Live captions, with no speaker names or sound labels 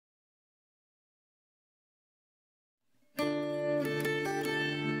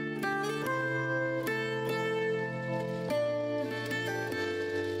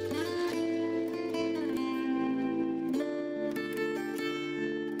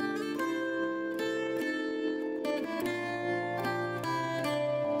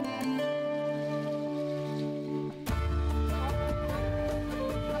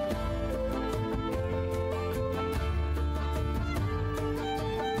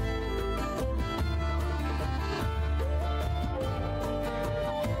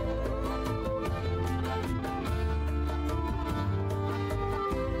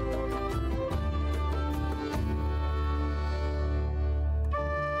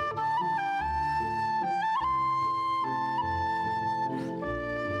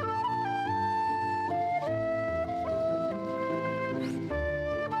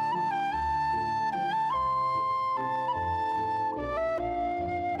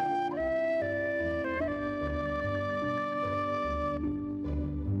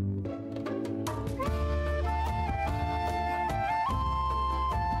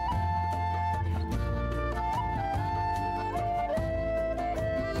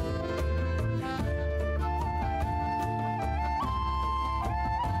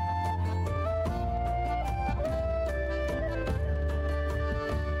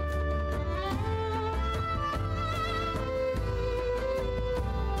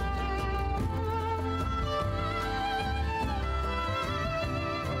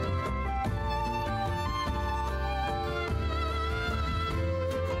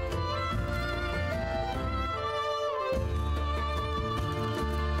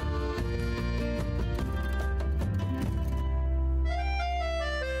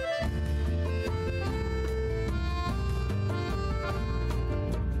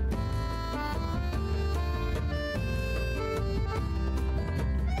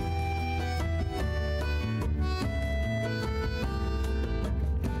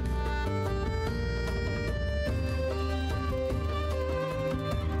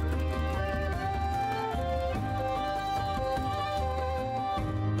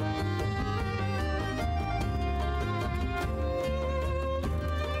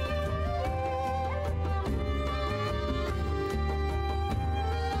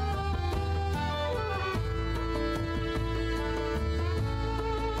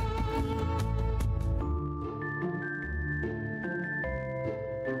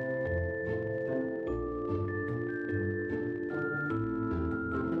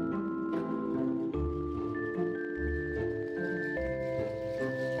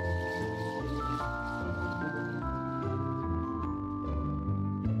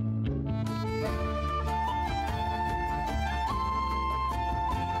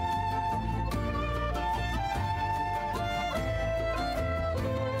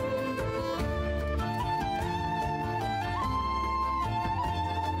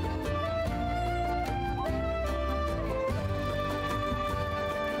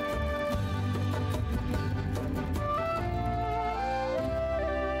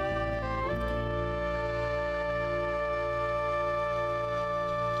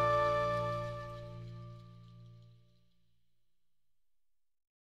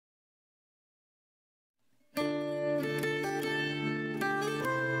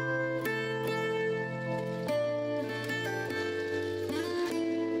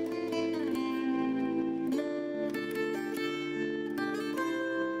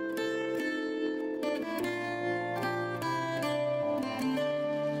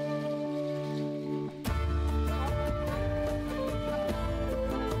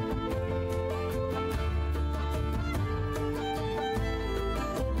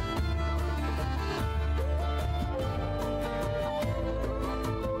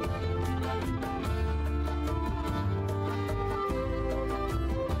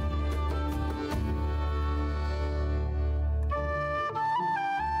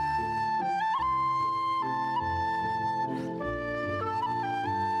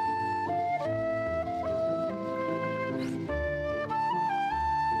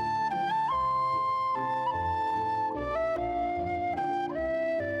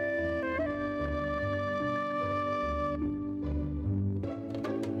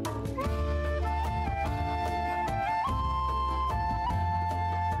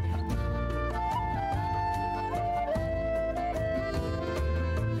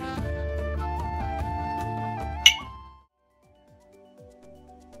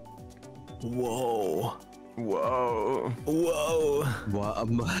Whoa. Whoa. Whoa.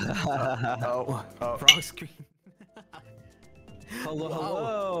 Wrong screen. Hello,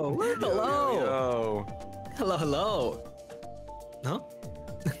 Whoa. hello. Hello. Hello, hello. Huh?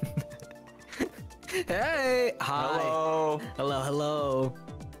 Hey. Hi. Hello. Hello, hello.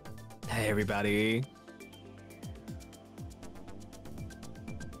 Hey, everybody.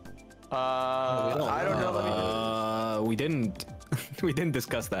 I don't know. We didn't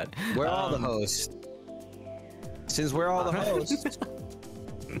discuss that. We're all the hosts. Since we're all the hosts,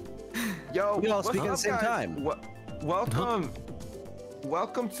 Yo, we all what's speak at up, the same guys? time. Welcome.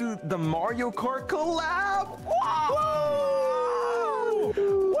 Welcome to the Mariokart collab. Wow.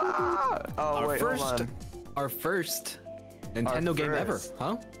 Wow. Oh, wait, hold on. Our first Nintendo game ever,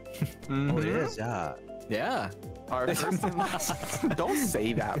 huh? Oh, it is, yeah. Yeah. Our first and last. Don't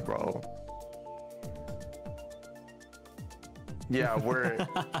say that, bro. Yeah,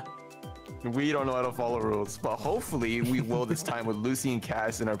 we don't know how to follow rules, but hopefully we will this time with Lucy and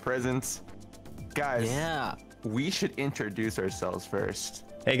Cass in our presence. Guys, Yeah. we should introduce ourselves first.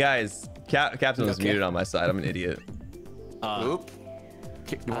 Hey guys, Captain was muted on my side. I'm an idiot. Oop.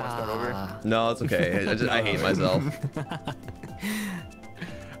 You want to start over? No, it's okay. I hate myself.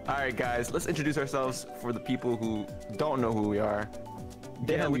 All right, guys, let's introduce ourselves for the people who don't know who we are.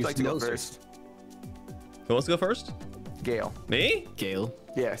 Damn, We'd you like to go snowzers. first. Who wants to go first? Gale. Me? Gale.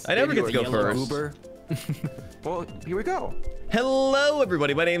 Yes. I never get to go Yellow first. Uber. Well, here we go. Hello,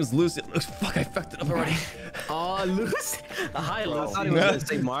 everybody. My name's Lucy. Fuck, I fucked it up already. Oh, Lucy. Hi, I Lucy. thought he was going to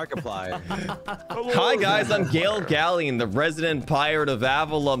say Markiplier. Hi, guys. I'm Gale Galleon, the resident pirate of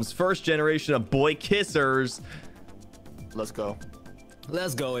Avallum's first generation of boy kissers. Let's go.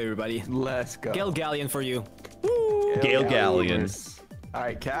 Let's go, everybody. Let's go. Gale Galleon for you. Gale Galleon. All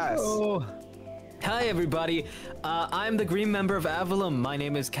right, Cass. Oh. Hi, everybody. I'm the green member of Avallum. My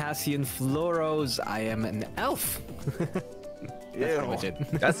name is Cassian Floros. I am an elf. That's pretty much it.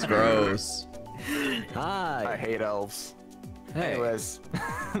 That's gross. I Hi. hate elves. Hey. Anyways,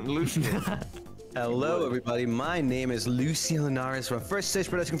 Lucian. Hello, everybody. My name is Lucien Linares from First Stage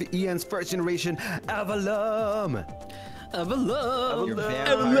Production for Ian's first generation Avallum. Avallum. Your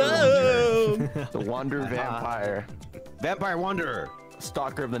vampire Hello. The Wander Vampire. Vampire Wanderer.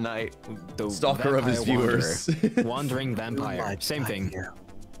 Stalker of the night. The Stalker of his vampire viewers. wanderer. Wandering vampire. Moonlight Same thing.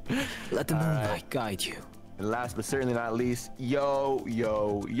 guide Let the moonlight guide you. And last but certainly not least, yo,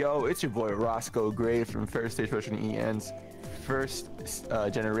 it's your boy Roscoe Gray from First Stage Production EN's first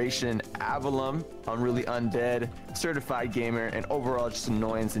generation Avallum, Unruly Undead, certified gamer, and overall just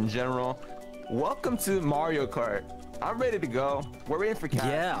annoyance in general. Welcome to Mario Kart. I'm ready to go. We're waiting for Cass.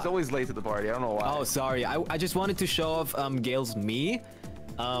 Yeah. He's always late to the party. I don't know why. Oh, sorry. I just wanted to show off Gale's me.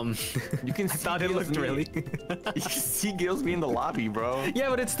 You can see thought it Gale's looked me. really. You can see Gale's me in the lobby, bro. Yeah,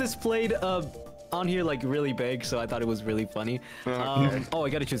 but it's displayed on here like really big, so I thought it was really funny. Okay. Oh, I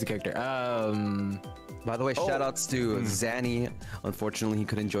gotta choose a character. By the way, shoutouts to Zanny. Unfortunately, he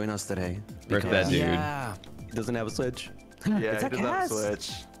couldn't join us today. Rip that dude. Yeah. He doesn't have a Switch. Yeah, It's he a does have a Cass.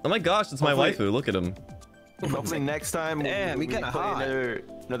 Switch. Oh my gosh, it's my Hopefully- waifu. Look at him. Hopefully next time Damn, we we kinda play hot.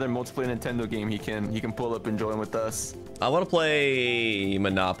 another multiplayer Nintendo game, he can pull up and join with us. I want to play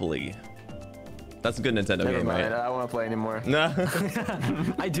Monopoly. That's a good Nintendo Never game, mind, right? I don't want to play anymore. No.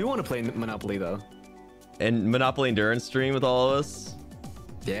 I do want to play Monopoly though. And Monopoly Endurance stream with all of us.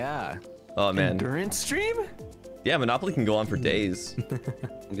 Yeah. Oh man. Endurance stream? Yeah, Monopoly can go on for days.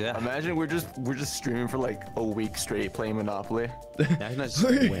 Yeah. Imagine we're just streaming for like a week straight playing Monopoly. That's not just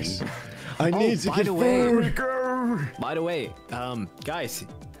a win. I need to by get the way- forward. By the way, guys,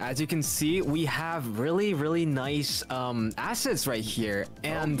 as you can see, we have really nice assets right here,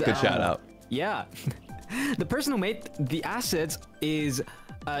 and Good shout out. Yeah, the person who made the assets is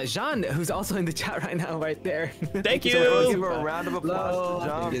Jean, who's also in the chat right now, right there. Thank So everyone give you. her a round of applause to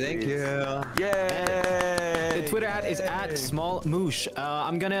John. Thank you. Yay! The Twitter ad is @smallmoosh.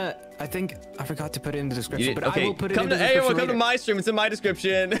 I think I forgot to put it in the description, but I Okay, will put it come in to the description everyone. Come to later. my stream. It's in my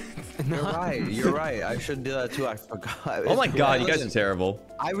description. You're right. You're right. I should do that too. I forgot. Oh my god, you guys are Listen, terrible.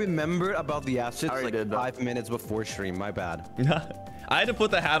 I remembered about the assets already like did that. 5 minutes before stream. My bad. I had to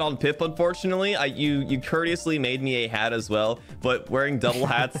put the hat on Pip, unfortunately. You courteously made me a hat as well, but wearing double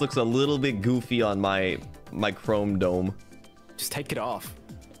hats looks a little bit goofy on my chrome dome. Just take it off.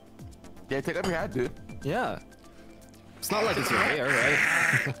 Yeah, take off your hat, dude. Yeah. It's not like it's your hair,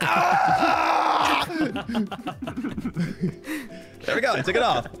 right? There we go. I took it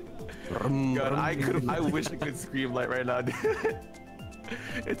off. God, I wish I could scream like right now, dude.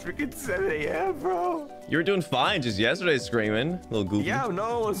 It's freaking 7 a.m., bro. You were doing fine just yesterday screaming. A little goofy. Yeah,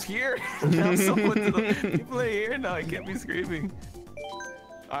 no one was here. Now people are here now. I can't be screaming.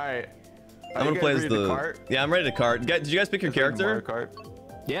 All right. I'm gonna play as the. Yeah, I'm ready to cart. Did you guys pick your character?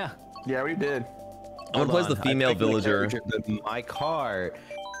 Yeah. Yeah, we did. I'm gonna play as the female villager. My cart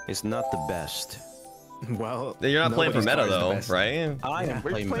is not the best. Well, you're not playing for meta though, right? I am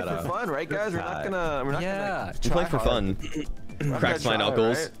playing for fun, right, guys? We're not gonna. We're playing for fun. Cracks my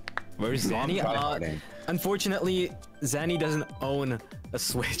knuckles. Right? Where's Zanny? Unfortunately, Zanny doesn't own a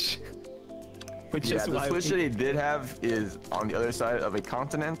Switch. Which is the Switch that he did have is on the other side of a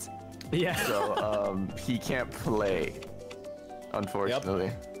continent. Yeah. So he can't play, unfortunately.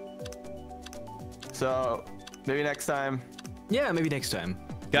 Yep. So maybe next time. Yeah, maybe next time.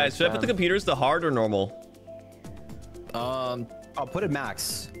 Guys, should I put the computers to hard or normal? I'll put it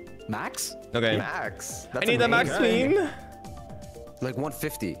max. Max? Okay. Max. I need the max screen. Like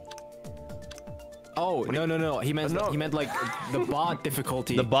 150. Oh no! He meant like the bot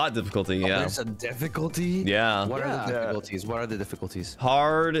difficulty. The bot difficulty, yeah. There's a difficulty. Yeah. What are the difficulties? What are the difficulties?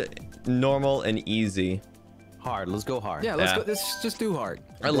 Hard, normal, and easy. Hard. Let's go hard. Yeah, let's go. Let's just do hard.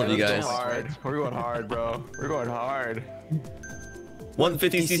 I love you guys. We're going hard, bro. We're going hard.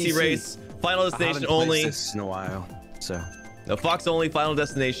 150cc race, final destination only. This in a while, so. No, Fox only, final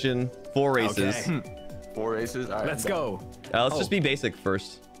destination, 4 races. Okay. 4 races. All right, let's go. Let's just be basic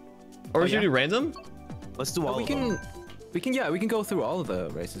first. Or should we do random? Let's do all. We can go through all of the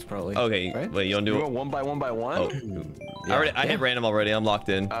races probably. Okay. Right? Wait, you want to do it one by one? Oh. Yeah. I hit random already. I'm locked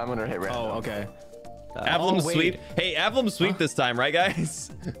in. I'm gonna hit random. Oh, okay. Avallum sweep. Hey, Avallum sweep this time, right,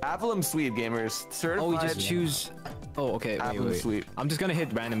 guys? Avallum sweep, gamers. Certified. Oh, we just choose. Oh, okay. Wait. Sweep. I'm just gonna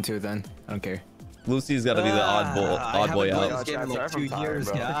hit random too then. I don't care. Lucy's got to be the odd boy out. Game in like 2 years,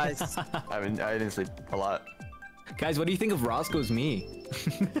 guys. I didn't sleep a lot. Guys, what do you think of Roscoe's me?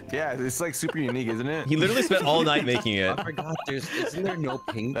 Yeah, it's like super unique, isn't it? He literally spent all night making it. I forgot. Isn't there no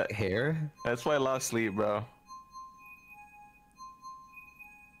pink hair? That's why I lost sleep, bro.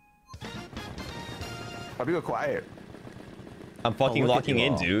 I'll be quiet. I'm fucking locking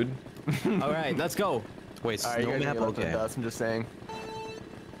in, dude. All right, let's go. Wait, right, no map. Okay. I'm just saying.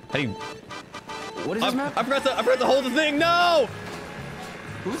 Hey, what is this map? I forgot to hold the thing. No.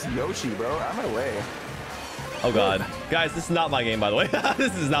 Who's Yoshi, bro? I'm in a way. Oh god, guys, this is not my game, by the way.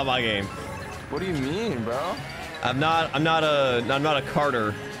 This is not my game. What do you mean, bro? I'm not a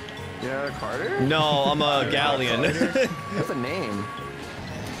Carter. You're not a Carter? No, I'm a Galleon. That's a name.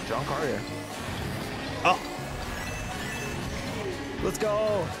 John Carter. Oh. Let's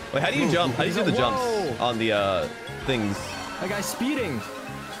go. Wait, how do you jump? How do you do the jumps on the things? That guy's speeding.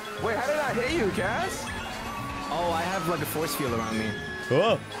 Wait, how did I hit you, Cass? Oh, I have like a force field around me.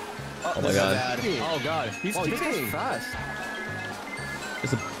 Oh, oh my god. Oh god. He's speeding fast.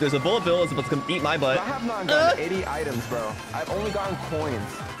 There's a bullet bill that's gonna eat my butt. I have not gotten 80 items, bro. I've only gotten coins.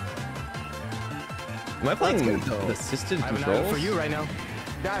 Am I playing assisted controls? For you right now.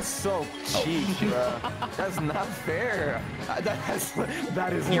 That's so cheap, bro. That's not fair. That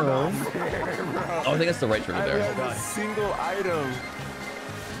is not fair, bro. Oh, I think that's the right trigger I there. have a single item.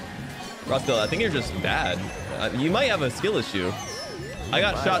 Roscoe, I think you're just bad. You might have a skill issue. I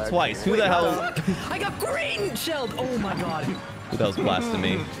got shot twice. Who the hell? I got green shelled. Oh my god. Who the hell's blasting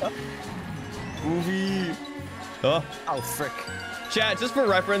me? Movie. Oh frick. Chat, just for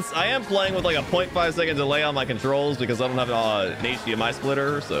reference, I am playing with like a 0.5 second delay on my controls because I don't have an HDMI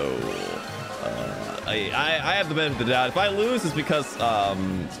splitter, so I have the benefit of the doubt. If I lose, it's because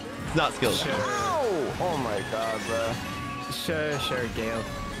it's not skill. Sure. Oh my god, bro. Sure, Gale.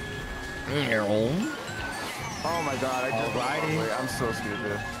 Oh my god, I just wait, I'm so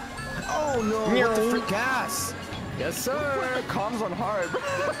stupid. Oh no, what the frick ass? Yes, sir. Comms on hard.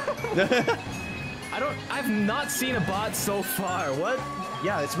 I've not seen a bot so far. What?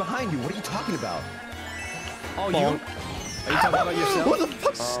 Yeah, it's behind you. What are you talking about? Oh, you? Are you talking about yourself? What the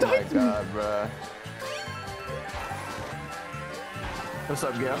fuck sniped me? Oh my god, bro. What's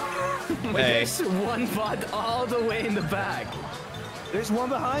up, Gale? Hey. There's one bot all the way in the back. There's one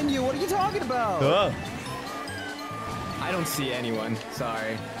behind you. What are you talking about? I don't see anyone.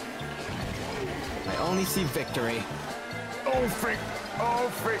 Sorry. I only see victory. Oh, frick. Oh,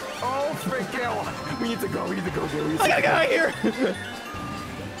 frick. Oh, frick, Gale. We need to go, Gale. I gotta get out of here.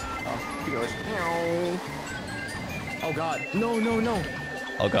 He goes, oh god. No.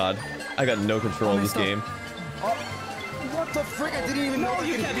 Oh god. I got no control in this game. Oh, what the frick? I didn't even know.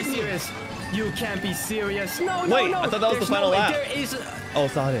 You can't be serious. You can't be serious. No. Wait, I thought that was the final lap. There is. Oh,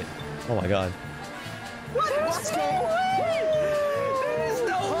 it's not it. Oh my god. Let's go. There's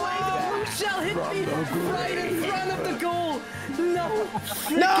no way. Shell hit me right in front of the goal. No.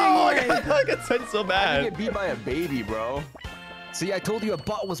 No, I got sent so I bad. get beat by a baby, bro. See, I told you a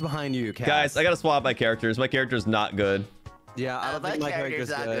bot was behind you, Cass. Guys, I gotta swap my characters. My character's not good. Yeah, I don't think my character's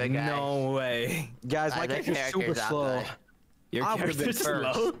good. No way. Guys, my character's super slow. Your I would've been character's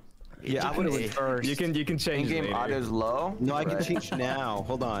first. slow? Yeah, I would have been first. You can change In-game later. audio's low. No, I can change now.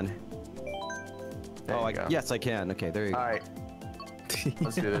 Hold on. There you go. Yes, I can. Okay, there you go. All right.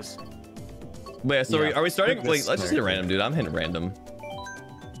 Let's do this. Wait, so Yeah, are we starting? fuck Wait, this let's just hit a random, dude. I'm hitting random.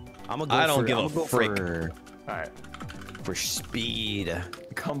 I don't give a frick. All right. For speed.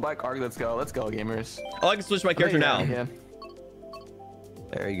 Comeback arc. Let's go. Let's go, gamers. Oh, I can switch my character now. Yeah.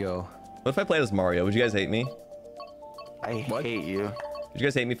 There you go. What if I played as Mario? Would you guys hate me? I hate you. Would you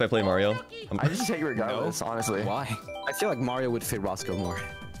guys hate me if I play Mario? I just hate you regardless, honestly. Why? I feel like Mario would fit Roscoe more.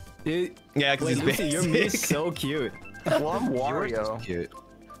 Dude, Yeah, because he's Lucy, your basic. me's so cute. Well, I'm Yours is Wario. cute.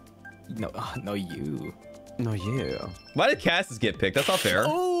 No, you. No, yeah. Why did Cass get picked? That's not fair.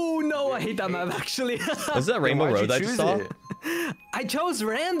 Oh no, I hate that map actually. Was that Rainbow Why'd you Road that I just choose saw? it? I chose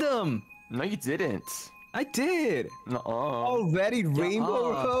random. No, you didn't. I did. No. Already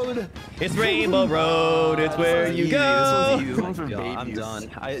Rainbow up. Road? It's Rainbow Road. It's where you go. This one's for Yeah, babies. I'm done.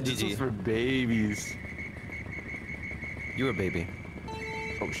 This one's GG. for babies. You a baby.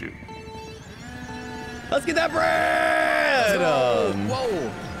 Oh shoot. Let's get that bread.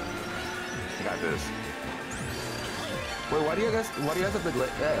 Whoa. I got this. Wait, why do you guys have delay?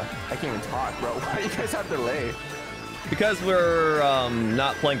 I can't even talk, bro. Why do you guys have delay? Because we're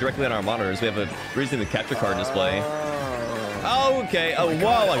not playing directly on our monitors, we have a reason to capture card display. Oh, okay. Oh,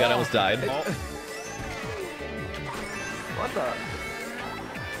 whoa! I almost died. What the?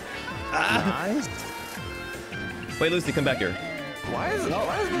 Nice. Wait, Lucy, come back here. Why is it?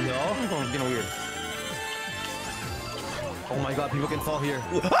 Why is it? No. Getting weird. Oh my god, people can fall here.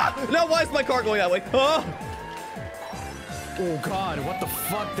 No, why is my car going that way? Oh! Oh god, what the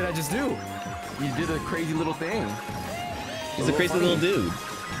fuck did I just do? You did a crazy little thing. He's a crazy little dude.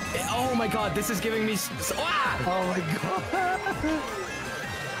 Oh my god, this is giving me. Ah! Oh my god.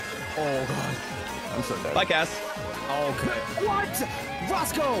 Oh god. I'm so dead. Bye, Cass. Okay. What?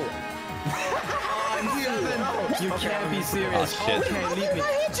 Roscoe! You can't be serious. Oh, shit. Okay, leave me. I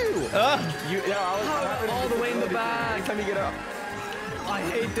hit you! I was All the way in the back. Next time you get up. I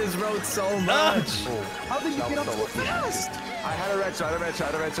hate this road so much. How did you get up so fast? I had a red shot.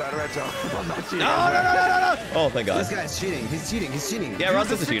 I'm not cheating. No. Oh, thank God. This guy's cheating. He's cheating. He's cheating. Yeah, Ross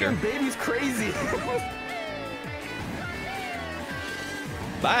is a cheater. Baby's crazy.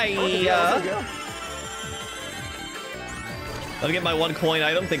 Bye. Let me get my 1 coin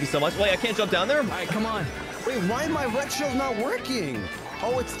item. Thank you so much. Wait, I can't jump down there? All right, come on. Wait, why my red shield's not working?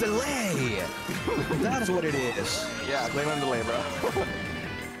 Oh, it's delay. That's what it is. Yeah, blame on delay, bro.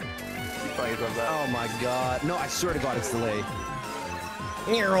 Oh my god. No, I swear to god it's delay.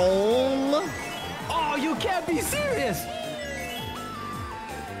 Oh, you can't be serious.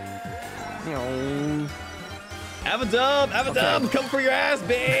 Avallum, come for your ass,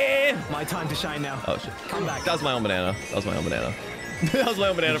 babe. My time to shine now. Oh shit. Come back. That was my own banana. That was my own banana. That was my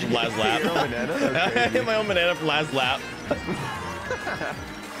own banana from last lap. Your own banana? That's I crazy. hit my own banana from last lap.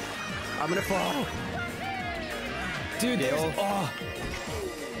 I'm gonna fall. Dude, Gale. oh.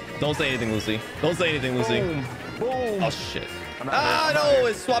 Don't say anything, Lucy. Don't say anything, Lucy. Boom. Boom. Oh shit. I'm out Ah, here. I'm out no, here.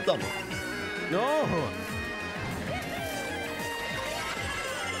 it swapped them. No.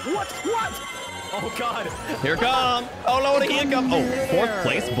 What? Oh god. Here come. Oh no, here come. Oh, 4th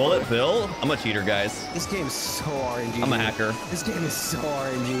place, Bullet Bill. I'm a cheater, guys. This game's so RNG. I'm a hacker. This game is so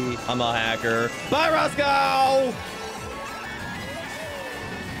RNG. I'm a hacker. Bye, Roscoe.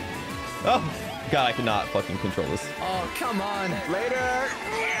 Oh, God, I cannot fucking control this. Oh, come on. Later.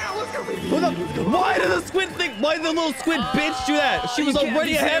 Yeah, let's go, baby. Why did the squid thing? Why did the little squid bitch do that? She was you can't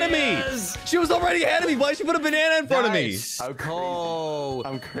already be ahead of me. serious. She was already ahead of me. Why did she put a banana in front of me? How crazy. Oh,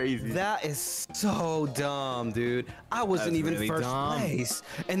 I'm crazy. that is so dumb, dude. I wasn't That's even really first dumb. place,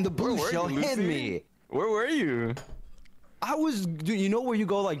 and the blue Where were shell you, hit Lucy? me. Where were you? I was, dude, you know where you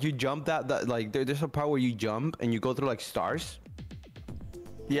go, like you jump that like there's a part where you jump and you go through like stars.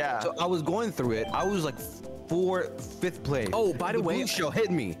 Yeah. So I was going through it. I was like 5th place. Oh, by the way- blue shell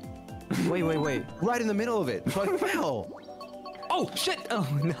hit me Wait. right in the middle of it, so I fell. Oh shit. Oh,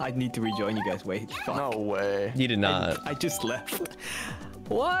 no, I need to rejoin you guys. Wait. Fuck. No way. You did not. I just left.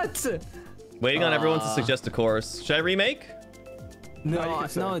 What? Waiting on everyone to suggest a course. Should I remake? No, you No, can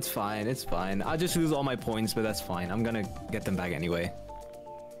say. no, it's fine. It's fine. I'll just lose all my points, but that's fine. I'm gonna get them back anyway.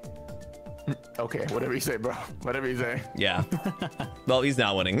 Okay, whatever you say, bro. Whatever you say. Yeah. Well, he's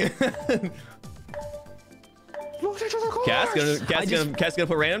not winning. Cass gonna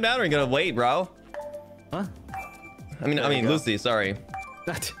put random down, or are you gonna wait, bro? Huh? I mean, you go. Lucy, sorry.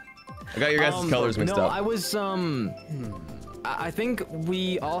 I got your guys' colors mixed no, up. I was I think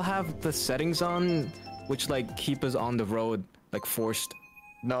we all have the settings on which like keep us on the road like forced,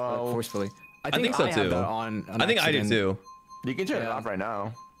 No. forcefully. I think so have too. that on I think I do accident. too. You can turn it Yeah. off right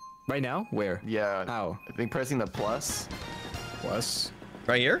now. Right now? Where? Yeah. How? I think pressing the plus. Plus.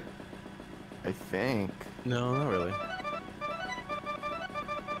 Right here? I think. No, not really.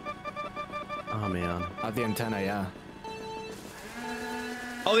 Oh man. At the antenna, yeah.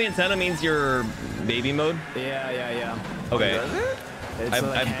 Oh, the antenna means your baby mode? Yeah. Okay. Does it? It's I'm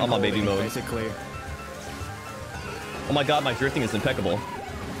on my baby hand-holding, mode. basically. Oh my god, my drifting is impeccable.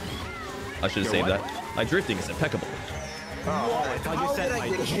 I should have saved what? that. My drifting is impeccable. I thought you said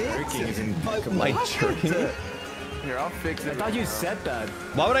my jerking is impeccable. My jerking? Here, I'll fix it. I thought you said that.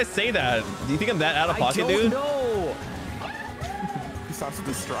 Why would I say that? Do you think I'm that out of pocket, I don't dude? know. He stops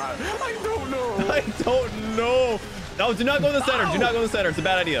distraught. I don't know. I don't know. No, do not go in the center. Do not go in the center. It's a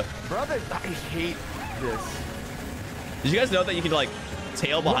bad idea. Brother, I hate this. Did you guys know that you could like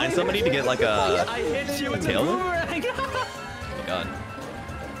tail behind somebody to get like a I hit you with the tail? Oh boomerang. my god.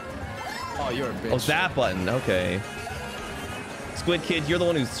 Oh, you're a bitch. Oh, that button. Okay. Squid Kid, you're the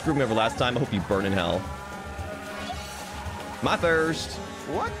one who screwed me over last time. I hope you burn in hell. My thirst.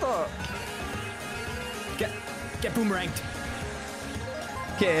 What the? Get boomeranged.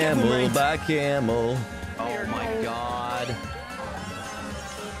 Camel boomeranged. by camel. Oh my god.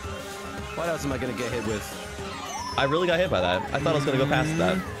 What else am I gonna get hit with? I really got hit by that. I thought I was gonna go past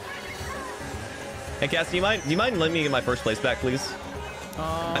that. Hey, Cass, do you mind letting me get my first place back, please?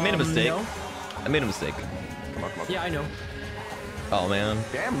 I made a mistake. No. I made a mistake. Come on. Yeah, I know. Oh man.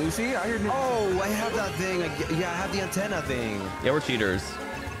 Damn, Lucy, I heard. Oh, I have that thing. Yeah, I have the antenna thing. Yeah, we're cheaters.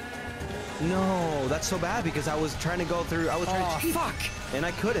 No, that's so bad because I was trying to go through. I was trying Oh, to cheat, fuck. and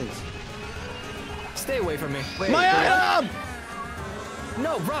I couldn't. Stay away from me. My item!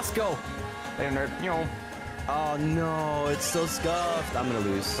 No, Roscoe. Hey, nerd. Oh no, it's so scuffed. I'm gonna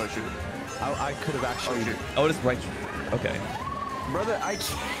lose. Oh shoot. I could have actually. shoot. Oh, it's right. Okay. Brother, I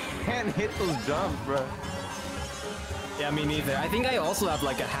can't hit those jumps, bro. Yeah, me neither. I think I also have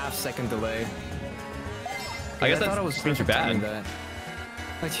like a half-second delay. I guess thought that's I was means you're perfect timing bad. that.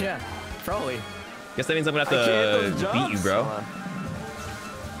 Like, yeah, probably. Guess that means I'm gonna I can't hit have those to beat you, jumps. bro. Hold on.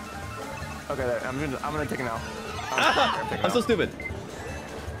 Okay, there, I'm gonna take it now. I'm so stupid.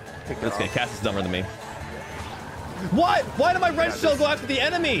 Take That's that okay. off. Cass is dumber than me. What? Why did my wrench shell go after the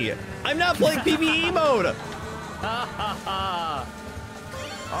enemy? I'm not playing PvE mode.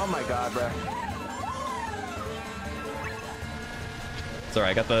 Oh my god, bro. It's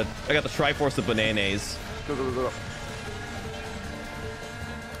alright. I got the Triforce of bananas. Go.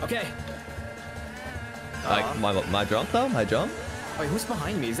 Okay. Like my jump though. My jump. Wait, who's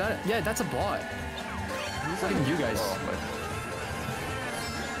behind me? Is that? Yeah, that's a bot. Who's looking you guys?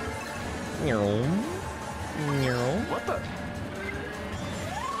 What the?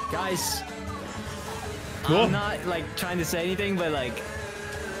 Guys, Whoa. I'm not like trying to say anything, but like,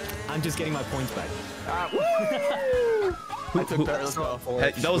 I'm just getting my points back. I took that. Let's go.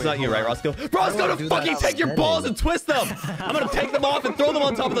 Hey, that was not you, right, Roscoe? Bro, I was gonna fucking take your balls and twist them. I'm gonna take them off and throw them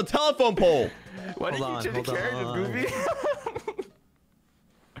on top of the telephone pole. Why did you on, change the hold characters, on. Goofy?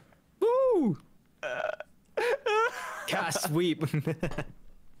 Woo! Cast sweep.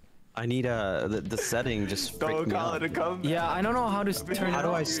 I need the setting just. Don't freaked me call out. it a come. Yeah, I don't know how to turn it How do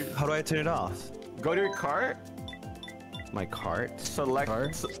I off. how do I turn it off? Go to your cart. My cart. Select.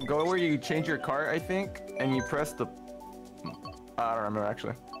 Cart? Go where you change your cart, I think, and you press the. I don't remember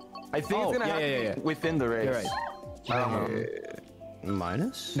actually. I think Oh, it's gonna yeah, happen yeah. within the race. You're right. I don't know.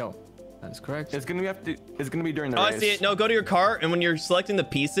 Minus? No, that's correct. It's gonna be It's gonna be during the Oh, race. I see it. No, go to your cart, and when you're selecting the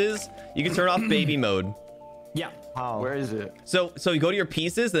pieces, you can turn off baby mode. Yeah. How? Where is it? So you go to your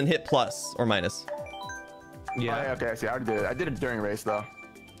pieces, then hit plus or minus. Yeah. Oh, yeah, okay, I see. I already did it. I did it during race though.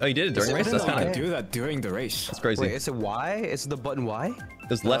 Oh, you did it during I race? didn't That's know kind how of to do that during the race. that's crazy. Wait, is it Y? Is the button Y? It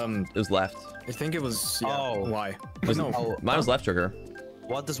was left. Um, It was left. I think it was. Yeah, Oh. Why? It was, Oh, mine was left trigger.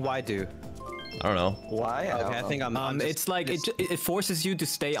 What does Y do? I don't know. Why? I don't Okay, I know. think I'm. just- It's like it forces you to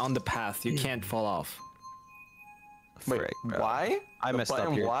stay on the path. You can't fall off. Wait, Frick, bro. why? I The messed up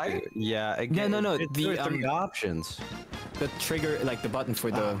button here. Why? too. Yeah. Yeah, no, no, There's the, three options. The trigger, like the button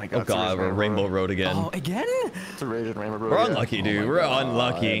for the. Oh my Oh it's a god, we're Rainbow Road again. Oh, again? It's a Raging Rainbow Road. We're yeah. unlucky, dude. We're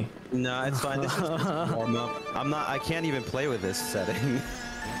unlucky. No, it's fine. This is just warm up. I'm not. I can't even play with this setting.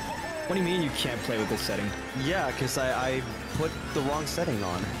 What do you mean you can't play with this setting? Yeah, because I put the wrong setting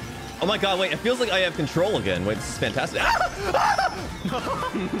on. Oh my god, wait, it feels like I have control again. Wait, this is fantastic.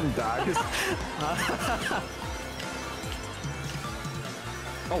 Dogs.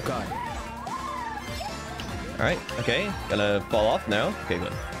 Oh god. Alright, okay. Gonna fall off now. Okay,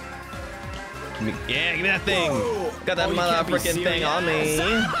 good. Yeah, give me that thing. Got that Oh, you can't be motherfucking thing on me.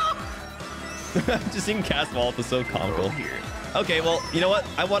 Just seeing cast Wallop was so comical. Here. Okay, well, you know what?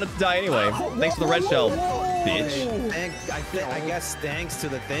 I wanted to die anyway. Thanks for the red shell, bitch. I guess thanks to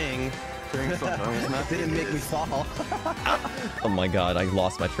the thing. That didn't make me fall. Oh my god, I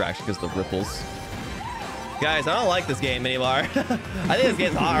lost my traction because of the ripples. Guys, I don't like this game anymore. I think this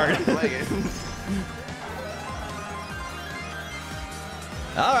game's hard.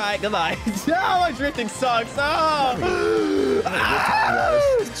 Alright, goodbye. No, my drifting sucks. Oh!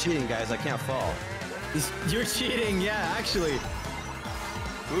 It's cheating, guys. I can't fall. You're cheating, yeah, actually.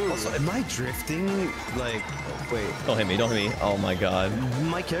 Also, am I drifting? Like, wait. Don't hit me, don't hit me. Oh my god.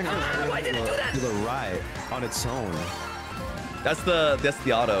 My character why did it do that? to the right on its own. That's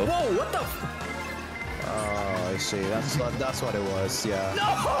the auto. Whoa, what the? Oh, I see. That's what it was. Yeah. No!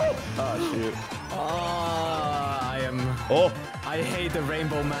 Oh shoot. I hate the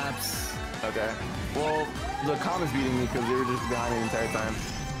rainbow maps. Okay. Well, the comment's beating me because they were just behind me the entire time.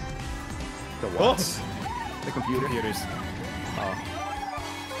 The what? The computers. Oh.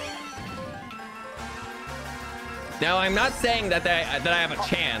 Now, I'm not saying that I have a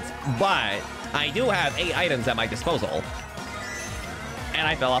chance, but I do have 8 items at my disposal. And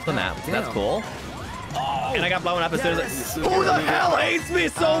I fell off the map. Damn. That's cool. Oh, and I got blown up as soon as who the hell hates me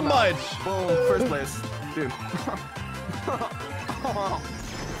so much? Boom, first place. Dude.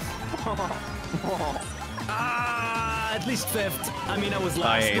 At least 5th. I mean, I was last.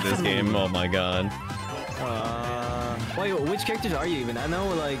 I hate this game. Oh my god. Wait, which characters are you even? I know,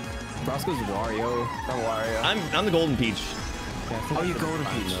 like, Roscoe's Wario. I'm the Golden Peach. Oh, you Golden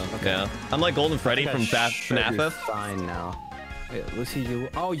Peach. Okay. Yeah. I'm like Golden Freddy from FNAF. Fine now. Wait, let's see you.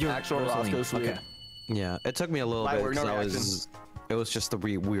 Oh, you're Actual Rosaline. Roscoe Sweet. Okay. Yeah, it took me a little bit because it was just the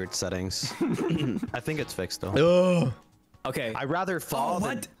weird settings. I think it's fixed though. Ugh. Okay. I'd rather fall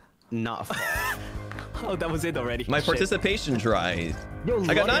than not fall. Oh, that was it already. My participation try.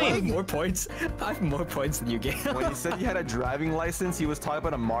 I got 9. I have more points. I have more points than you, Gale. When he said he had a driving license, he was talking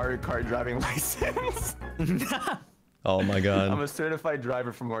about a Mariokart driving license. Oh my god. I'm a certified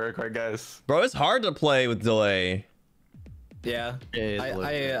driver for Mario Kart, guys. Bro, it's hard to play with delay. Yeah.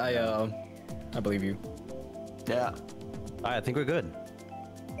 I believe you. Yeah. I think we're good.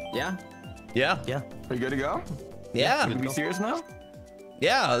 Yeah. Yeah. Yeah. Are you good to go? Yeah. Can we be serious now?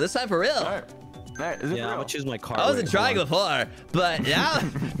 Yeah, this time for real. All right. All right. Is it Yeah, I'm real? gonna choose my car. I wasn't trying before, but now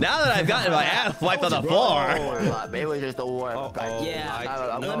that I've gotten my ass wiped on the floor. It was just a warm.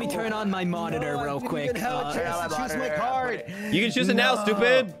 Yeah. Let me turn on my monitor real quick. Choose my card. You can choose it now,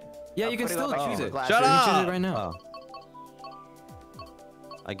 stupid. Yeah, you can still choose it. Shut You can choose up. it right now.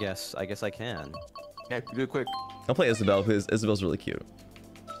 I guess I can. Yeah, do it quick. I'll play Isabelle because Isabelle's really cute.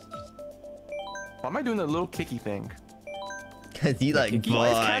 Why am I doing the little kicky thing? Cause you like Why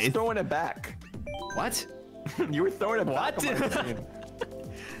is Cass boys. throwing it back? What? You were throwing it back. What? on my screen.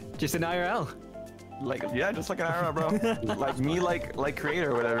 Just an IRL. Like, yeah, just like an arrow, bro. Like me, like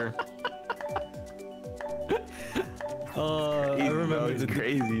creator or whatever. I remember it's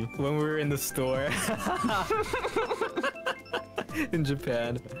crazy. when we were in the store in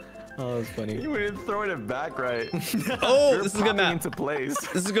Japan. Oh, it's funny. You were throwing it back right. Oh, You're this is a good popping map. into place.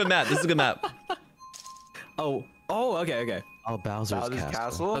 This is a good map. This is a good map. Oh, okay. Oh, Bowser's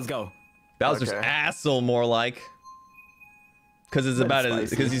Castle. Let's go. Bowser's Okay. asshole, more like. Cause it's about That's it.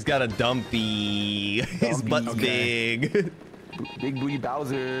 spicy. Because he's got a dumpy. His Dumpy, butt's okay. big. Big booty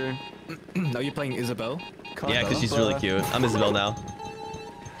Bowser. No, you're playing Isabelle. Yeah, because she's really cute. I'm Isabelle now.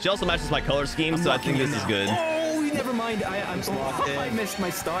 She also matches my color scheme, so I think this is good. Oh, never mind. I missed my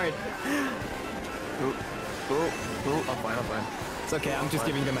start. I'm fine. It's okay. I'm just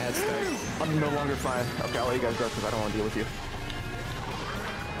giving them a head start. I'm no longer fine. Okay, I'll let you guys go because I don't want to deal with you.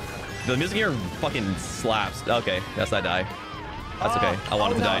 The music here fucking slaps. Okay, yes, I die. That's okay. I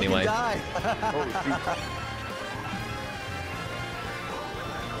wanted to die anyway.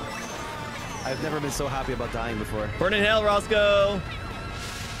 I've never been so happy about dying before. Burn in hell, Roscoe.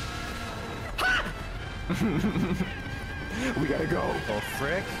 We gotta go. Oh,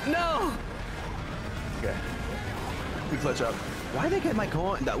 frick. No. Okay. We clutch up. Why'd they get my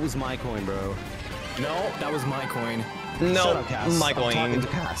coin? That was my coin, bro. No, that was my coin. Shut No, up, Cass. my I'm talking coin. to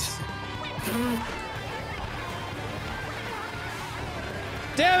Cass.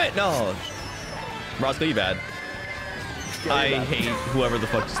 Damn it! No. Roscoe, you bad. I hate whoever the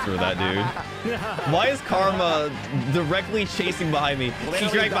fuck just threw that, dude. Why is Karma directly chasing behind me?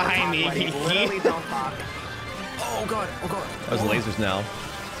 He's right behind me. Oh god. There's lasers now.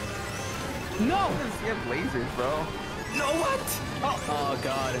 No. You have lasers, bro. No, what? Oh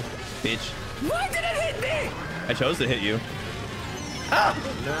god. Bitch. Why did it hit me? I chose to hit you.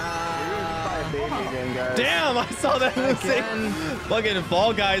 You're Bad baby again, guys. Damn, I saw that mistake. Fucking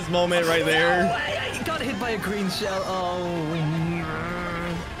Fall Guys moment right there. No way, I got hit by a green shell.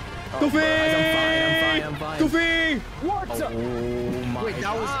 Goofy! I'm fine. Goofy! What? Oh my Wait,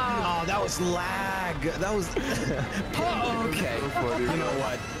 that was lag. That was. Okay.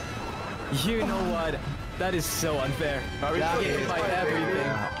 You know what? That is so unfair. Got hit by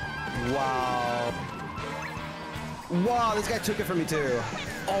everything. Wow. Wow, this guy took it from me too.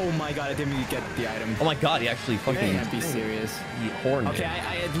 Oh my god, I didn't even get the item. Oh my god, he actually You fucking can't be serious. horned Okay, it.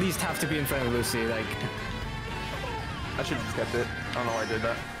 I at least have to be in front of Lucy, like. I should have just kept it. I don't know why I did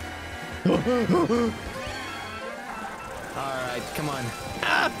that. Alright, come on.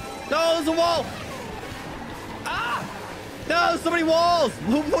 Ah! No, there's a wall! Ah! No, there's so many walls!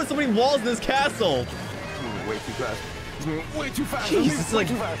 Who put so many walls in this castle? Moving way too fast. It's moving way too fast. Jesus, it's like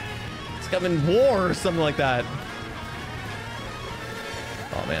too fast. it's got in war or something like that.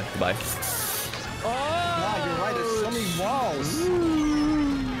 Oh man, goodbye. Wow, you're right. There's so many walls.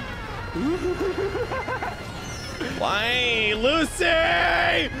 Why, Lucy?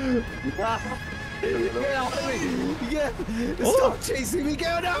 Stop chasing me,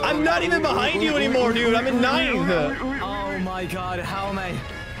 Gale. No. I'm not even behind you anymore, dude. I'm in 9th. Oh my god, how am I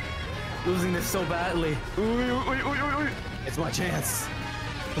losing this so badly? It's my chance.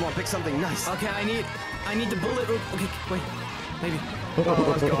 Come on, pick something nice. Okay, I need the bullet. Okay, wait, maybe.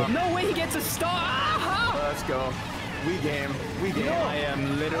 Let's go. No way he gets a star! Ah! Let's go. We game. I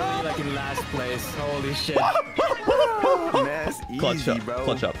am literally like in last place. Holy shit. Man, it's Clutch easy, up, bro.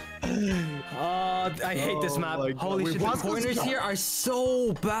 clutch up. I hate this map. Holy shit, the corners here are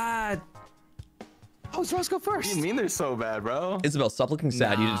so bad. Oh, it's Roscoe What first. do you mean they're so bad, bro? Isabel, stop looking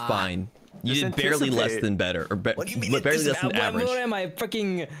sad. You did Nah. fine. You Just did barely less anticipate. than better, or What do you mean? barely less than average. What am I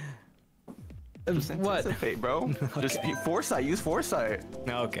freaking? What? Anticipate, bro. Just foresight. Use foresight.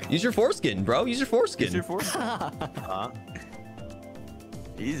 Okay. Use your foreskin, bro. Use your foreskin. Use your foresight.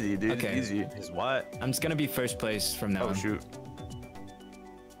 Easy, dude. Okay. Easy. Is what? I'm just gonna be first place from now Oh on. shoot.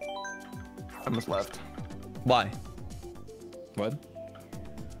 I almost left. Why? What?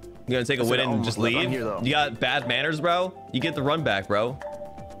 You gonna take a I said win I and almost just left. I'm leave? here, though. You got bad manners, bro. You get the run back, bro.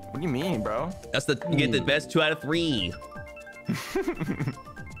 What do you mean, bro? That's the you get the best 2 out of 3.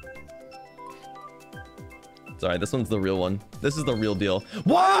 Sorry, this one's the real one. This is the real deal.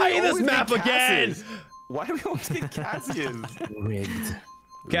 Why this always map get again? Cassis? Why do we always get Cassius? Rigged.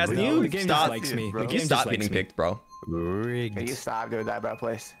 Cass, No, you the game stop. just likes me. bro. The You game stop just likes getting me. picked, bro. Rigged. Can you stop doing that, bro,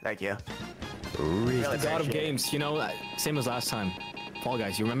 please? Thank you. Rigged. The god of games, you know, same as last time. Fall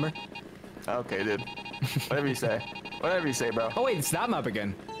Guys, you remember? Okay, dude. Whatever you say. Whatever you say, bro. Oh wait, it's that map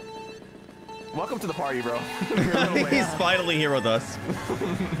again. Welcome to the party, bro. He's finally here with us.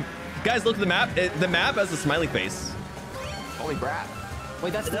 Guys, look at the map. The map has a smiley face. Holy brat.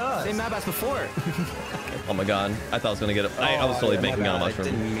 Wait, that's the same map as before. Oh my god. I thought I was gonna get it. I was totally banking on a I mushroom.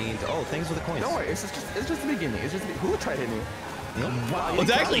 didn't mean to. Oh, thanks for the coins. Don't worry, it's just the beginning. It's just who tried hitting me? Wow, Well,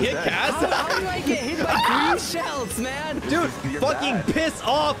 it's actually hit Cass. How do I get hit by green shells, man? Dude, You're fucking bad. piss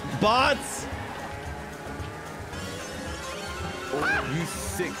off, bots. Oh, you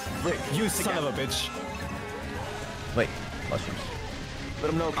sick frick. You son of a bitch. Wait, mushrooms.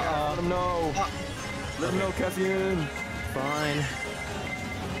 Let him know, Cass. Let him know. Let him know, Cassian. Fine.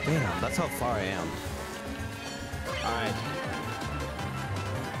 Damn, that's how far I am. Alright.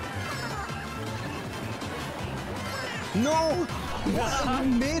 No!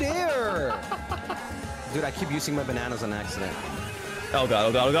 Mid-air! Dude, I keep using my bananas on accident. Oh god,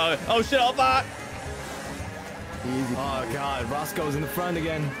 oh god, oh god. Oh shit, I'll bot. Easy. Oh god, Roscoe's in the front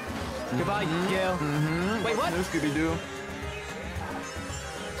again. Goodbye, Gale. Wait, what? Scooby-Doo.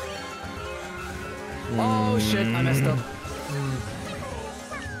 Oh shit, I messed up.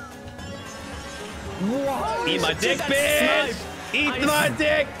 Eat my dick, that bitch! snipe. Eat my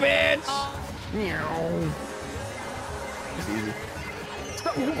dick, bitch! It's easy.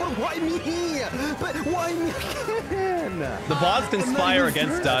 Why me? But why me again? The bots conspire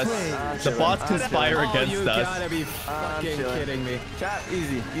against us. The bots conspire against you us. gotta be fucking chilling. kidding me. Chat,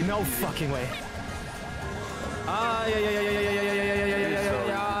 easy. No fucking way. Ah, yeah.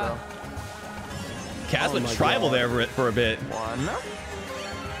 Cass went my tribal God. there for a bit. One.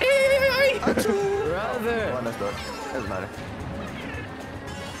 Brother. Oh, I messed up. Doesn't matter.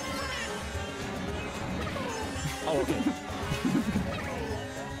 Oh, okay.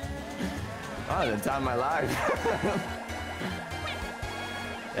 Oh, the time of my life.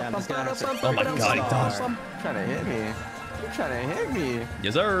 Yeah, I'm just gonna have to... Oh my god, he dodged. Trying to hit me. You're trying to hit me.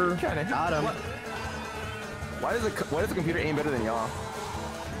 Yes, sir. Trying to hit Got him. Why does the computer aim better than y'all?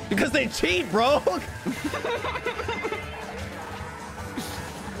 Because they cheat, bro.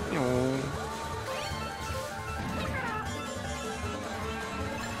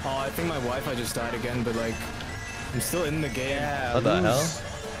 Oh, I think my Wi-Fi just died again, but like, I'm still in the game. Yeah, What the hell?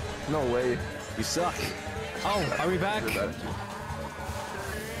 No way. You suck. Oh, are we back?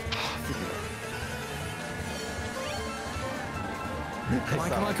 Come on,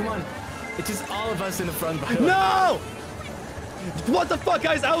 come on, come on. It's just all of us in the front, by the way. No! What the fuck,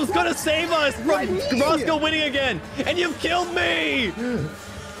 guys? I was gonna save us from Roscoe winning again, and you've killed me!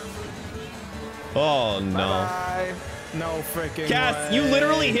 Oh no. Bye. No freaking Cass, way. you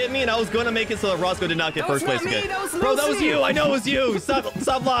literally hit me, and I was gonna make it so that Roscoe did not get first place again. Bro, that was you. I know it was you.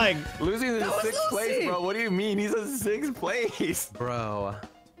 Stop lying. Lucy's in 6th place, bro. What do you mean? He's in 6th place. Bro.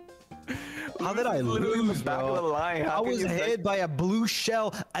 How did I Literally in the lose, back of the bro? line. How I can was you say- hit by a blue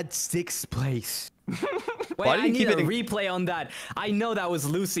shell at 6th place. Wait, Why do I you need keep a hitting- replay on that. I know that was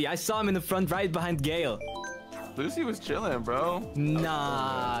Lucy. I saw him in the front right behind Gale. Lucy was chilling, bro.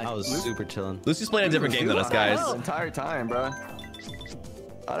 Nah. I was super chilling. Lucy's playing a different game than us, guys. The entire time, bro.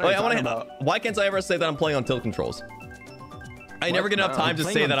 Wait, I want to. Why can't I ever say that I'm playing on tilt controls? I never get enough time to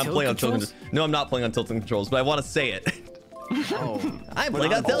Playing say on that I'm tilt playing on tilt controls? controls. No, I'm not playing on tilt controls, but I want to say it. Oh. I'm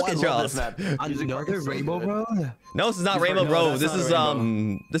playing on tilt controls. Another Rainbow Road? No, this is not Rainbow no, Road. that's This not is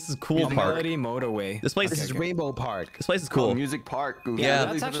Rainbow. this is Cool Park. Melody Motorway. This place This is is Rainbow Park. this place is cool. Music Park. Goofy. Yeah,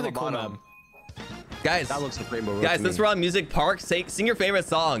 that's actually a cool map. Guys, That looks like Rainbow Road. guys, to since me. we're on Music Park, sing your favorite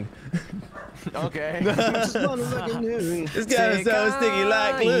song. Okay. This guy is so sticky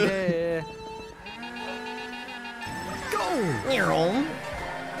like glue. Go!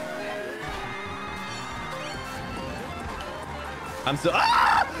 I'm so.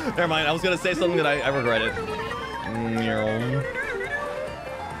 Ah! Never mind. I was gonna say something that I regret it.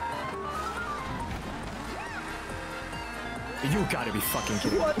 You gotta be fucking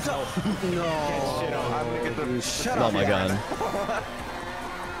kidding me. What the? No. Shit, I'm gonna get the. Shut Oh up. my god.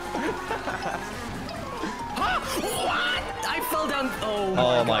 What? I fell down. Oh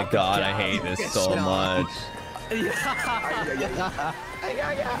my Oh my god. I hate this so much.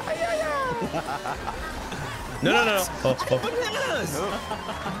 No, no, no, no. Oh, oh. Bananas!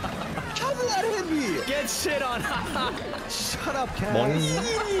 How did that hit me? Get shit on. Shut up, Cat. Boing.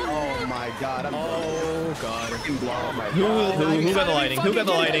 Oh my god. I'm Oh god. oh my Who got the lighting? Who got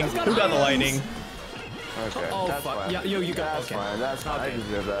the lighting? Who got the lighting? Okay. Oh that's fuck. fine. Yeah, you got. That's Okay. fine. That's fine. Okay. I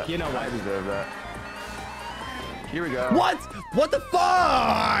deserve that. You know what? I deserve that. Here we go. What? What the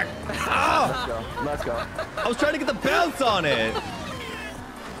fuck? Let's Oh, go. Let's go. I was trying to get the bounce on it.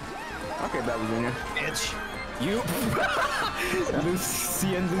 Okay, Babu Jr. bitch. You.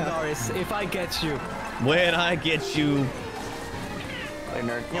 Lucian Doris, if I get you. When I get you. Hey,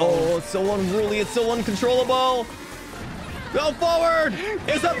 nerd. Oh, it's so unruly. It's so uncontrollable. Go forward.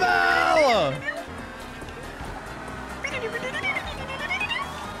 Isabel.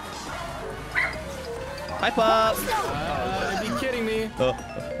 Hi, Pop. Are you kidding me?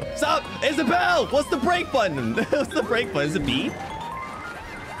 Stop. Isabel. What's the brake button? What's the brake button? Is it B?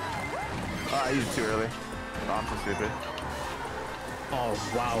 I used it too early. Oh, I'm so stupid. Oh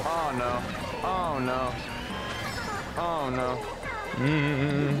wow. Oh no. Oh no. Oh no.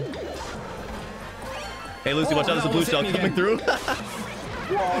 Hey, Lucy, watch out. There's a blue shell coming through.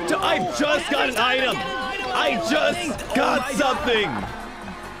 I just got an item. I just got something.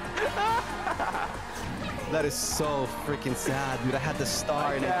 That is so freaking sad, dude. I had the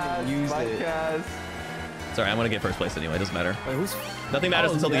star and I didn't use it. Guys. Sorry, I'm gonna get first place anyway. It doesn't matter. Wait, who's? Nothing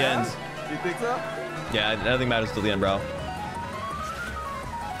matters until the end. You think so? Yeah, nothing matters until the end, bro.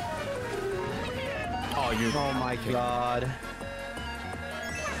 Oh, you. Oh my god.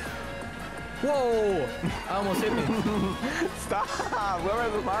 Whoa! I almost hit me. Stop! Where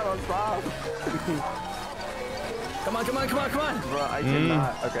is the bottle? Stop! Come on, come on, come on, come on! Bro, I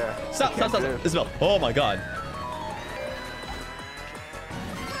cannot. Okay. Stop, stop, stop, stop. Isabel. Oh my god.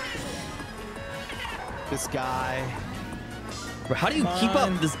 This guy. Bro, how do you keep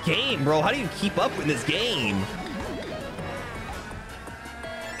up this game, bro? How do you keep up with this game?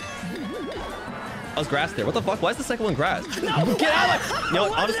 I was grass there. What the fuck? Why is the second one grass? No, get out of my...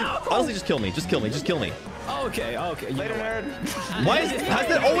 No, honestly, just kill me. Just kill me. Just kill me. Okay, okay. You Later, know what? nerd. Why is... Has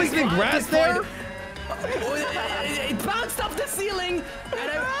there always been grass there? It bounced off the ceiling,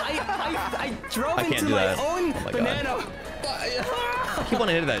 and I drove I can't into do my that. own Oh my God. banana. I keep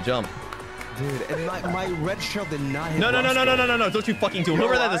wanting to hit that jump. Dude, and my red shell did not hit. No, no, no, no, no, Roscoe. no, no, no. Don't you fucking do it.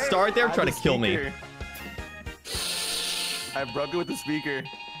 Whoever had the start there tried to kill me. I broke it with the speaker.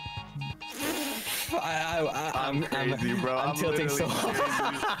 I'm crazy, bro. I'm tilting so literally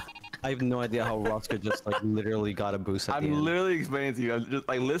hard. crazy. I have no idea how Roscoe just like literally got a boost at the I'm end. literally explaining to you. I'm just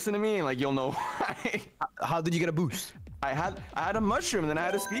like, listen to me, and like you'll know why. How did you get a boost? I had a mushroom, and then I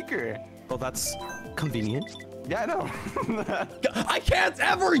had a speaker. Well, that's convenient. Yeah, I know. I can't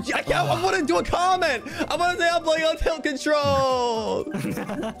ever. I can't. I want to do a comment. I want to say I'm playing on tilt control.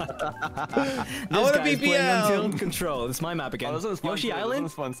 I want to be BM. Tilt control. It's my map again. Oh, Yoshi Island.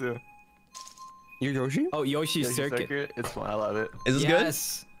 This one's fun too. You're Yoshi? Oh, Yoshi's Circuit. It's fun. I love it. Is this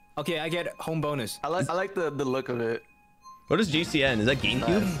Yes. Okay, I get home bonus. I like the look of it. What is GCN? Is that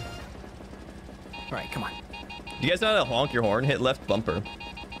GameCube? All right, come on. You guys know how to honk your horn? Hit left bumper.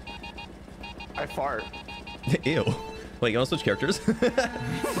 I fart. Ew. Wait, you want to switch characters?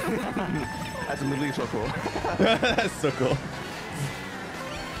 That's literally so cool. That's so cool.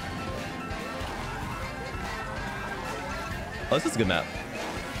 Oh, this is a good map.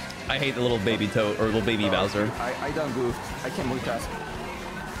 I hate the little baby Toad or little baby Bowser. I done goofed. I can't move fast.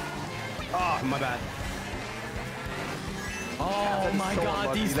 Oh, my bad. Oh my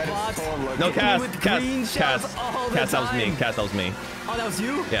God, these bots. No, Cass, with Cass, green Cass, shells all the Cass, that was me. time. Cass, that was me. Oh, that was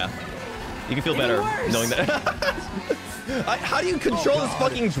you? Yeah. You can feel better worse. knowing that. How do you control this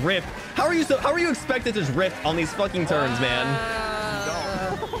fucking drift? How are you expected to drift on these fucking turns, man?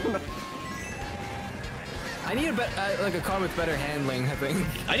 I need like a car with better handling, I think.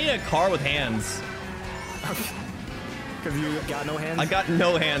 I need a car with hands. Because you got no hands? I got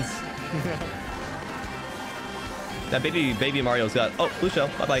no hands. That baby Mario's got. Oh, blue shell.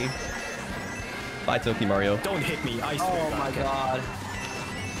 Bye bye. Bye, Toki Mario. Don't hit me. I swear. Oh my God.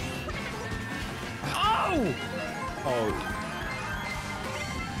 Oh! Oh.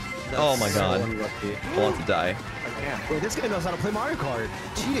 Oh my God. Unlucky. I want to die. I can't. Wait, this guy knows how to play Mario Kart.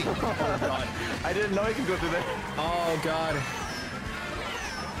 Cheating. Oh God. I didn't know I could go through there. Oh God.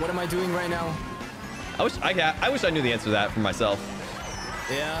 What am I doing right now? I wish I knew the answer to that for myself.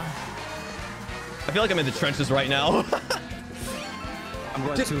 Yeah. I feel like I'm in the trenches right now. I'm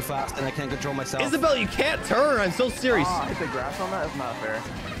going too fast and I can't control myself. Isabel, you can't turn. I'm so serious. Oh, hit the grass on that? That's not fair.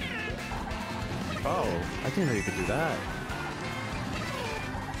 Oh, I didn't know you could do that.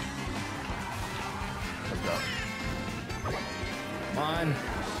 Let's go. Come on.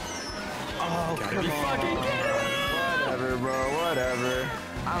 Oh, Gotta come be on. fucking kidding me. Whatever, bro. Whatever.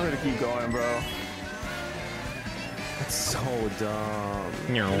 I'm gonna keep going, bro. That's so dumb.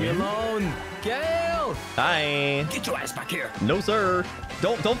 Leave me alone. Gale! Hi. Get your ass back here. No, sir.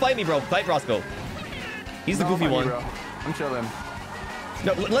 Don't fight me, bro. Fight Roscoe. He's the goofy one. Bro. I'm chilling.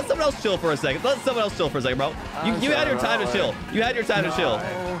 No, let someone else chill for a second. Let someone else chill for a second, bro. You had your time to chill. You had your time to chill.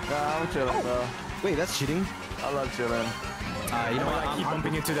 Nah, I'm chilling, bro. Wait, that's cheating. I love chilling. You know what? I keep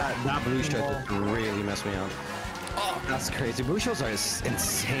bumping into that. That blue shirt just really messed me up. Oh, that's crazy. Blue shirts are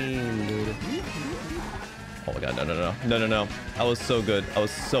insane, dude. Oh my God, no. I was so good. I was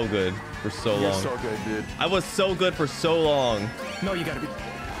so good for so long. You're so good, dude. I was so good for so long. No, you gotta be.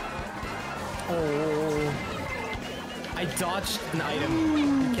 Oh. I dodged an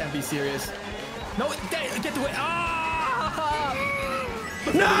item. You can't be serious. No, get away. Ah!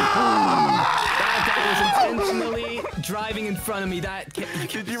 No! That guy was intentionally driving in front of me.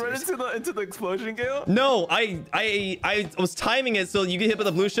 Did you run into the explosion, Gale? No, I was timing it so you get hit by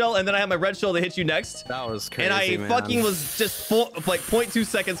the blue shell, and then I had my red shell to hit you next. That was crazy, And I man. fucking was just like 0.2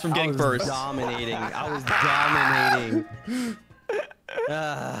 seconds from getting first. Dominating. I was dominating.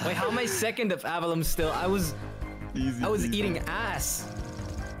 Wait, how am I second of Avallum still? I was eating ass.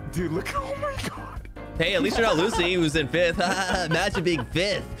 Dude, look. Oh my God. Hey, at least you're not Lucy, who's in fifth. Imagine being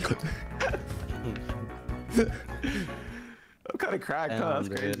fifth. I'm kind of cracked, huh? That's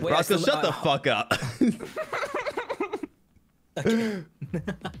crazy. Wait, Roscoe, shut the fuck up.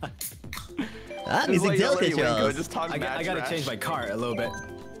 I'm using tilt controls. Just talk I gotta trash. change my car a little bit.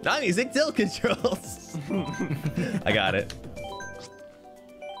 I'm using tilt controls. I got it.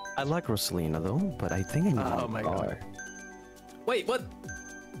 I like Rosalina though, but I think I need Oh a my car. God. Wait, what?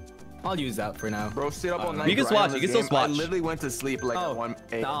 I'll use that for now. Bro, stayed up all night. You can swatch, grinding you can this still game. swatch. I literally went to sleep like at 1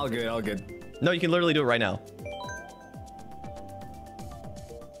 a.m. All good, all good. No, you can literally do it right now.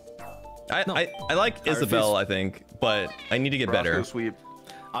 I like Isabel, I think, but I need to get better. Roscoe sweep.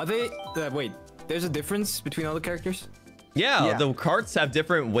 Are they? Wait, there's a difference between all the characters? Yeah, the carts have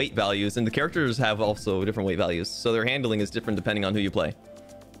different weight values, and the characters have also different weight values, so their handling is different depending on who you play.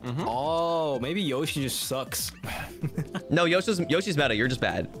 Oh, maybe Yoshi just sucks. No, Yoshi's meta. You're just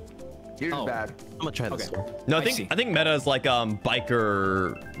bad. You're just Oh. bad. I'm gonna try this one. No, I I see. think meta is like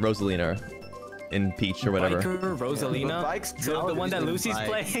biker Rosalina in Peach or whatever. Biker, Rosalina, The bike's the drift one that is Lucy's bike.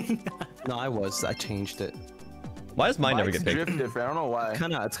 playing. No, I changed it. Why does mine never Bikes get picked? drift different. I don't know why. It's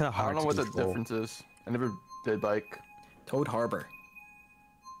kind of I hard. don't know what to the control. difference is. I never did bike. Toad Harbor.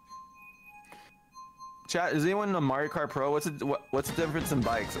 Chat, is anyone in a Mario Kart Pro? What's the difference in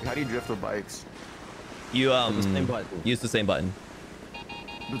bikes? Like, how do you drift with bikes? You the same button. use the same button.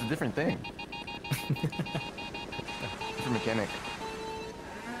 It's a different thing. for mechanic.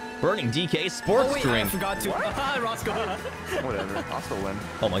 Burning DK sports wait, drink. I forgot to. Roscoe. Whatever. I'll still win.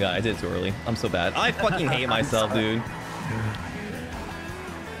 Oh my god, I did it too early. I'm so bad. I fucking hate myself, dude.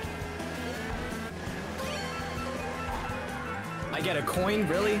 I get a coin,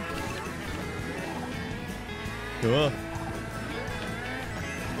 really? Ugh.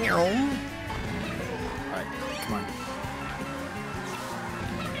 Alright, come on.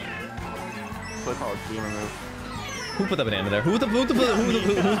 Play called gamer move. Who put the banana there? Who put the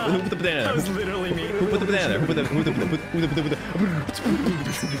banana there? That was literally me. Who put the banana there? Who put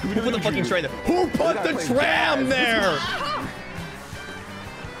the fucking tray there? Who put the tram there?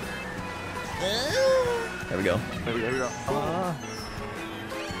 There we go. There we go.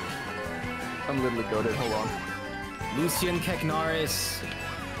 I'm literally goated. Hold on. Lucian Keknaris.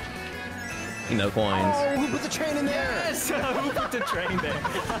 No coins. Oh, who put the train in there? Yes! Who put the train there?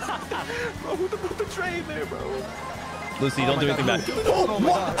 Bro, who put the train there, bro? Lucy, don't do anything bad. Oh,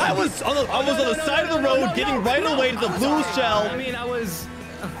 what? I was on the side of the road, getting right away to the blue shell. I mean, I was.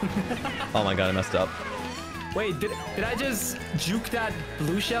 Oh my god, I messed up. Wait, did I just juke that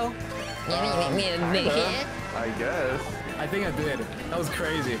blue shell? I guess. I think I did. That was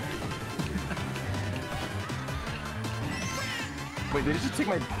crazy. Wait, did you just take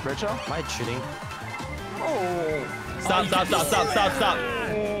my red shell? Am I cheating? Oh. Stop.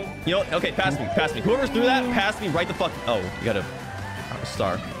 You know what? Okay, pass me. Whoever's through that, pass me right the fuck. Oh, you got a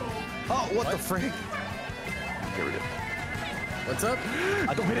star. Oh, what the frick? Here we go. What's up?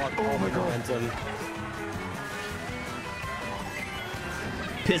 I don't want all my momentum.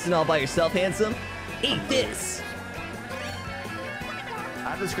 Pissing all by yourself, handsome? Eat this. I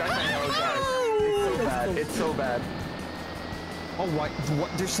have to scratch my nose, guys. It's so bad. It's so bad. Oh, what?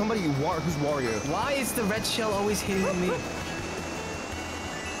 There's somebody who's warrior. Why is the red shell always hitting me?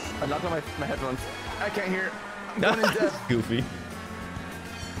 I knocked on my headphones. I can't hear. I'm going in death. Goofy.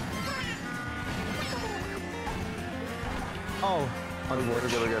 Oh,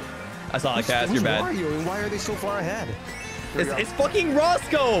 Really good. I saw a cast. You're bad. Wario, and why are they so far ahead? It's fucking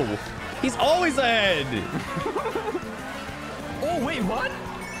Roscoe. He's always ahead. Oh wait, what?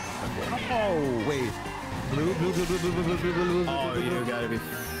 Oh, wait. Blue. Oh, you gotta be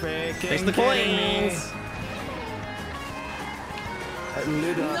freaking Thanks the kidding me. coins.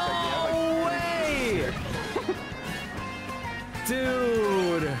 No way!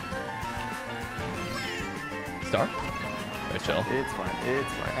 Dude! Star? Right, chill. It's fine.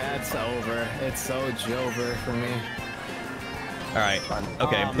 That's over. It's so jover for me. Alright.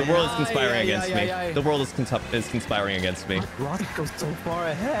 Okay, the world is conspiring against me. Aye. The world is conspiring against me. Roscoe's so far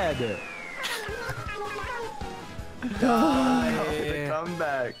ahead. Come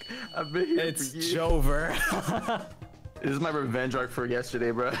back. I've been here It's for years. jover. This is my revenge arc for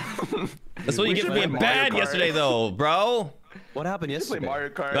yesterday, bro. That's what you get for being play bad Mariokart. yesterday, though, bro. What happened Play yesterday?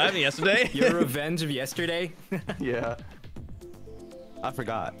 Mariokart. What happened yesterday? Your revenge of yesterday? Yeah. I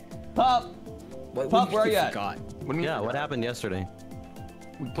forgot. Pop. What, Pop, where are you at? Forgot. What do you mean? Yeah, what happened yesterday?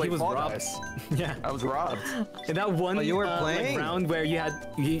 We played was Fall robbed. Guys. Yeah. I was robbed. In that one Oh, you were like, playing? round where you had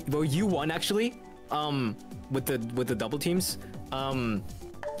you won actually, with the double teams.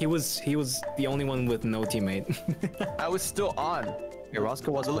 He was the only one with no teammate. I was still on. Hey,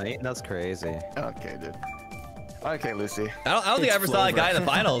 Roscoe wasn't late? That's crazy. Okay, dude. Okay, Lucy. I don't think I ever saw a guy in the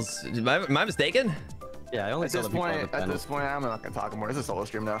finals. Am I mistaken? Yeah, I only At saw this the people on point, the panel. I'm not gonna talk anymore. It's a solo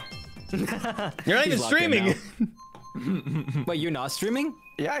stream now. You're not even He's locked in streaming. Wait, you're not streaming?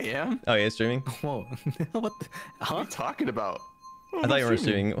 Yeah, I am. Oh, yeah, streaming. Whoa. What? What are you talking about? I thought you were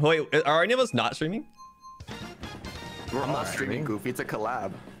streaming. Wait, are any of us not streaming? We're all not streaming, streaming. Goofy. It's a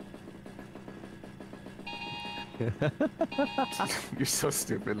collab. You're so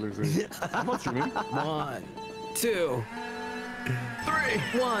stupid, Lucy. I'm not streaming. 1, 2, 3.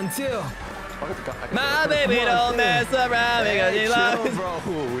 1, 2. My baby don't mess around because Hey, she chill, loves. bro.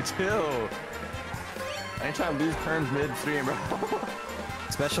 Chill. I ain't trying to lose turns mid-stream, bro.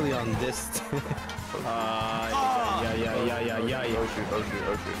 Especially on this. Yeah. Oh shoot.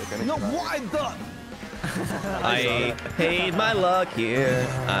 Okay, No, next round. why the? I hate my luck here.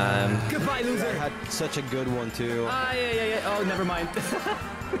 I'm. Goodbye, I loser. had such a good one too. Yeah. Oh, never mind.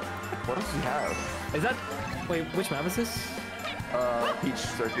 What does he have? Is that? Wait, which map is this? Peach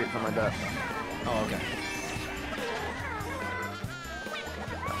circuit, something like that. Oh, okay.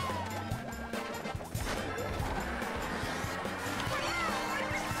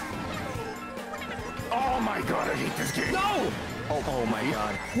 Oh my god, I hate this game. No! Oh my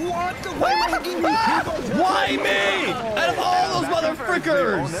god. What? Why am I getting Why me? Out of all those mother Oh,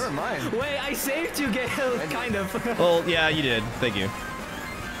 frickers. never mind. Wait, I saved you, Gale. Kind of. Well, yeah, you did. Thank you.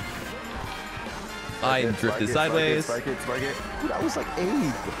 I drifted sideways. Spike it. Ooh, that was like 8.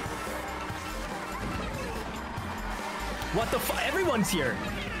 What the fuck? Everyone's here.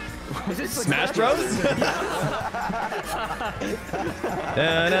 Is this like Smash Bros?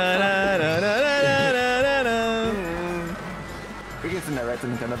 We can send that right to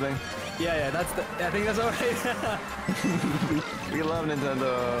Nintendo thing. Yeah, that's the. I think that's alright. We love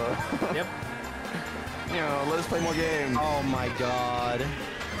Nintendo. Yep. Let us play more games. Oh my god.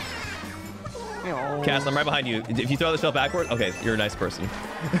 Cass, I'm right behind you. If you throw the shell backward, okay, you're a nice person.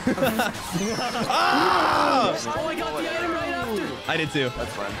 Ah! Oh, I got the item right after. I did too.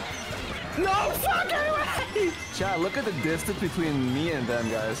 That's fun. No fucking way! Chat, look at the distance between me and them,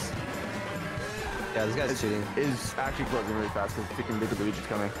 guys. Yeah, this guy's cheating. Is actually closing really fast because freaking Big Luigi's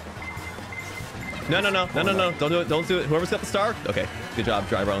coming. No. Don't do it. Don't do it. Whoever's got the star. Okay. Good job,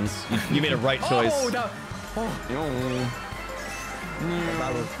 Dry Bones. You made a right choice. Oh, that.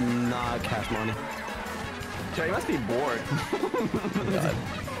 That was not cash money. Chat, you must be bored. God.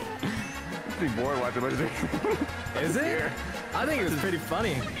 Be bored watching what Is it? I think it was pretty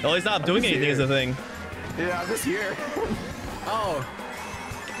funny. Well, he's not doing anything is the thing. Yeah, I'm just here. Oh.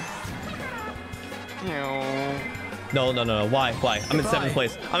 No. Why? I'm in 7th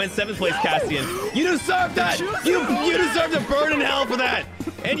place. I'm in 7th place, Cassian. You deserve that. You deserve to burn in hell for that.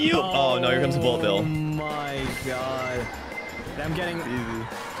 And you. Oh no, here comes a bullet bill. Oh my god. I'm getting. Easy.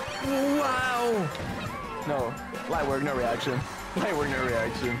 Wow. No. Light work, no reaction. Light work, no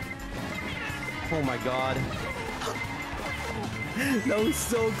reaction. Oh my god. That was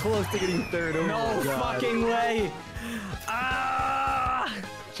so close to getting third. Oh No fucking way. Ah!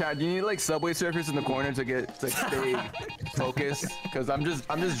 Chad, do you need like Subway Surfers in the corner to stay focused? Because I'm just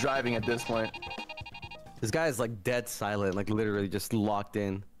driving at this point. This guy is like dead silent, like literally just locked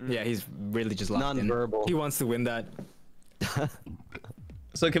in. Yeah, he's really just locked in. Non-verbal. He wants to win that.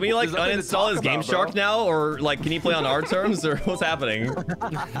 So can we like nothing to uninstall talk his Game about, Shark bro. now, or like can he play on our terms, or what's happening?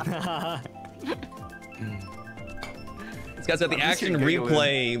 This guy's got the action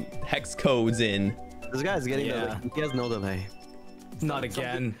replay hex codes in. This guy's getting Yeah. he has no delay. Not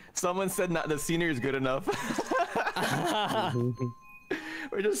again. Someone said not the scenery is good enough.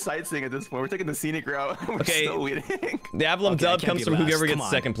 We're just sightseeing at this point. We're taking the scenic route. We're Okay. still waiting. The Avallum Okay, I dub can't comes be from last. whoever Come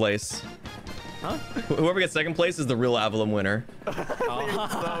gets on. 2nd place. Huh? Whoever gets 2nd place is the real Avallum winner. They're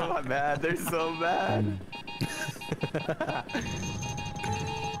so mad. They're so mad.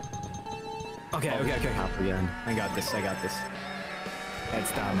 Okay. Half again. I got this.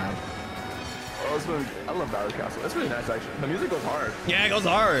 Heads down now. Oh, it's been, I love Battle Castle. It's really nice, actually. The music goes hard. Yeah, it goes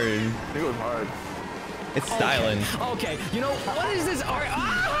hard. It goes hard. It's styling. Okay. You know what is this art?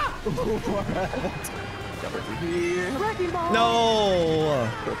 Ah! Jump over here. Wrecking ball. No.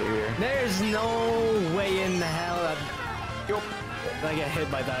 Go over here. There's no way in hell that I get hit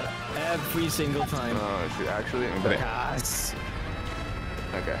by that every single time. Oh, shit. Actually, Okay. Yes.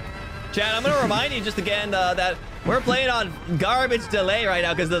 Okay. Chad, I'm gonna remind you just again that we're playing on garbage delay right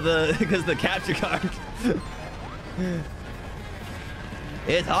now because of the capture card.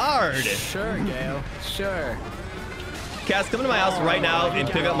 It's hard. Sure, Gale. Sure. Cass, come to my house right now and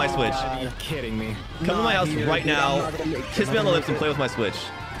pick up my Switch. Are you kidding me? Come to my house right now, kiss me on the lips and play with my Switch.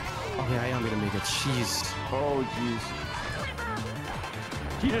 Oh yeah, I am gonna make it. Jeez. Oh, jeez.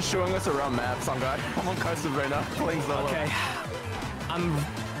 He's just showing us around maps on God. I'm on custom right now, playing solo. Okay. I'm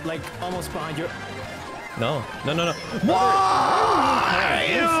like almost behind you. No.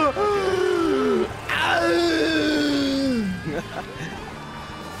 Why?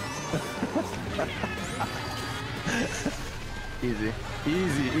 Easy.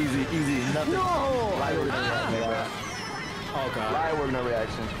 Nothing. No! Live work, no reaction. Oh god. Live work, no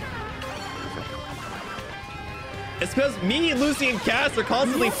reaction. It's because me, Lucy, and Cass are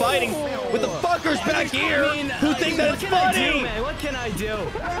constantly fighting with the fuckers back here who think that it's funny. What can I do?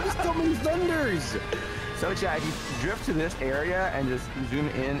 There's so many vendors. So Chad, if you drift to this area and just zoom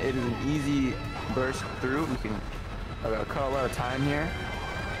in, it is an easy burst through. You can cut a lot of time here.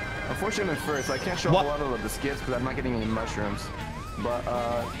 Unfortunately, I'm in first, so I can't show a lot of the skips because I'm not getting any mushrooms. But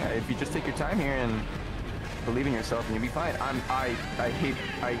yeah, if you just take your time here and believe in yourself, and you'll be fine. I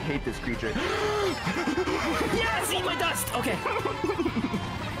hate this creature. Yes, eat my dust. Okay.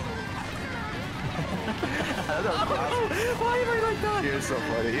 Why am I like that? You're so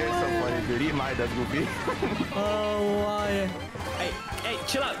funny. Dude. Eat my dust, Goofy. Oh, why? Hey,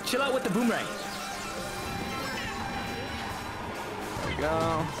 chill out with the boomerang. There we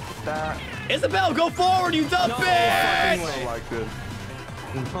go. That. Isabel, go forward, you dumb bitch! I like this.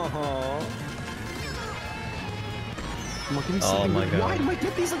 Oh my god. Why do I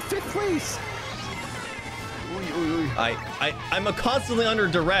get these in 5th place? Ooh. I'm constantly under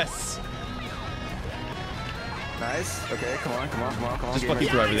duress. Nice. Okay, come on, come on, come on, come on. Just fucking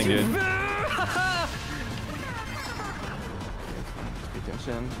through everything, dude. Pay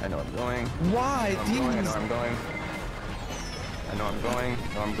attention. I know I'm going. Why? I know I'm going. I know I'm going.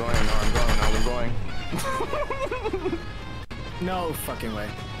 I know I'm going. I know I'm going. I know I'm going. No fucking way.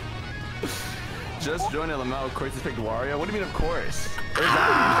 Just joined LML. Of course, picked Wario. What do you mean, of course? I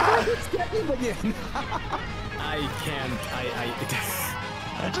can't.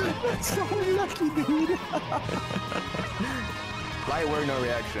 That's so lucky, dude. Light word, no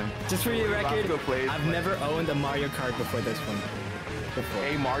reaction. Just for your record, Roscoe played. I've never owned a Mario Kart before this one.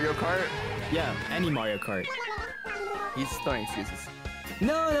 A Mario Kart? Yeah, any Mario Kart. He's throwing excuses.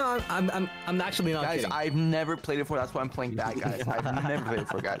 No, I'm actually not Guys, kidding. I've never played it before. That's why I'm playing back, guys. I've never played it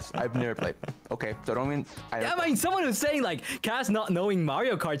before, guys. I've never played. Okay, so don't mean. I mean, someone was saying like, Cass not knowing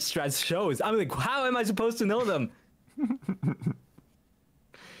Mario Kart strats shows. I'm like, how am I supposed to know them?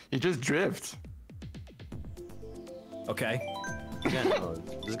 You just drift. Okay. This guy knows.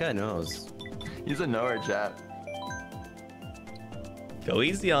 This guy knows. He's a knower, chat. Go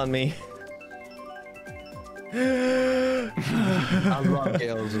easy on me. I love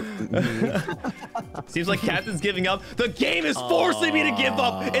Gale's. Seems like Captain's giving up. The game is forcing me to give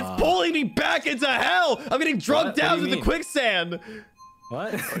up. It's pulling me back into hell. I'm getting drugged down to the quicksand.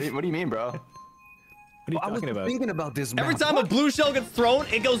 What? What do you mean, bro? What are you I was talking about? thinking about this. Every map. time a blue shell gets thrown,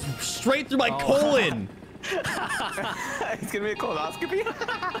 it goes straight through my colon. It's gonna be a colonoscopy.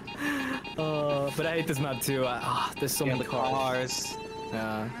 But I hate this map too. There's so many cars.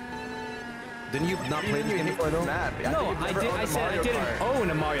 Didn't you not play this game before though? Map. No, I said I didn't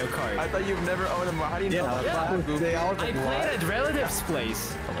own a Mario Kart. I thought you've never owned a Mario. How do you know? Yeah. I played at relative's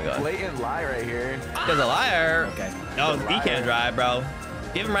place. Oh my god. Blatant lie right here. He's a liar. Okay. Oh, he can't drive, bro.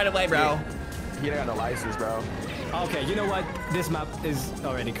 Give him right away, bro. He don't got the license, bro. Okay, you know what? This map is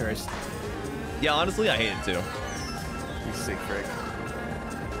already cursed. Yeah, honestly, I hate it too. You sick frick.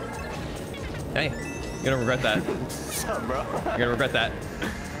 Hey, you're gonna regret that. What's up, bro? You're gonna regret that.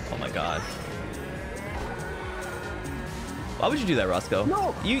 Oh my god. Why would you do that, Roscoe?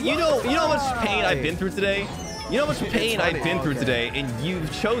 No. You know how much pain I've been through today. You know how much pain I've been through today, and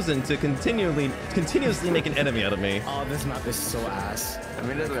you've chosen to continuously make an enemy out of me. Oh, this map is so ass. I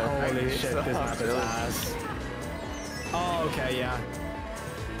mean, Holy shit, this map is ass. Oh, okay, yeah.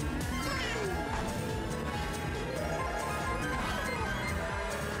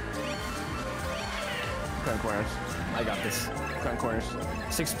 Cut corners. I got this. Cut corners.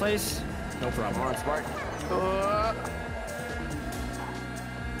 6th place, no problem. Come on, Spark.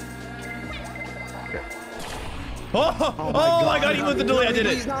 Oh my god, he moved the delay. I did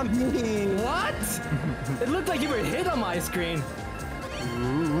it. What? It looked like you were hit on my screen.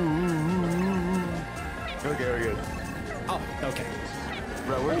 Okay, we're good. Oh, okay.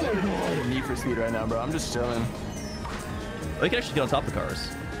 Bro, we're just Need for Speed right now, bro. I'm just chilling. Oh, you can actually get on top of the cars.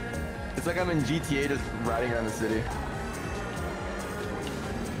 It's like I'm in GTA just riding around the city.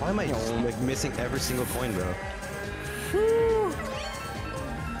 Why am I like missing every single coin, bro?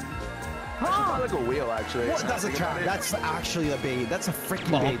 Like a wheel, actually. What? That's a trap. That's actually a bait. That's a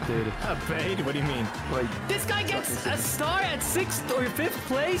freaking bait, dude. A bait? What do you mean? Like, This guy gets a star at 6th or 5th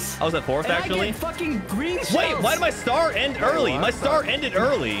place. I was at 4th, and actually. I get fucking green shells. Wait, why did my star end early? My star ended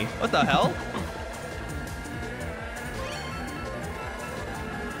early. What the hell?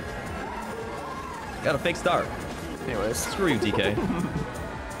 Got a fake star. anyways. Screw you, DK.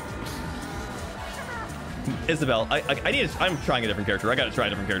 Isabel, I'm trying a different character. I gotta try a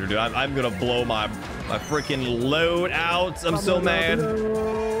different character, dude. I'm gonna blow my freaking load out. I'm so mad.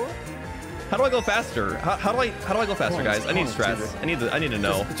 How do I go faster? How do I go faster, guys? I need strats. I need to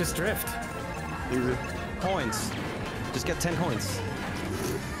know. Just drift. Easy. Coins. Just get 10 coins.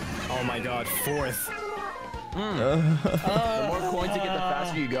 Oh my god, 4th. The more coins you get, the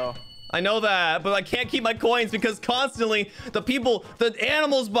faster you go. I know that, but I can't keep my coins because constantly the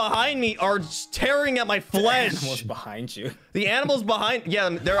animals behind me are just tearing at my flesh. The animals behind you. The animals behind, yeah,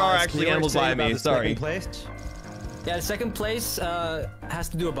 there are actually animals behind me. Sorry. Yeah, the 2nd place has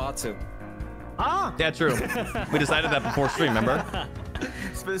to do a Batsu. Ah! Yeah, true. We decided that before stream, remember?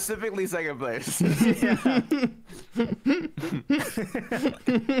 Specifically 2nd place.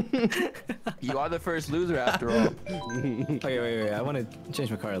 You are the first loser after all. Okay, wait. I want to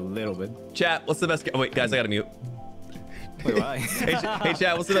change my car a little bit. Chat, what's the best? Oh, wait, guys, I gotta mute. Wait, why? Hey,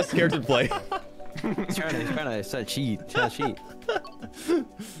 chat, what's the best character to play? He's trying to cheat. Cheat.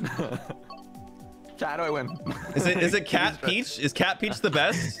 Chat, how do I win? Is it Cat Peach? Is Cat Peach the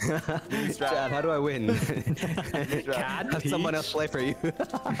best? Chad, how do I win? Cat Have someone else play for you.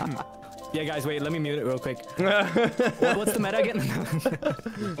 Yeah, guys, wait. Let me mute it real quick. What's the meta again?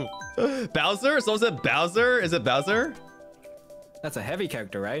 Bowser? Someone said Bowser? Is it Bowser? That's a heavy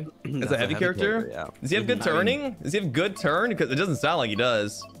character, right? It's a heavy character? Yeah. Does he have good turning? Does he have good turn? Because it doesn't sound like he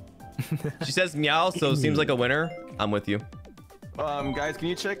does. She says meow, so seems like a winner. I'm with you. Guys, can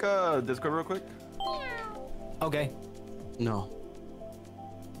you check Discord real quick? Okay. No.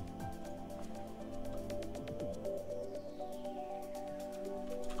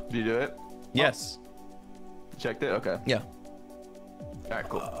 Did you do it? Yes. Checked it? Okay. Yeah. Alright,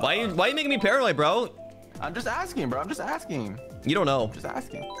 cool. Why are you making me paranoid, bro? I'm just asking, bro. I'm just asking. You don't know. Just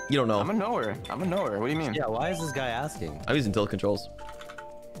asking. You don't know. I'm a knower. I'm a knower. What do you mean? Yeah, why is this guy asking? I'm using tilt controls.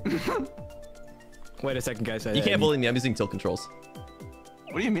 Wait a second, guys. You can't bully me. I'm using tilt controls.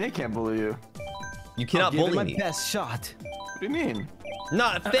 What do you mean I can't bully you? You cannot bully my me. best shot. What do you mean?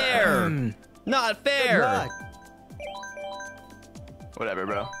 Not fair. Not fair. Whatever,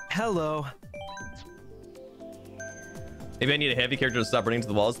 bro. Hello. Maybe I need a heavy character to stop running into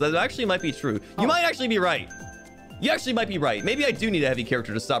the walls. That actually might be true. You might actually be right. You actually might be right. Maybe I do need a heavy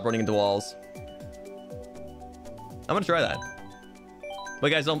character to stop running into walls. I'm gonna try that. Wait,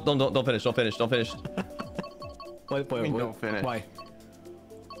 guys, don't finish. Don't finish. Don't finish. Wait, don't finish. Why?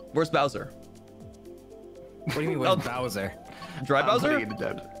 Where's Bowser? What do you mean, where's Bowser? Dry Bowser?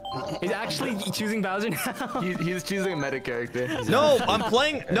 He's actually choosing Bowser now? He's choosing a meta character. No, I'm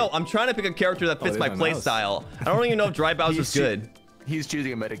playing. No, I'm trying to pick a character that fits my play style. I don't even know if Dry Bowser's good. He's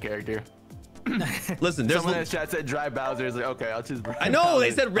choosing a meta character. Listen, there's someone in the chat said Dry Bowser. Is like, okay, I'll choose. I know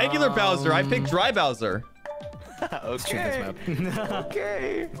they said regular Bowser. I picked Dry Bowser. Okay.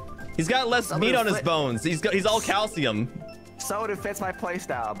 Okay. He's got less meat on his bones. He's all calcium. Someone who fits my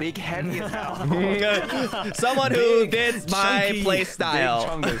playstyle. Big heavy as hell. Someone who fits my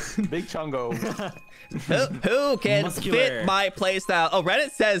playstyle. Big chungo. Who can fit my playstyle? Oh,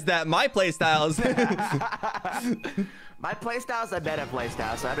 Reddit says that my playstyles. My playstyle's a better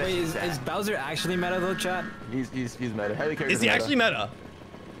playstyle. So wait, is Bowser actually meta though, chat? He's meta. Heavy character. Is he actually meta?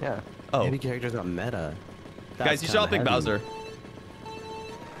 Yeah. Oh. Heavy characters are meta. Guys, you should all pick Bowser.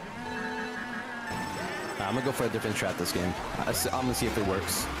 I'm gonna go for a different strat this game. I'm gonna see if it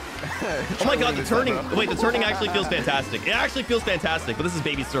works. Oh my god, the turning. Wait, the turning actually feels fantastic. It actually feels fantastic, but this is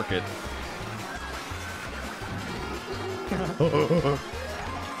baby circuit.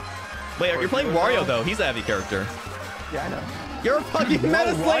 Wait, you're playing Wario though. He's a heavy character. Yeah, I know. You're a fucking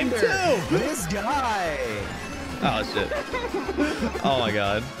meta slave too. This guy. Oh shit. Oh my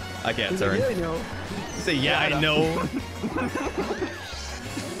god. I can't turn. Really know. Say yeah, I know.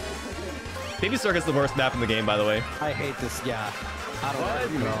 Baby Circuit's the worst map in the game, by the way. I hate this. Yeah. I don't like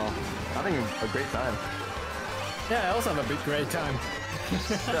it at all. I think it's a great time. Yeah, I also have a big great time.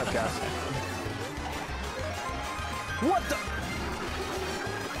 Shut up, guys. What the?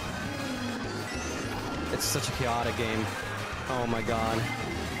 It's such a chaotic game. Oh my god.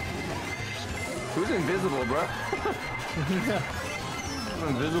 Who's invisible, bro?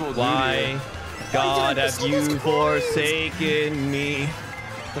 Invisible. Why, God, have you forsaken me?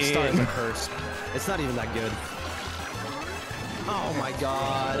 The stars are cursed. It's not even that good. Oh my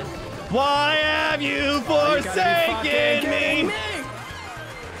god. Why have you forsaken me?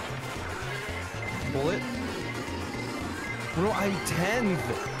 Bullet? Bro, I'm 10th.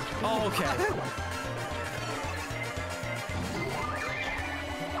 Oh, okay.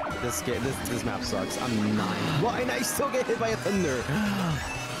 This map sucks. I'm 9. Why did I still get hit by a thunder?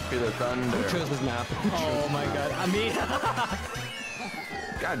 Feel the thunder. Who chose this map? Oh my god. I mean,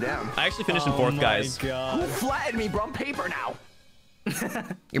 God damn. I actually finished in 4th, guys. Who flattened me, bro? I'm paper now.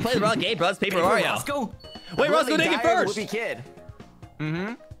 You're playing the wrong game, bro. It's Paper Mario. Roscoe? Wait, Roscoe, take it first. Whoopie kid.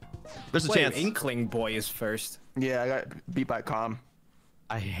 There's a Wait, chance. Inkling Boy is first. Yeah, I got beat by Calm.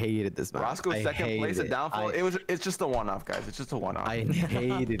 I hated this map. Roscoe's second place at downfall. It's just a one-off, guys. It's just a one-off. I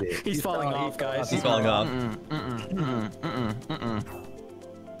hated it. He's falling off, guys. He's falling off.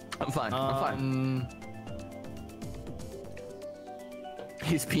 I'm fine. I'm fine.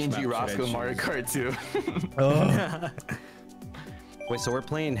 He's PNG Roscoe Mariokart too. Wait, so we're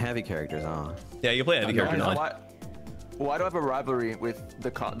playing heavy characters, huh? Yeah, you play a heavy character now. Why do I have a rivalry with the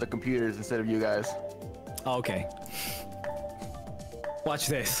computers instead of you guys? Okay. Watch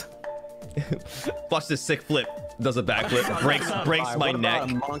this. Watch this sick flip. Does a backflip. Breaks my neck.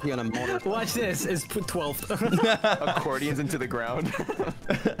 A monkey on a motor. Watch this. It's 12th. Accordions into the ground.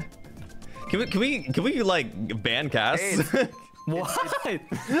 Can we like ban Cass? Hey, what?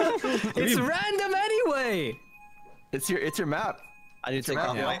 It's random anyway. It's your map. I need to take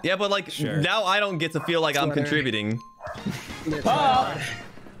off my... Yeah, but like now I don't get to feel like I'm contributing.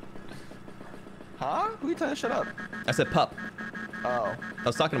 Huh? Who are you telling to shut up? I said pup. Oh. I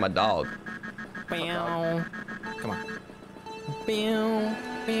was talking to my dog. Bow. Come on. Bow.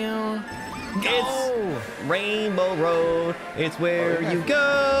 Bow. It's Rainbow Road. It's where you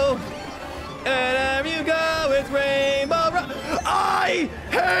go. And wherever you go, it's Rainbow Road. I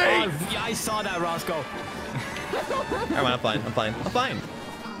hate. Oh, yeah, I saw that, Roscoe. Alright, I'm fine. I'm fine. I'm fine.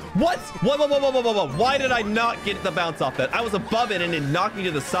 What? Whoa. Why did I not get the bounce off that? I was above it and it knocked me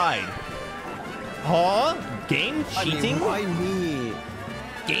to the side. Huh? Game cheating? Why me?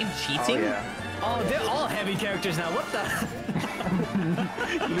 Game cheating? Oh, yeah. Oh, they're all heavy characters now. What the?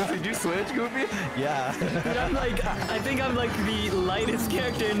 Did you switch, Goofy? Yeah. Dude, I think I'm like the lightest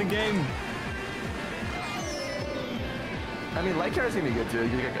character in the game. I mean, light character's gonna be good too.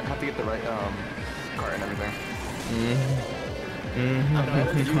 You have to get the right card and everything.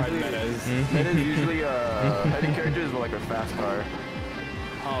 Meta is usually heavy characters with like a fast car.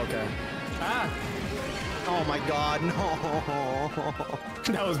 Oh, okay. Ah! Oh my god, no.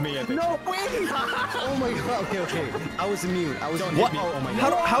 That was me, I think. No, wait! Oh my god, okay. I was immune. I was What? Oh my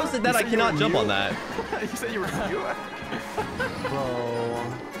god. How is it that I cannot jump on that? You said you were immune? Bro.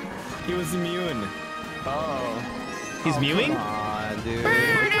 He was immune. Oh. He's mewing? Aw, dude.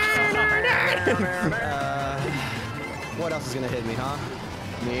 What else is gonna hit me, huh?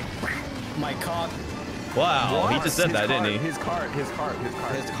 Me. My cock. Wow, he What? just said His that, card, didn't he? His card. His card.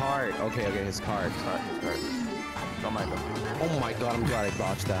 Okay, his card. His card. Don't mind him. Oh my god, I'm glad I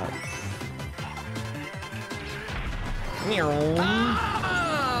botched that.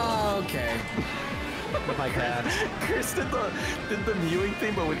 Oh, okay. My bad. Chris did the mewing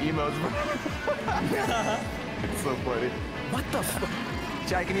thing, but with emotes. It's so funny. What the fuck?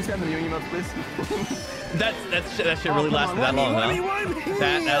 Jack, can you send the mewing emotes, please? That shit really lasted that long, huh?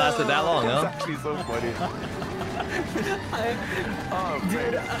 That lasted that long, It's huh? actually so funny. Oh,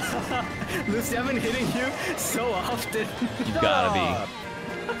 man. Lucy, I've been hitting you so often.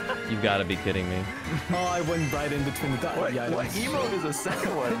 You've gotta be kidding me. Oh, I went right in between the dots. What Yeah, emote is the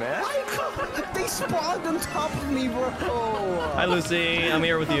second one, man? They spawned on top of me, bro. Hi, Lucy. I'm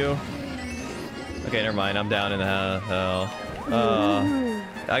here with you. Okay, never mind. I'm down in the hell.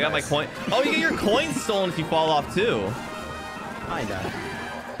 I got my coin. Oh, you get your coins stolen if you fall off too. Kinda.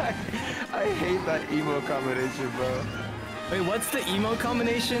 I hate that emo combination, bro. Wait, what's the emo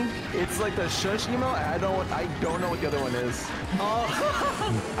combination? It's like the shush emo, and I don't know what the other one is. Oh.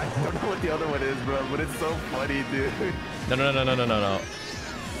 I don't know what the other one is, bro, but it's so funny, dude. No.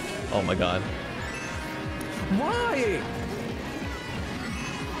 Oh my god. Why?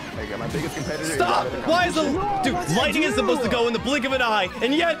 I got my biggest competitor. Stop! Why is the dude? Lightning is supposed to go in the blink of an eye,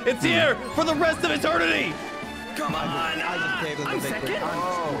 and yet it's here for the rest of eternity. Come on. I'm second?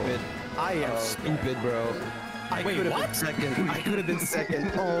 I am stupid, bro. I could have been second. I could have been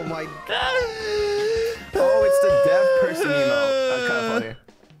second. Oh my god. Oh, it's the deaf person emo. That's kind of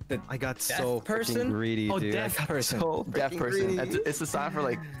funny. I got Deaf so person? freaking greedy, Oh, dude. deaf person. So Deaf freaking person. greedy. It's a sign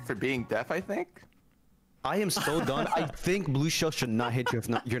for being deaf, I think. I am so done. I think Blue Shell should not hit you if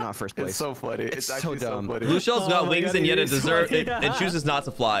you're not first place. It's so funny. It's actually so dumb. funny. Blue Shell's got Oh my wings God, and yet it it is deserves funny. it chooses not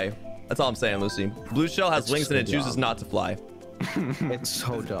to fly. That's all I'm saying, Lucy. Blue Shell has It's wings so and it chooses dumb. not to fly. It's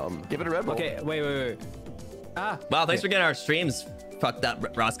so dumb. Give it a Red Bull. Okay, wait. Ah. Wow, thanks for getting our streams fucked up,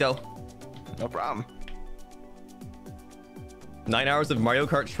 Roscoe. No problem. 9 hours of Mario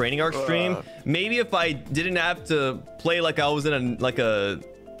Kart training arc stream. Maybe if I didn't have to play like I was in a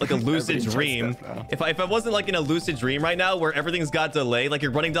lucid dream. If I wasn't like in a lucid dream right now where everything's got delay, like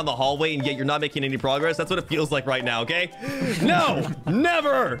you're running down the hallway and yet you're not making any progress. That's what it feels like right now, okay? No,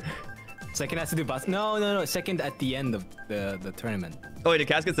 never. Second has to do bus. No. Second at the end of the tournament. Oh wait, did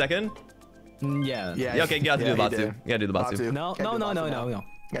Cass get second? Yeah. Yeah, okay, you have to do the Batsu. You gotta do the Batsu. No.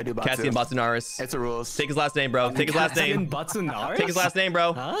 Gotta do Batsu. Cassian Batsunaris. It's a rules. Take his last name, bro. Take his last name. Batsunaris? Take his last name,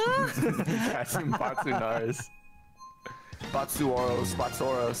 bro. Huh? Cassian Batsunaris. Batsuoros.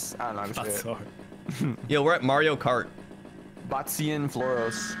 I don't know how to say it. Yo, we're at Mario Kart. Batsian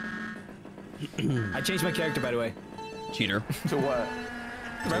Floros. I changed my character, by the way. Cheater. To what?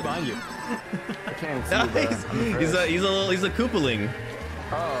 Right behind you. I can't see, bro. He's a Koopaling.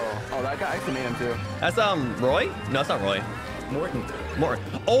 Oh, that guy actually made him too. That's Roy? No, it's not Roy. Morton.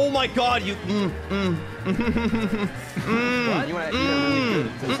 Oh my God, you. What? You want to eat a really good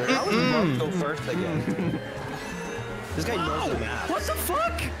dessert? How was Mark go first again? This guy knows the map. What the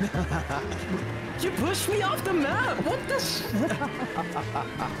fuck? You pushed me off the map. What the?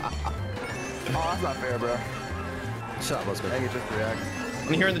 Oh, that's not fair, bro. Shut up, let's go. I think it's just react.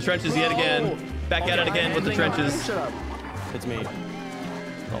 I'm here in the trenches yet again. Back at it again with the trenches. Shut up. It's me.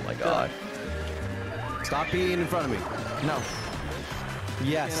 Oh my God. Stop being in front of me. No.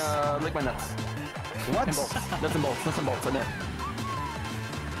 Yes. And, lick my nuts. What? Nuts and bolts. Nuts and bolts. I meant.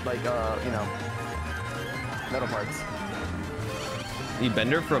 Like, you know, metal parts. Need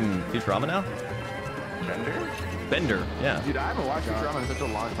Bender from Futurama now? Bender? Bender, yeah. Dude, I haven't watched Futurama in such a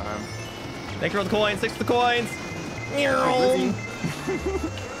long time. Thanks for the coins. Thanks for the coins.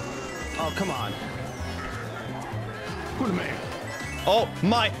 Oh, come on. Who the man? Oh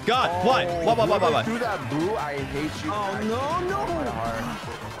my God! Why? Why? Through that boo, I hate you. Oh, no.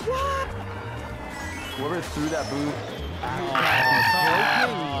 What? Whoever threw that boo.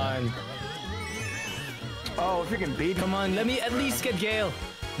 Oh, freaking baby. Come on, let me at least get Gale.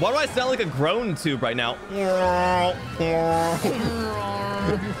 Why do I sound like a groan tube right now?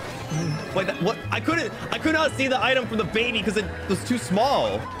 Wait, what? I could not see the item from the baby because it was too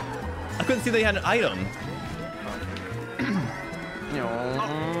small. I couldn't see they had an item.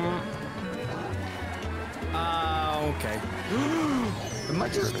 Okay.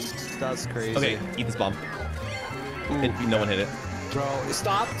 That's crazy. Okay, eat this bomb. No one hit it. Bro,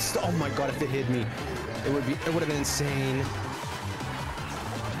 stop. Oh my God, if it hit me, it would have been insane.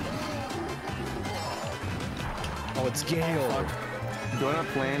 Oh, it's Gale. Donut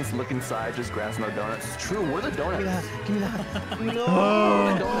plans, look inside, just grass, no donuts. It's true, where are the donuts? Give me that. No.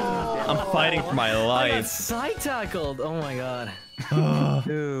 I'm fighting for my I got life. side tackled. Oh my God.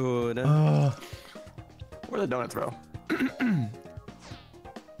 Dude. Where are the donuts, bro?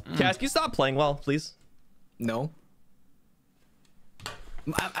 Cass, can you stop playing well, please? No.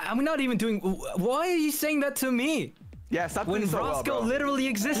 I'm not even doing. Why are you saying that to me? Yeah, stop When doing so well, Roscoe bro. literally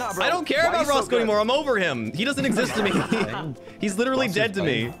exists. Nah, bro. I don't care Why about are you so Roscoe good? anymore. I'm over him. He doesn't exist to me. He's literally dead to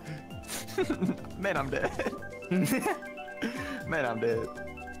me. Man, I'm dead. Man, I'm dead.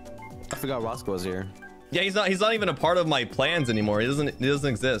 I forgot Roscoe was here. Yeah, he's not even a part of my plans anymore. He doesn't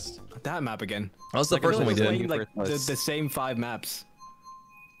exist. That map again. That was the first one we Playing, did. like the same 5 maps.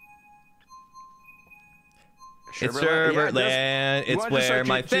 It's Sherbertland. You It's wanna just where start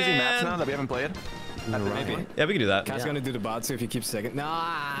my choosing maps now fan. that we haven't played? Maybe. Yeah, we can do that. Cat's gonna do the bot, so if you keep second.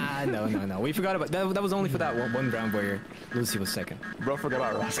 Nah, no. We forgot about that. That was only for that one round where Lucy was second. Bro, forget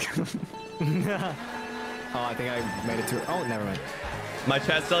about Roscoe. Oh, I think I made it to. Oh, never mind. My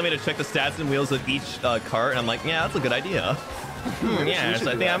chat's telling me to check the stats and wheels of each cart, and I'm like, yeah, that's a good idea. Yes,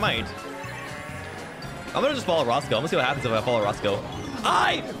 I think I might. I'm gonna just follow Roscoe. I'm gonna see what happens if I follow Roscoe.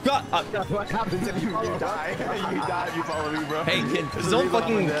 I got. What happens if you die? You die if you follow me, bro. Hey, don't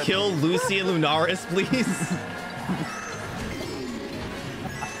fucking kill Lucy and Lunaris, please.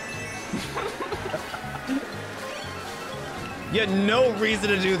 You had no reason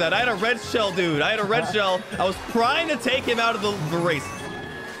to do that. I had a red shell, dude. I had a red shell. I was trying to take him out of the race.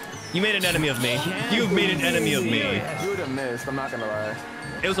 You made an enemy of me. You've made an enemy of me. You would have missed, I'm not gonna lie.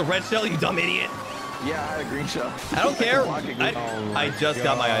 It was a red shell, you dumb idiot. Yeah, I had a green shell. I don't care. I just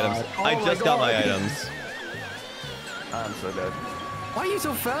got my items. I just got my items. I'm so dead. Why are you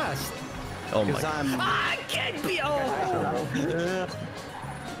so fast? Oh my. I can't be. Oh.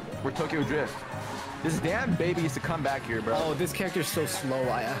 We're Tokyo Drift. This damn baby used to come back here, bro. Oh, this character's so slow.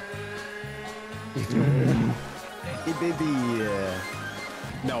 Hey, baby.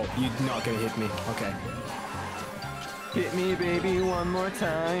 No, you're not gonna hit me. Okay. Hit me, baby, one more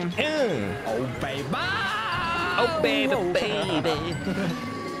time. Oh, baby. Oh, baby.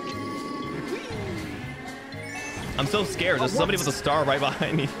 I'm so scared. There's somebody with a star right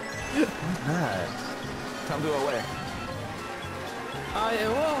behind me. Time to go away.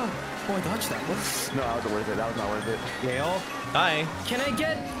 Oh, I dodged that. What? No, that wasn't worth it. That was not worth it. Gale? Hi. Can I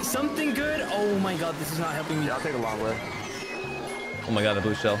get something good? Oh my God, this is not helping me. Yeah, I'll take a long way. Oh my God, the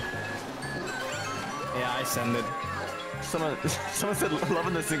blue shell. Yeah, I send it. Someone said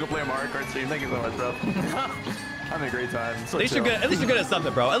loving the single player Mariokart stream. Thank you so much, bro. Having a great time. So At least you're good at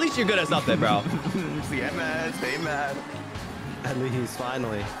something, bro. At least you're good at something, bro. Get mad, stay mad. At least,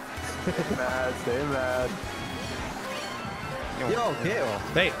 finally. Stay mad, stay mad. Yo, Gale.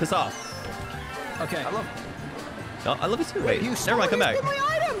 Hey, piss off. Okay. I love you too. Wait, never mind, come back. My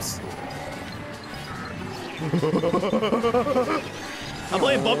items. I'm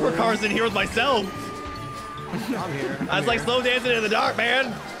playing bumper cars in here with myself. I'm here. I was like slow dancing in the dark,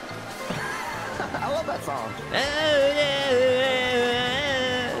 man. I love that song.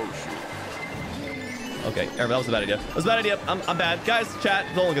 Okay, Aaron, that was a bad idea. That was a bad idea. I'm bad. Guys, chat,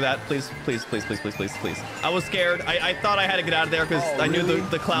 don't look at that. Please. I was scared. I thought I had to get out of there because I knew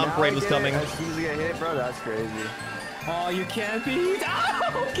the clown Now parade I was get it. coming. As soon as you get hit, bro, that's crazy. Oh, you can't be.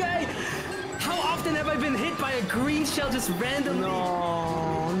 Oh, okay. How often have I been hit by a green shell just randomly?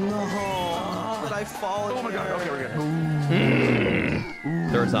 No. But I fall. Oh my God. Okay, we're good.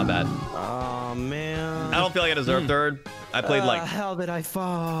 Third's not bad. Oh man. I don't feel like I deserve third. I played like. How did I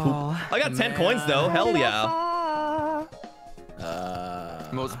fall? I got 10 coins though. Hell yeah.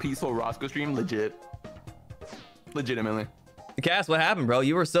 Most peaceful Roscoe stream, legitimately. Cass, what happened, bro?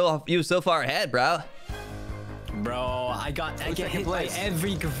 You were so far ahead, bro. Bro, I get hit by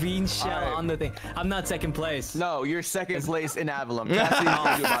every green shell on the thing. I'm not second place. No, you're second place in Avallum.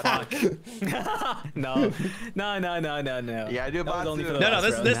 No. Yeah, I do about No,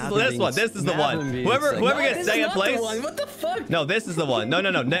 this is the one. Whoever gets second place. What the fuck? No, this is the one.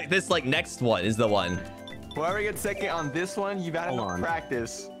 No. This like next one is the one. Whoever gets second on this one, you've had enough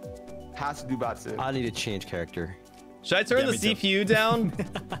practice. Has to do Batsu. I need to change character. Should I turn the CPU down?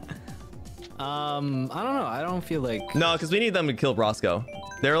 I don't know. I don't feel like. No, because we need them to kill Roscoe.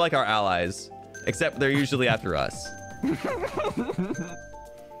 They're like our allies, except they're usually after us.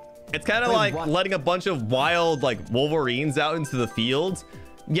 It's kind of like letting a bunch of wild like Wolverines out into the field.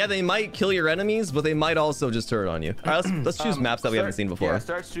 Yeah, they might kill your enemies, but they might also just turn on you. All right, let's choose maps that we haven't seen before. Yeah,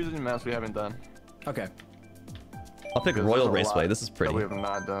 start choosing maps we haven't done. Okay. I'll pick Royal Raceway. This is pretty. That we have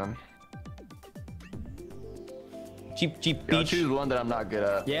not done. Cheap I'll beach. choose one that I'm not good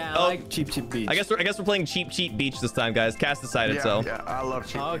at. Yeah, I like cheap beach. I guess we're playing cheap beach this time, guys. Cass decided so. Yeah, I love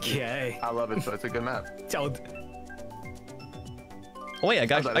cheap. Okay. Beach. I love it. So it's a good map. Oh wait, I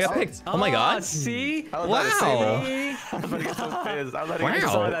got picked. Oh my god. See? Wow. Wow. I saw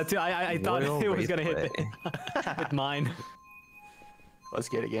that too. I thought it was gonna hit with mine. Let's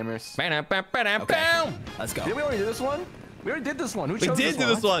get it, gamers. Okay. Let's go. Did we already do this one? We already did this one. Who chose We did do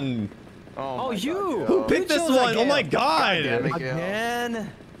this one. Oh, you. Who picked this one? Oh my god.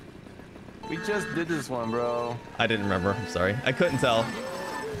 Again? We just did this one, bro. I didn't remember. I'm sorry. I couldn't tell.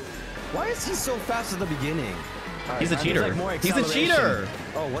 Why is he so fast at the beginning? He's a cheater. He's a cheater.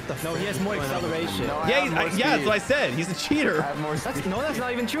 Oh, what the? No, he has more acceleration. No, yeah, that's what I said. He's a cheater. I have more speed. That's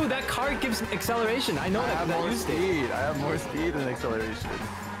not even true. That car gives acceleration. I know I that. have more speed. I have more speed than acceleration.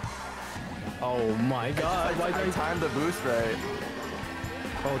 Oh my god. I timed the boost right.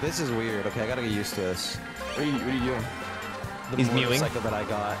 Oh, this is weird. Okay, I gotta get used to this. What are you doing? He's mewing. Cycle that I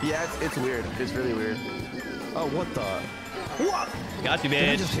got. Yeah, it's weird. It's really weird. Oh, what the? What? Got you, Did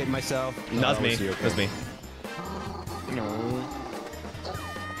I bitch. just hit myself? No, that's me. Okay. That's me. No.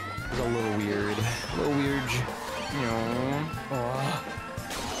 It's a little weird. A little weird. No. Oh.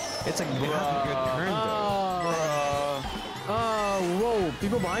 It's like a good turn, though. Oh, whoa.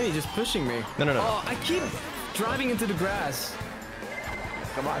 People behind me just pushing me. No. Oh, I keep driving into the grass.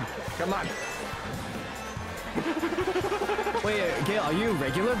 Come on. Wait, Gale, are you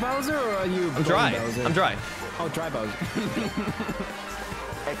regular Bowser or are you I'm dry. Bowser? I'm dry. Oh, dry Bowser.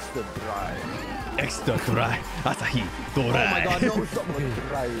 Extra dry. Extra dry. Asahi. Dry. Oh my god, no, stop.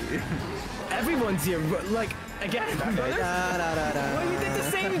 Dry. Everyone's here, like, again, brothers? Well, you did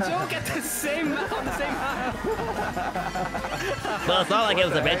the same joke at the same time. Well, it's not like it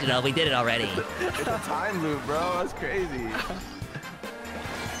was original. We did it already. It's a time loop, bro. That's crazy.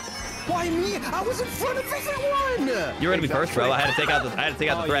 Why me? I was in front of everyone. You were gonna be first, bro. I had to take out the threat.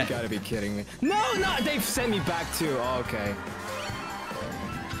 You gotta be kidding me. No, they've sent me back too. Oh, okay.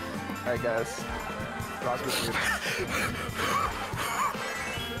 All right, guys.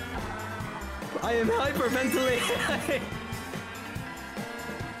 I am hyperventilating.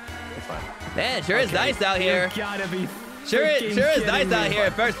 It's fine. Man, it sure is nice out here. You gotta be. Sure is nice me. out here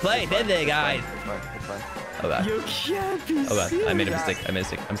in first place, isn't it, guys? It's fine. Oh god. You can't be. Oh god. I made a mistake. I'm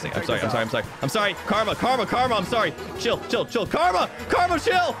sorry. Karma. I'm sorry. Chill. Karma,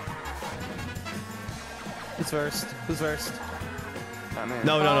 chill. Who's first?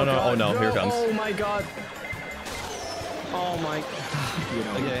 No. Oh no. Here it comes. Oh my god. Oh my.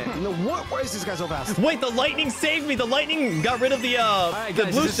 Okay. No, what? Why is this guy so fast? Wait, the lightning saved me. The lightning got rid of the Alright,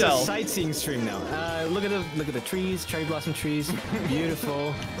 guys, blue this shell. is a sightseeing stream now. Look at the trees, cherry blossom trees,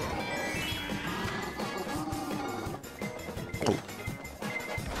 beautiful.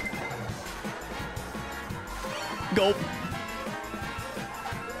 Go.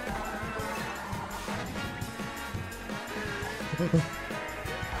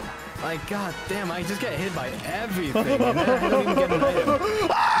 Like, god damn, I just get hit by everything. And then I don't even get an item.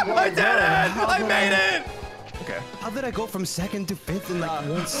 I did it! I made it! Okay. How did I go from second to fifth in like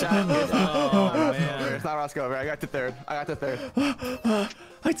 1 second? Oh man. It's not Roscoe. Right? I got to third. I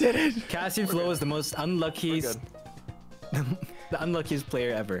did it! Cassian Flo is the most unluckiest, the unluckiest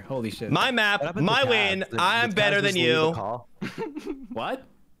player ever. Holy shit. My map, my win. I'm better than you. What?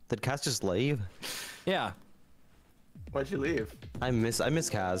 Did Cass just leave? Yeah. Why'd you leave? I miss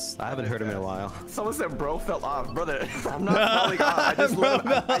Kaz. I haven't heard him in a while. Someone said bro fell off. Brother, I'm not falling off. I just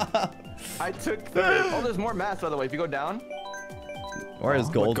I took third. Oh, there's more maps, by the way. If you go down. Where is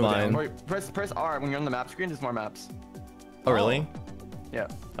gold mine? Or press R when you're on the map screen. There's more maps. Oh, really? Yeah.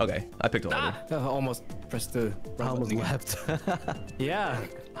 Okay, I picked 11. I almost pressed the. I almost left. Yeah,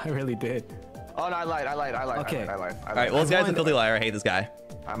 I really did. Oh no, I lied. Okay. I lied. All right, well, this guy's a filthy liar. I hate this guy.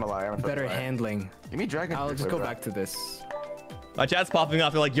 I'm a liar. I'm a Better liar. handling. Give me dragon. I'll just go back to this. My chat's popping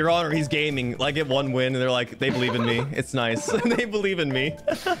off. They're like, Your Honor, he's gaming. Like, get 1 win. And they're like, they believe in me. It's nice. They believe in me.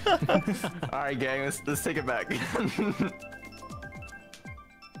 All right, gang. Let's take it back.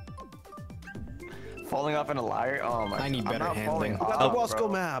 Falling off in a liar. Oh my. I need better handling. Got the Roscoe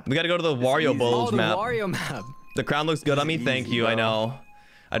map. We got to go to the Wario Bowls the map. Wario map. The crown looks good on me. Thank you. I know.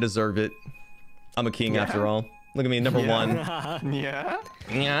 I deserve it. I'm a king after all. Look at me, number 1. Yeah.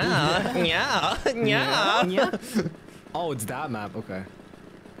 Yeah. Oh, it's that map. Okay.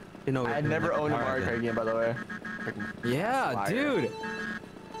 You know, I had never owned a Mario Kart game, by the way. Yeah, Liar. dude.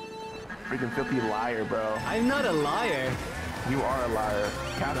 Freaking filthy liar, bro. I'm not a liar. You are a liar.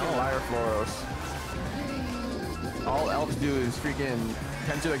 Captain Liar Floros. All elves do is freaking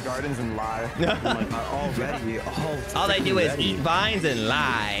tend to the gardens and lie. Oh my god, already. All they do is eat vines and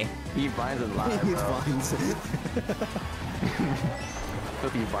lie. Eat vines and lie, bro.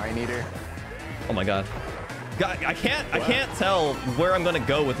 Filthy vine eater. Oh my god. God, I can't tell where I'm gonna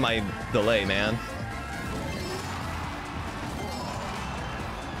go with my delay, man.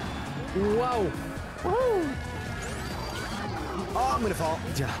 Whoa. Oh, I'm gonna fall.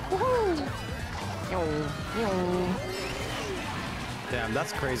 Damn,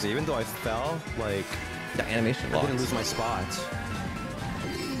 that's crazy. Even though I fell, like, The animation I didn't logs. lose my spot.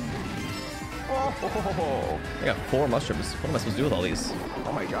 Oh, I got 4 mushrooms. What am I supposed to do with all these?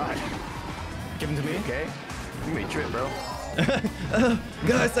 oh my god. Give them to me. Okay. You may trip, bro.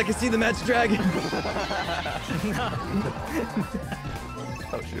 Guys, I can see the magic dragon.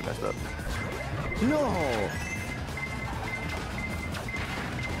 Oh shoot, messed up. No.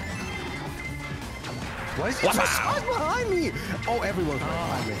 Why is there spots behind me? Oh, everyone's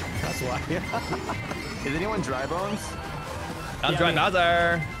behind me. That's why. Is anyone dry bones? I'm Dry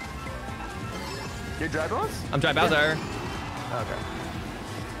Bowser. You're dry bones? I'm Dry Bowser. Okay.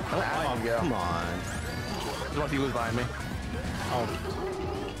 I'm gonna add on Gale. Come on. Just want to see who's behind me. Oh.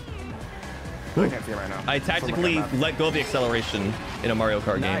 I can't see him right now. I tactically From let go of the acceleration in a Mario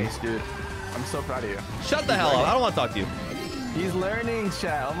Kart game. Nice, dude. I'm so proud of you. Shut the hell up. I don't want to talk to you. He's learning,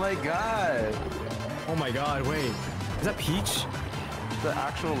 chat. Oh my god. Oh my god, wait. Is that Peach? The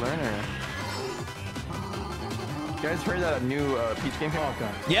actual learner. You guys heard that a new Peach game came out?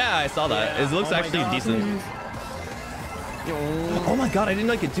 Yeah, I saw that. Yeah. It looks Oh my actually God. decent. Oh my god, I didn't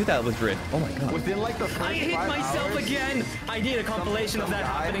know I could do that with Grid. Oh my god. Within like the first I hit 5 myself hours, again. I did a compilation of that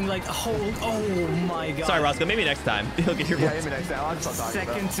guy- happening like oh my god. Sorry, Roscoe. Maybe next time. You'll get your Yeah, points. maybe next time. I'll just stop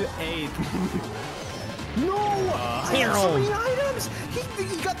talking Second to 8th. No! I have so many items!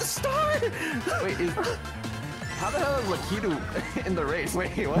 He got the star! Wait, how the hell is Lakitu in the race? Wait,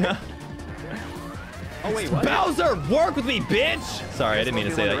 what? Oh wait, what? Bowser, work with me, bitch! Sorry, I didn't mean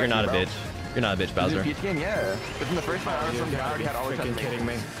to say that. You're not a Bro. bitch. You're not a bitch, Is it Bowser. a Peach game? Yeah. Within the first 5 hours, some guy already had all the Freaking kidding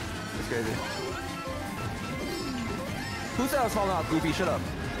me. It's crazy. Who said I was falling off, Goofy? Shut up.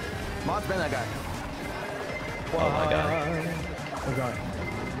 Mod ban that guy. Oh my god. Oh god.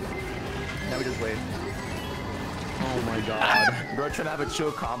 Now we just wait. Oh my god. Bro, trying to have a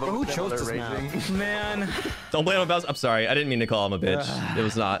chill combo. Bro, who with them chose while they're this raging. Man. Don't blame him, Bowser. I'm sorry. I didn't mean to call him a bitch. It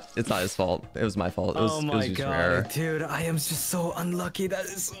was not. It's not his fault. It was my fault. It was, Oh it was my just your error. god, dude, I am just so unlucky. That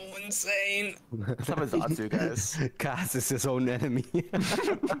is so insane. What's up with Zatsu, guys? Cass is his own enemy.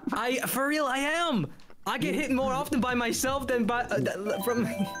 For real, I am. I get hit more often by myself than by from,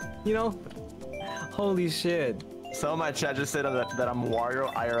 you know. Holy shit. Some of my chat just said that I'm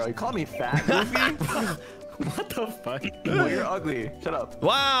Wario IRL. You call me fat, Goofy? What the fuck? Well, you're ugly. Shut up.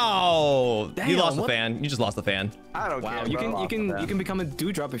 Wow! You Damn, lost a what- fan. You just lost a fan. I don't Wow, care. you bro. can become a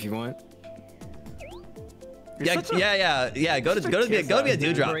dewdrop if you want. You're such a- Yeah. Go to be a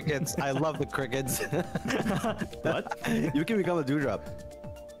dewdrop. Crickets. I love the crickets. What? You can become a dewdrop.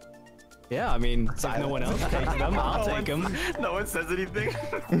 Yeah, I mean, if no one else takes them, I'll take them. No one says anything.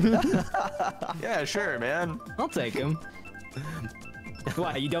 Yeah, sure, man. I'll take them.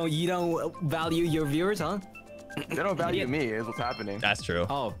 Why, you don't value your viewers, huh? They don't value me. Is what's happening. That's true.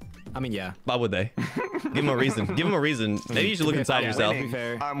 Oh, I mean, yeah. Why would they? Give them a reason. Give them a reason. Maybe you should look inside yourself. To be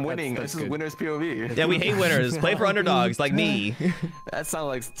fair, I'm winning. that's This is good. winner's POV. Yeah, we hate winners. Play for underdogs like me. That sounds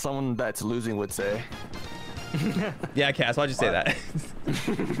like someone that's losing would say. Yeah, Cass, why'd you say that?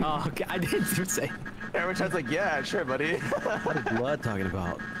 Oh, okay, I did say. Everyone chat's like, yeah, sure, buddy. What is Blood talking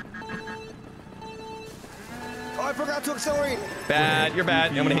about? Oh, I forgot to accelerate! Bad. You're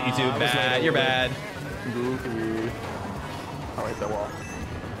bad. I'm gonna hit you too. Bad. You're bad. Goofy. I'll hit that wall.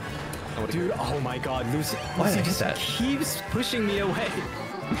 Dude, oh my god, Lucy is just that? keeps pushing me away.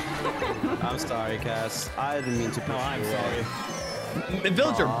 I'm sorry, Cass. I didn't mean to push you I'm away. sorry.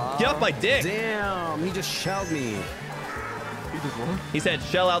 Villager, get off my dick. Damn, he just shelled me. He said,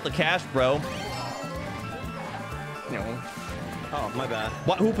 shell out the cash, bro. Oh, my bad.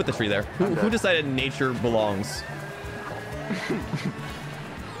 What, who put the tree there? Who decided nature belongs?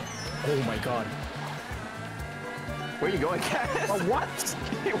 Oh my god. Where are you going, Cass? Oh, what?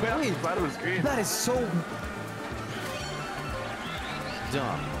 He went on the side of the screen. That is so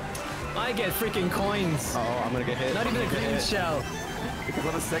dumb. I get freaking coins. Oh, I'm gonna get hit. Not even a green shell. Because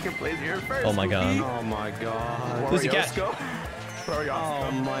on the second place, you're first. Oh my god. Oh my god. Lucy, catch.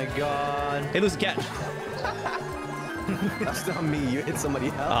 Oh my god. Hey, Lucy, catch. That's not me. You hit somebody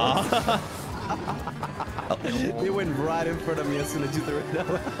else. It went right in front of me as soon as you threw it down.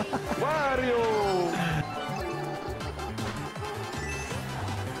 Wario!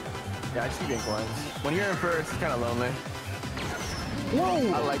 Yeah, I just keep getting coins. When you're in first, it's kind of lonely.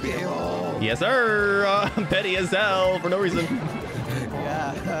 Whoa! I like it. Yes, sir. I'm petty as hell for no reason.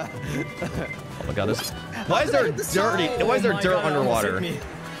 Yeah. Oh my god, this. Why is there dirty? Why is there dirt underwater?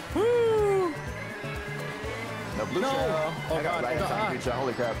 Woo! No blue shell. Oh I got god, right oh on god. blue shell.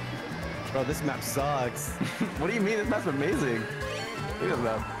 Holy crap. Bro, this map sucks. What do you mean? This map's amazing. Look at this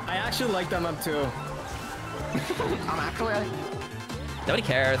map. I actually like that map too. I'm actually... Nobody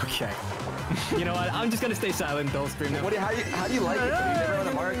cares. Okay. You know what? I'm just gonna stay silent. Don't scream now. How do you like it? You never run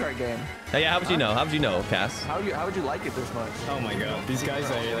a Mariokart game. Hey, yeah, how would you know? How would you know, Cass? How would you like it this much? Oh my god, these guys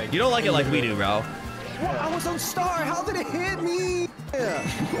are like. You don't like it like we do, bro. What? I was on star. How did it hit me?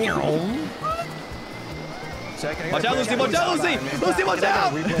 Watch out, Lucy! Watch out, Lucy! Lucy, watch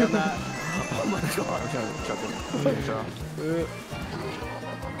out! Replay on that. Oh my god. I'm trying to chuck him.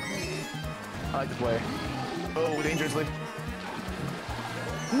 I like to play. Oh, dangerously.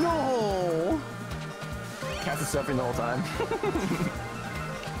 No. Cass is suffering the whole time.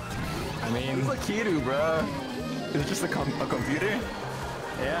 I mean, It's like Kiru, bro. Is it just a computer?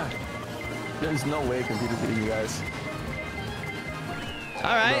 yeah. There's no way a computer's beating you guys.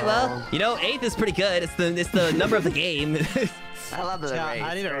 All right, well, you know, 8th is pretty good. It's the number of the game. I love the Yeah, race.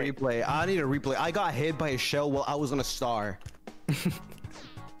 I need a replay. I need a replay. I got hit by a shell while I was on a star. It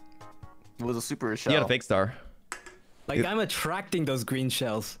was a super shell. You got a fake star. Like I'm attracting those green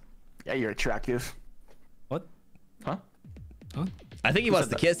shells. Yeah, you're attractive. What? Huh? Huh? I think he wants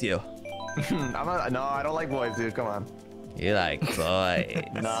to kiss you. No, I don't like boys, dude. Come on. You like boys.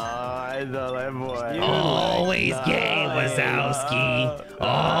 No, I don't like boys. Always gay, Wazowski.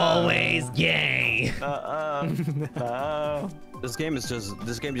 Always gay. No. This game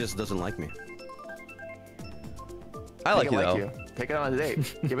just doesn't like me. I like you Make it though. Take it on a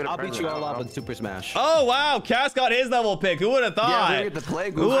date. Give it a I'll beat present. you all up in Super Smash. Oh wow, Cass got his level pick. Who would have Yeah, thought? we get to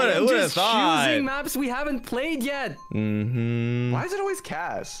play. Who would have Just thought? choosing maps we haven't played yet. Why is it always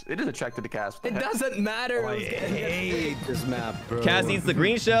Cass? It is attracted to Cass. What the It heck? doesn't matter. I hate this map, bro. Cass eats the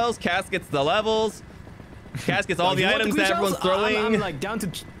green shells. Cass gets the levels. Cass gets all the You want items green that everyone's shells? throwing. I'm like down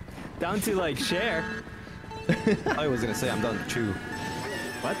to like share. I was gonna say I'm done with Chew.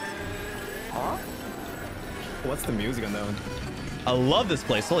 What? Huh? What's the music on that one? I love this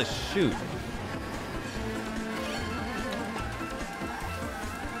place. Holy shoot.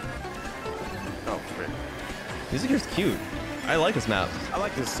 Oh, great. Music here's cute. I like this map. I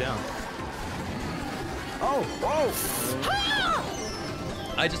like this sound. Oh, whoa!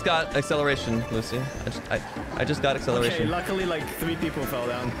 I just got acceleration, Lucy. I just got Okay, acceleration. luckily like 3 people fell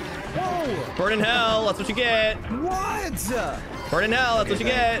down. Whoa! Burn in hell. That's what you get. What? Burn in hell. That's what you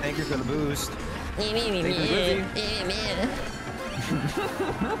get. Thank you for the boost. I'm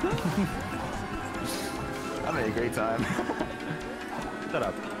having a great time. Shut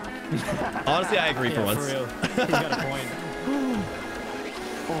up. Honestly, I agree for Yeah, once. for real. He's got a point.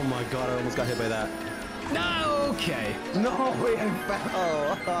 Oh my god, I almost got hit by that. No, okay. No, wait, I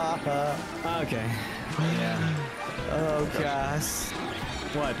fell. Okay. Yeah. Oh, Cass.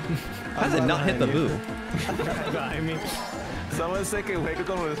 What? How does it not hit the boo? I mean, Someone said que juego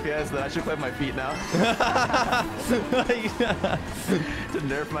con los pies, that I should play my feet now. To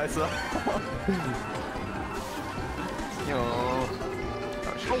nerf myself. Yo. Oh,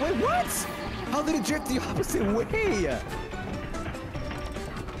 shit. Oh, wait, what? How did it jerk the opposite way?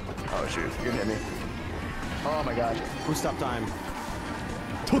 Oh, shoot. You're gonna hit me. Oh my gosh. Who stopped time?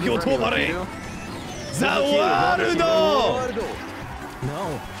 Tokyo Kiru, Tobare. Kiru? Zawarudo.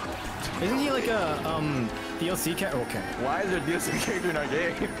 no. Isn't he like a DLC character? Okay. Why is there a DLC character in our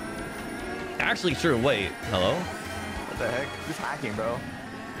game? Actually, true. Wait. Hello? What the heck? Who's hacking, bro?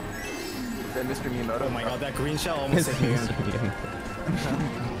 Is that Mr. Miyamoto? Oh my god, that green shell almost hit me again.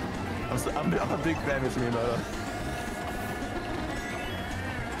 I'm a big fan of Miyamoto.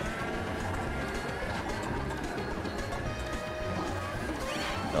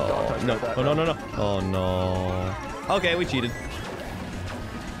 Oh, no. Oh, no. Okay, we cheated.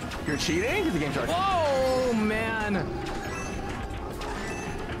 You're cheating? It's a game charge. Oh, man.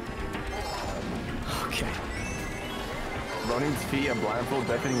 Okay. Ronin's feet and blindfold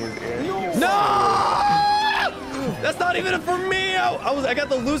deafening his ear. No! That's not even for me. I got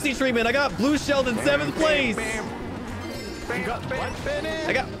the Lucy treatment. I got blue shelled in 7th place.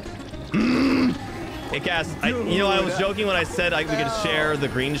 I got. Hey, Cass. You know, I was joking when I said we could share the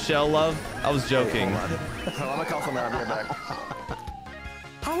green shell love. I was joking. I'm gonna call someone out. I'll be right back.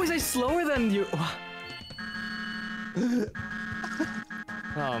 How was I slower than you?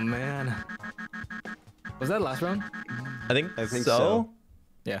 Oh, man. Was that last round? I think so. so.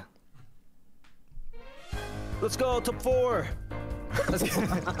 Yeah. Let's go, top 4.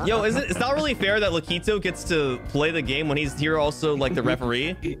 Yo, it's not really fair that Laquito gets to play the game when he's here also like the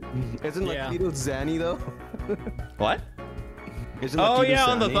referee. Isn't Laquito Zanny though? What? Isn't Oh Laquito yeah,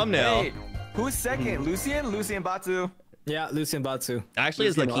 on the Zanny? thumbnail. Hey, who's second? Lucian Batu. Yeah, Lucian Batsu. Actually,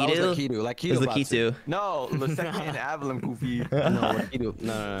 it's Laquito. Laquito. It's Laquito. No, the second Avallum goofy. No, Laquito.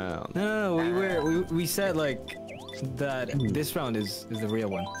 No. No, we said like that this round is the real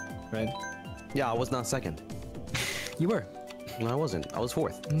one, right? Yeah, I was not second. You were. No, I wasn't. I was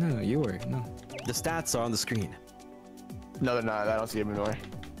 4th. No, you were. No. The stats are on the screen. No, they're not. I don't see them anymore.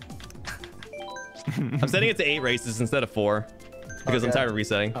 I'm setting it to 8 races instead of 4 because I'm tired of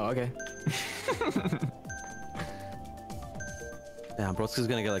resetting. Oh, okay. Yeah, Broski's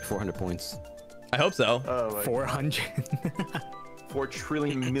gonna get like 400 points. I hope so. Oh, 400. 4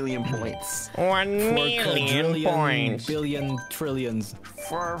 trillion million points. 1 million points. Billion trillions.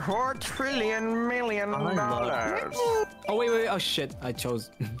 For $4 trillion million dollars. Oh wait. Oh shit! I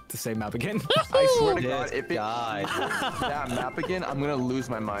chose the same map again. I swear to God, This if it guy. that map again, I'm gonna lose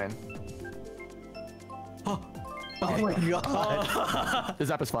my mind. Oh my god. This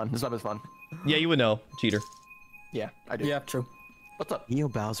map is fun. This map is fun. Yeah, you would know, cheater. Yeah, I do. Yeah, true. What's up? Neo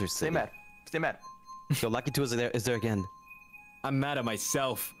Bowser Stay City. mad. Stay mad. So Lucky 2 is there again. I'm mad at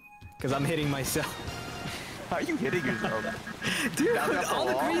myself because I'm hitting myself. How are you hitting yourself? Dude, Down the all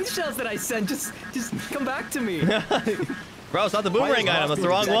the wall? green shells that I sent, just come back to me. Bro, it's not the boomerang item. That's the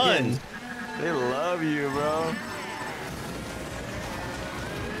wrong one. They love you, bro.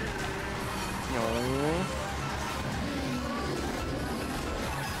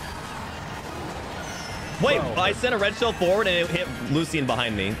 Wait, I sent a red shell forward and it hit Lucian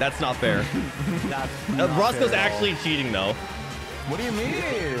behind me. That's not fair. Roscoe's actually cheating though. What do you mean?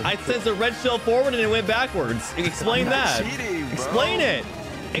 I sent a red shell forward and it went backwards. Explain that. Cheating, bro. Explain it.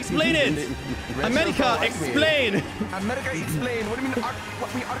 Explain it. America, explain. America, explain. What do you mean?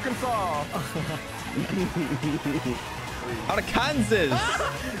 What mean Arkansas? Arkansas.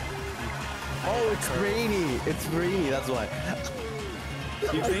 Oh, it's rainy. It's rainy. That's why.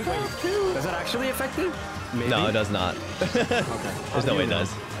 You think? Wait, does that actually affect it? Maybe. No, it does not. There's no way it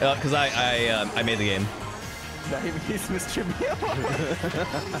does. Because I made the game. Nah, he's Mr. Meal.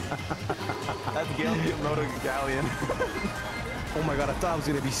 That's Gale Moto Galleon. Oh my god, I thought I was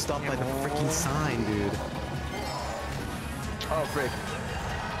gonna be stopped by the freaking sign, dude. Oh, frick.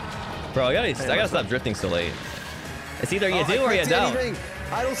 Bro, I gotta stop drifting so late. It's either you do or you don't.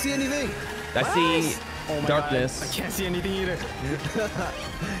 I don't see anything. I see Oh my darkness. God. I can't see anything either.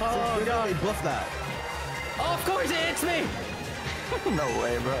 Oh god, buff that. Oh, of course it hits me. No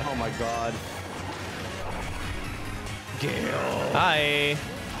way, bro. Oh my god. Gale. Hi.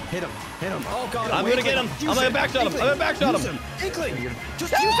 Hit him. Hit him. Oh god. I'm gonna get him. I'm gonna backshot him. I'm gonna backshot him. Inkling.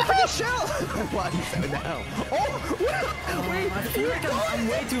 Just use the freaking shell. Why are you so down? Oh, wait. I feel like I'm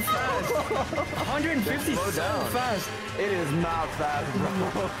way too fast. 150 Slow so down. fast. It is not fast,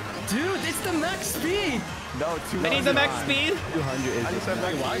 bro. Dude, it's the max speed. No, 200. I need the max speed. 200 is. I need some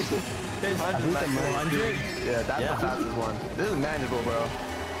max speed. 100 max speed. Yeah, that's the fastest one. This is manageable, bro.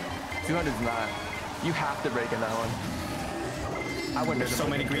 200 is not. You have to break in that one. I wouldn't. There's so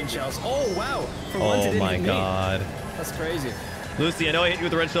many green shells. Oh wow. For once it Oh didn't my hit me. god. That's crazy. Lucy, I know I hit you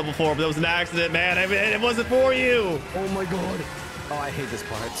with the red shell before, but that was an accident, man. It wasn't for you. Oh my god. Oh, I hate this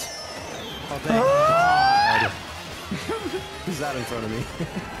part. Oh, thank god. Who's that in front of me?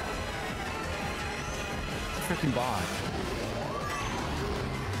 Freaking bot.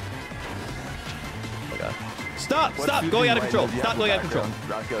 Oh my god. Stop! Stop going out of control. Stop going out of control.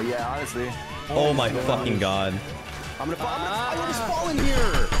 Rocco, yeah, honestly. Oh my fucking god. I'm gonna fall in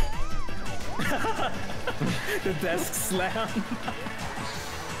here. The desk slam.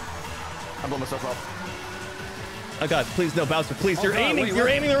 I blew myself up. Oh god, please no, Bowser, please. You're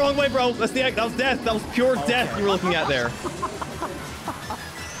aiming the wrong way, bro. That's the egg. That was death. That was pure death you were looking at there.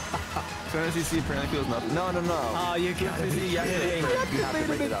 As soon as you see apparently feels nothing. No. Oh, you can see hitting. You have to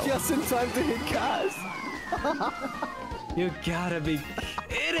break it out. Just in time to hit Kaz. You gotta be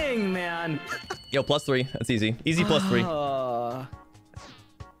kidding, man. Yo, +3. That's easy. Easy +3.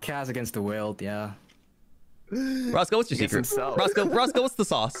 Kaz against the world, yeah. Roscoe, what's your secret? himself. Roscoe, what's the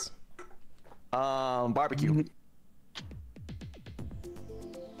sauce? Barbecue.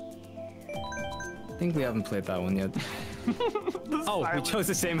 I think we haven't played that one yet. Oh, we chose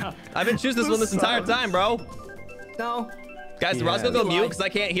the same house. I've been choosing this one this entire time, bro. No. Guys, did Roscoe go mute? Because I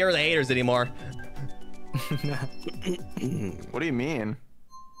can't hear the haters anymore. What do you mean?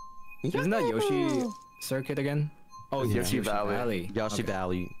 Isn't that Yoshi Circuit again? Oh, It's yeah, Yoshi Valley. Yoshi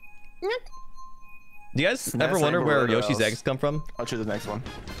Valley. Do you guys ever Next wonder time, where what Yoshi's else? eggs come from? I'll choose the next one.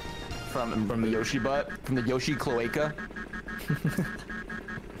 From the Yoshi butt? From the Yoshi cloaca?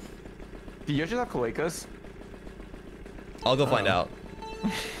 Do Yoshis have cloacas? I'll go find out.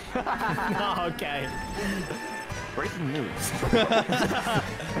 Oh, okay. Breaking news.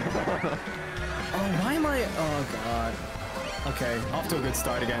 Oh, why am I? Oh, God. Okay, off to a good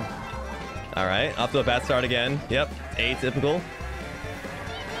start again. All right, off to a bad start again. Yep, atypical.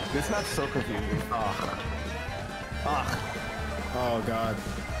 This map's so confusing. Oh, God.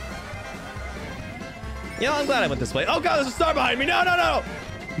 Yeah, I'm glad I went this way. Oh god, there's a star behind me. No.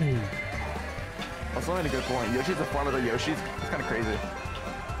 Also made a good point. Yoshi's a form of the Yoshis. It's kind of crazy.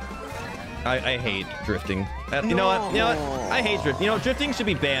 I hate drifting. You know what? I hate drifting. You know, drifting should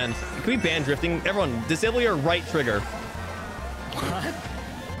be banned. Can we ban drifting? Everyone, disable your right trigger. What?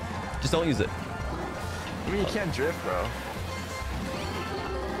 Just don't use it. I mean, you can't drift, bro.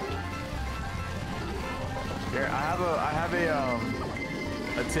 Here, I have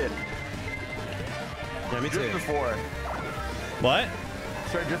a tip. Yeah, me Drift too. before. What?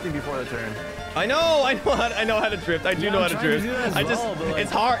 Start drifting before the turn. I know how to drift. I do know how to drift. I just, it's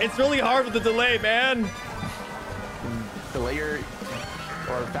hard. It's really hard with the delay, man. Delay your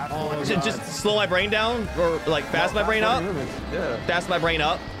or fast. Just slow my brain down, or like fast my brain up. Yeah. Fast my brain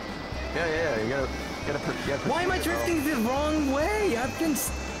up. Yeah. You gotta Why am I drifting the wrong way? I've been.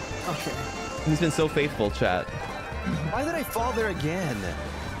 Okay. He's been so faithful, chat. Why did I fall there again?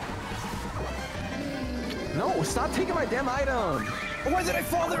 No, stop taking my damn item. Why did I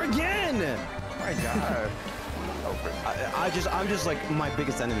fall there again? Oh my god. I'm just like my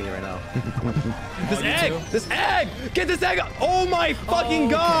biggest enemy right now. This egg! Get this egg! Oh my fucking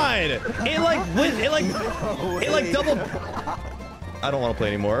god! It like double. I don't want to play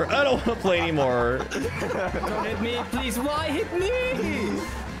anymore. Don't hit me, please. Why hit me?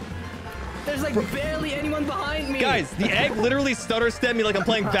 There's like barely anyone behind me. Guys, the egg literally stutter stepped me like I'm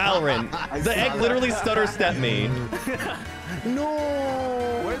playing Valorant. The egg literally stutter stepped me. No!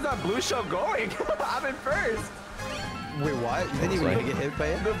 Where's that blue shell going? I'm in first. Wait, what? You didn't even get hit by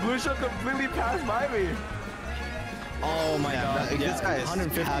it? The blue shell completely passed by me. Oh my god. This guy is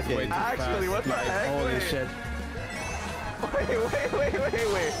 150 way too Actually, fast. what the Like, heck? holy Wait. shit.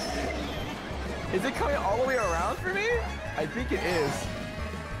 Wait. Is it coming all the way around for me? I think it is.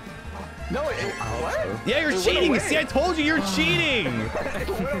 No, what? Yeah, you're It cheating. went away. See, I told you you're cheating. It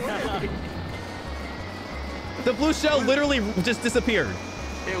went away. The blue shell literally just disappeared.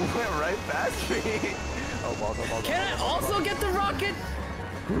 It went right past me. Oh, balls. Can I also get the rocket?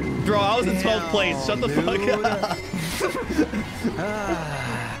 Bro, I was in 12th place. Shut the fuck up.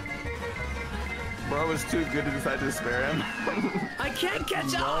 Bro was too good to decide to spare him. I can't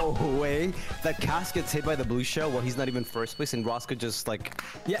catch No up. way. That Cass gets hit by the blue shell while he's not even first place, and Roscoe just like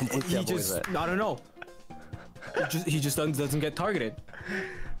Yeah, completely he avoids just, it. I don't know. He just doesn't get targeted.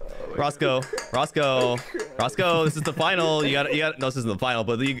 Roscoe, this is the final. You gotta. No, this isn't the final,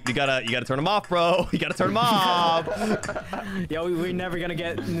 but you gotta turn him off, bro. You gotta turn him off. Yeah, we're never gonna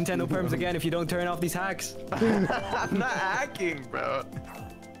get Nintendo perms again if you don't turn off these hacks. I'm not hacking, bro.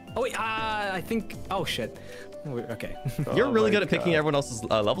 Oh wait, I think. Oh shit. Okay. You're Oh really my good at picking God. everyone else's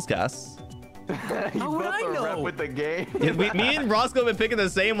levels, Cass. How would I know? With the game. Yeah, me and Roscoe have been picking the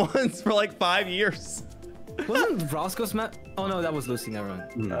same ones for like 5 years. Wasn't Roscoe's map? Oh no, that was Lucy. Never mind.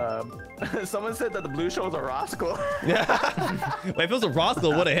 Someone said that the blue shell was a Roscoe. Wait, if it was a Roscoe,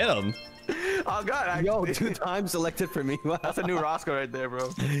 would have hit him. Oh god, Yo, 2 times selected for me. That's a new Roscoe right there, bro.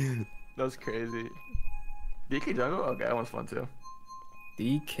 That was crazy. DK Jungle? Okay, that one's fun too.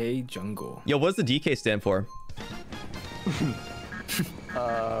 DK Jungle. Yo, what does the DK stand for?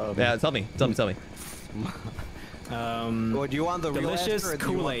 Yeah, tell me. Or do you want the real Delicious answer, or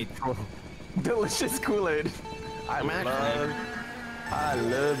do you want- Kool-Aid. Delicious Kool-Aid. I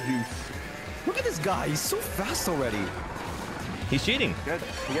love juice. at this guy. He's so fast already. He's cheating. You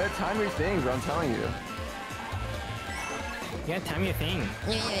gotta time your things, bro. I'm telling you. Yeah, time your thing.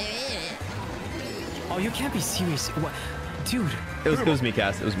 Oh, you can't be serious. What? Dude. It was me,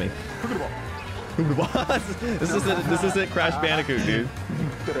 Cass. It was me. What? This isn't Crash Bandicoot, dude.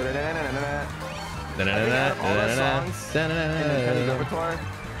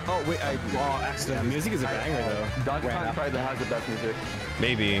 Oh wait, accident. Music is a banger though. Donkey Kong probably has the best music.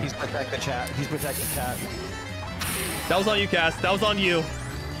 Maybe. He's protecting the chat. He's protecting the chat. That was on you, Cass. That was on you.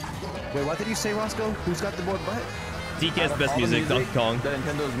 Wait, what did you say, Roscoe? Who's got the more butt? DK has the best music, Donkey Kong. That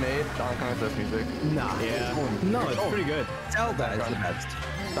Nintendo's made, Donkey Kong has the best music. Nah. Yeah. No, it's pretty good. Zelda is the best.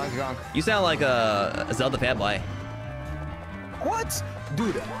 Donkey Kong. You sound like a Zelda fanboy. What?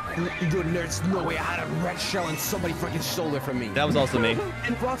 Dude, there's no way I had a red shell and somebody freaking stole it from me. That was also me.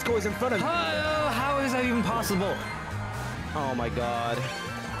 And Roscoe is in front of me. How is that even possible? Oh my god.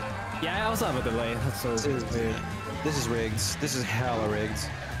 Yeah, I also have a delay. That's so weird. This is rigged. This is hella rigged.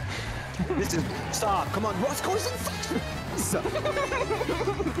 This is... Stop. Come on. Roscoe is in front.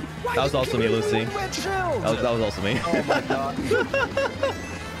 That was also me, Lucy. Red shells? That was also me. Oh my god.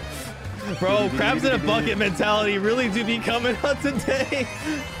 Bro, crabs in a bucket mentality really do be coming out today.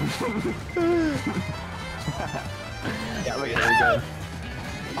 Yeah, look at it.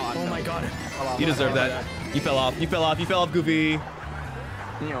 Oh my god. You deserve that. You fell off. You fell off. You fell off, Goofy.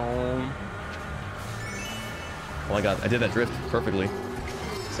 Oh my god, I did that drift perfectly.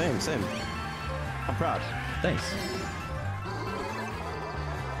 Same. I'm proud. Thanks.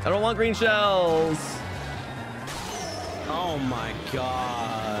 I don't want green shells. Oh my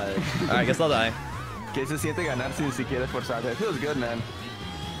god. Alright, guess I'll die. Que se siente ganar sin siquiera esforzarte. It feels good, man.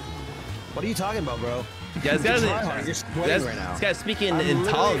 What are you talking about, bro? Yeah, this guy's speaking in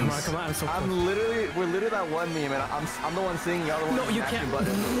tongues. Come on, I'm so close. We're literally that one meme, and I'm the one singing, y'all the one No, you mashing can't.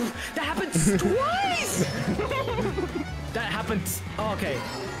 buttons. That happened twice. That happened. Oh, okay.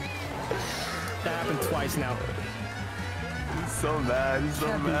 That happened twice now. He's so mad. He's so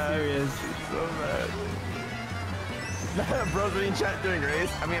Can't be mad. serious. He's so mad. Bro's in chat doing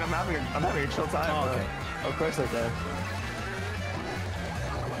race. I mean, I'm having a chill time. Oh, okay. Of course I can.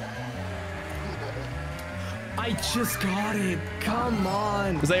 I just got it. Come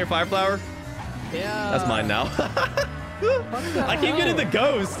on. Is that your fire flower? Yeah. That's mine now. I keep getting the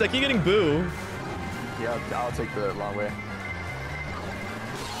ghost. I keep getting boo. Yeah, I'll take the long way.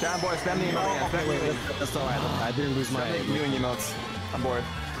 Chat boy, spam the emote. Okay, wait, that's all right. I didn't lose my... Doing emotes. I'm bored.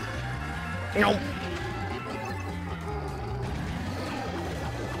 No.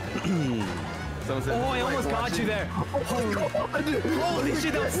 Someone said, Oh, I almost got you there. Holy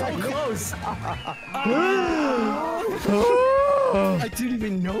shit, that was so close. I didn't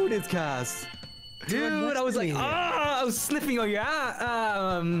even notice, Cass. Dude, I was like, I was sniffing on your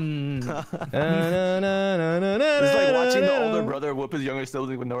It's like watching the older brother whoop his younger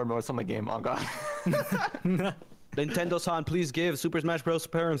sibling with no remorse on the game. Oh god. Nintendo-san, please give Super Smash Bros.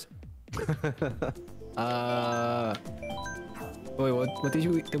 Parents. Wait, what did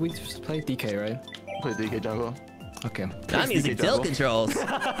we just play? DK, right? Play DK Jungle. Okay. I'm using tilt controls.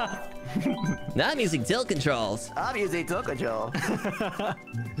 I'm using tilt controls. I'm using tilt control.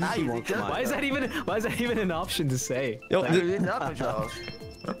 Why is that even an option to say? Yo, I'm using tilt controls.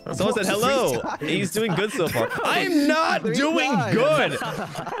 someone said hello. He's doing good so far. I'm not doing good.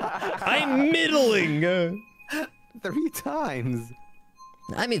 I'm middling. 3 times.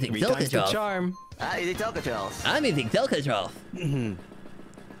 I'm using Three tilt times the controls. charm. I'm using tilt controls. I'm using tilt controls.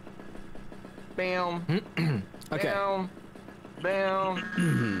 Bam. Okay. Bam. Bam.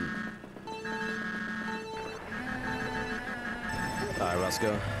 Alright,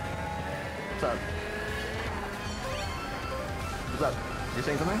 Roscoe. What's up? What's up? You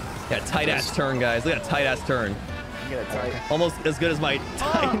saying something? Yeah, tight ass turn, guys. Look at a tight ass turn. You get it tight. Almost as good as my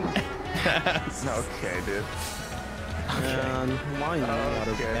tight ass. Okay, dude. Why not?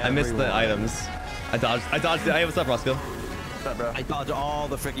 Okay. I missed the items. I dodged it. Hey, what's up, Roscoe? What's up, bro? I dodged all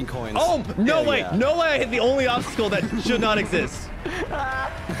the freaking coins. Oh, no Hell way. yeah. No way I hit the only obstacle that should not exist.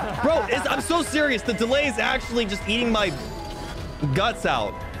 Bro, I'm so serious. The delay is actually just eating my guts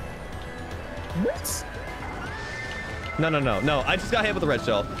out. What? No. I just got hit with a red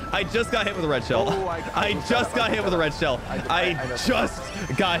shell. I just got hit with a red shell. Oh, I just got hit with a red shell. I just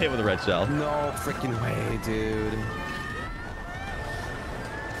got hit with a red shell. No freaking way, dude.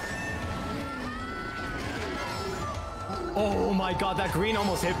 Oh my god, that green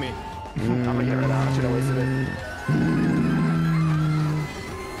almost hit me. I'm gonna get rid of that. I should have wasted it.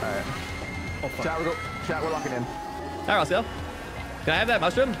 Alright. Oh, fuck. Chat, we're locking in. Hi, Roscoe. Can I have that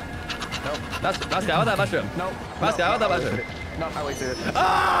mushroom? Nope. Roscoe, I want that mushroom. Nope. Roscoe, I want that mushroom. No, I wasted it.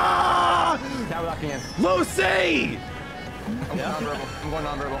 Ah! Now we're locking in. Lucy! I'm going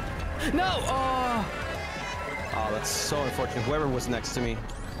non-verbal. No! Oh! Oh, that's so unfortunate. Whoever was next to me,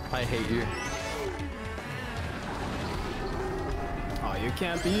 I hate you. Oh, you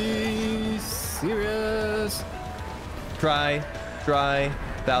can't be serious. Try.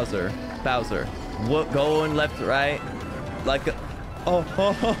 Bowser. What? Going left, right? Like a... Oh.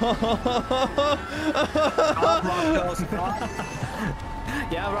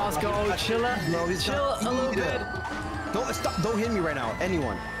 Yeah, Roscoe, chill a little bit. Don't hit me right now,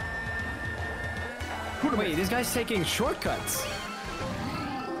 anyone. Wait, this guy's taking shortcuts.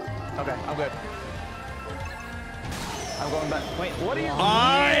 Okay, I'm good. I'm going back. Wait, what are you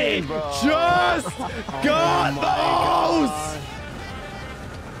I just got those!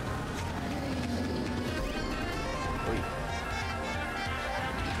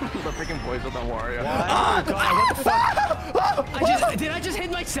 The freaking boys with the Wario. Oh god, what the fuck? Did I just hit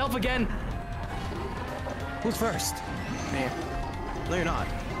myself again? Who's first? Me. No, you're not.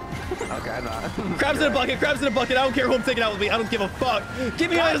 Okay, I'm not. Crabs in a bucket. I don't care who I'm taking out with me. I don't give a fuck. Give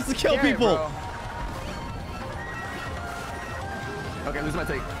me items to kill people. Okay, lose my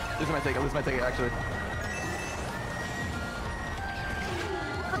take. I lose my take, actually.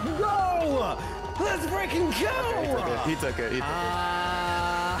 Go! Let's freaking go! He took it.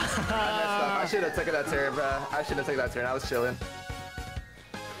 I should have taken that turn, bro. I was chilling.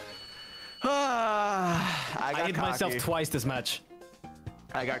 I hit myself twice this match.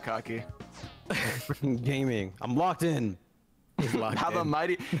 I got cocky. Gaming. I'm locked in. How the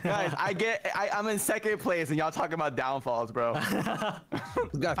mighty guys! I'm in second place, and y'all talking about downfalls, bro.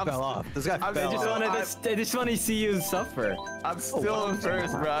 This guy fell off. I just want to see you suffer. I'm still in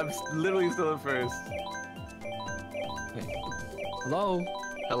first, bro. I'm literally still in first. Hello.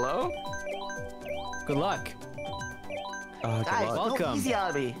 Hello? Good luck. Guys, welcome. go easy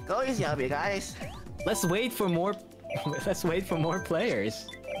on me. Go easy on me, guys. Let's wait for more. Let's wait for more players.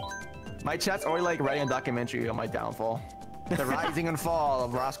 My chat's already like writing a documentary on my downfall. The rising and fall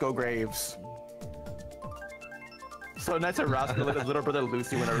of Roscoe Graves. So nice to Roscoe let his little brother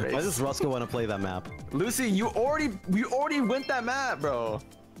Lucy win a race. Why does Roscoe want to play that map? Lucy, you already went that map, bro.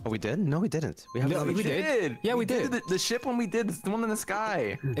 Oh, we did? No, we didn't. We haven't. No, we did. Yeah, we did. The ship one we did, it's the one in the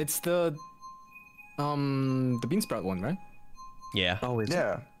sky. It's the Beansprout one, right? Yeah. Oh, is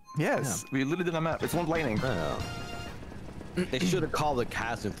Yeah. Yes, we literally did that map. It's one lightning. Oh. They should have called it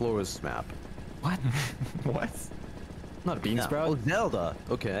Cass and Flora's map. What? What? Not a Beansprout. Oh, Zelda.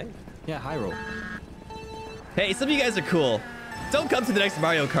 Okay. Yeah, Hyrule. Hey, some of you guys are cool. Don't come to the next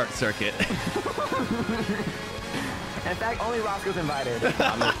Mario Kart circuit. In fact, only Roscoe's invited.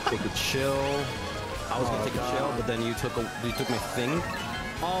 I'm gonna take a chill. I was gonna take a chill, but then you took my thing.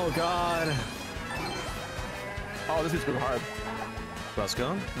 Oh god. Oh, this is too hard.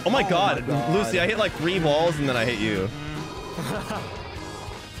 Roscoe? Oh my god, Lucy, I hit like 3 balls and then I hit you.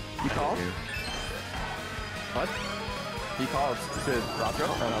 You called? What? He called. To Roscoe?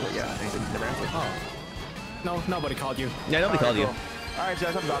 Oh, no, yeah, he didn't never answer. Oh. No, nobody called you. Yeah, nobody called you. Alright,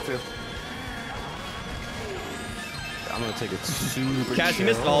 Jess, I'm about to. I'm gonna take it super Cash, you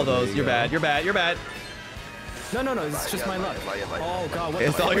missed all those. You're bad. No, it's just my luck. Oh god, what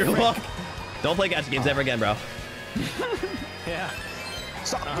it's the all your frick? luck. Don't play gacha games ever again, bro. Yeah.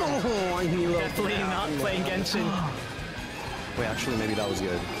 Stop! Oh, I heal up. Definitely not playing Genshin. Wait, actually, maybe that was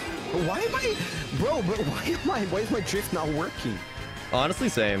good. Why am I, bro? But why is my drift not working? Honestly,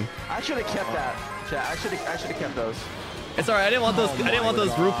 same. I should have kept that. Chat, I should have kept those. It's alright. I didn't want those. I didn't want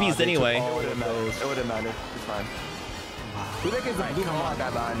those rupees anyway. It wouldn't matter. It wouldn't matter. It's fine. Who the heck is that blue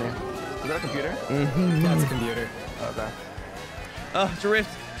guy behind me? Is that a computer? Mm-hmm. That's a computer. Okay.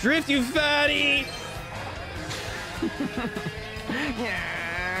 Drift, you fatty!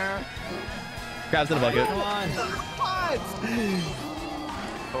 Yeah. Crabs in a bucket. Come on. What?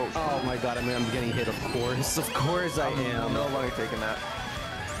 Oh my god, I'm getting hit, of course. Of course I am. I'm no longer taking that.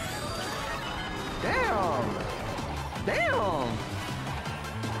 Damn! Damn!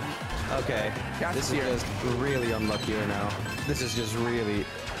 Okay, Got this is here. just really unlucky right now. This is just really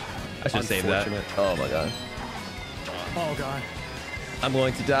I should save that. Oh my god. Oh god. I'm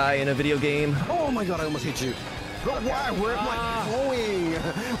going to die in a video game. Oh my god, I almost hit you. But why? Where am I going?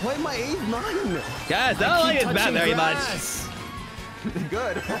 Why am I 8-9? Guys, I don't like this map very much.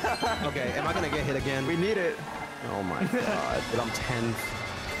 Good. Okay, am I gonna get hit again? We need it. Oh my god, but I'm 10th.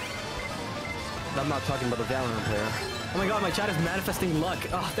 I'm not talking about the Valorant player. Oh my god, my chat is manifesting luck.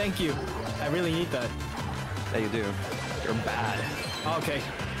 Oh, thank you. I really need that. Yeah, you do. You're bad. Okay.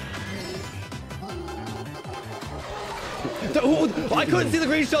 I couldn't see the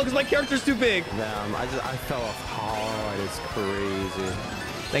green shell because my character's too big. Damn, I fell off hard. It's crazy.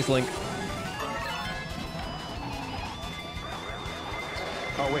 Thanks, Link.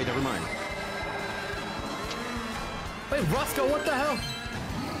 Oh wait, never mind. Wait, Roscoe, what the hell?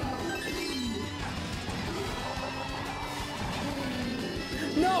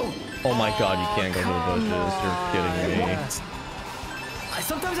 No! Oh my god, you can't go to the bushes. You're kidding me.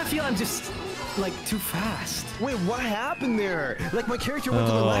 Sometimes I feel I'm just like too fast. Wait, what happened there? Like my character went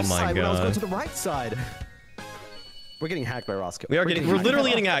to the Oh left my side when I was going God. to the right side. We're getting hacked by Roscoe. We're literally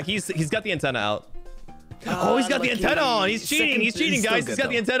getting hacked. He's got the antenna out. Oh, he's got the antenna on. He's cheating. He's cheating, guys. He's got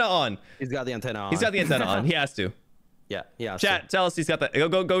the antenna on. He's got the antenna on. He's got the antenna on. He has to. Yeah, yeah. Chat, tell us he's got that.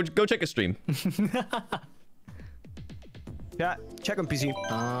 Go check his stream. Yeah, check on PC.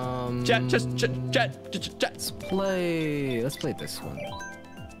 Chat. Let's play this one.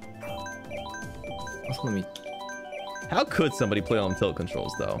 Let me. How could somebody play on tilt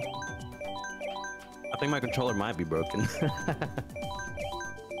controls though? I think my controller might be broken.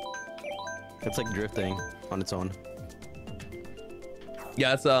 It's like drifting on its own.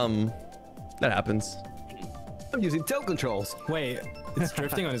 Yeah, it's that happens. I'm using tilt controls. Wait, it's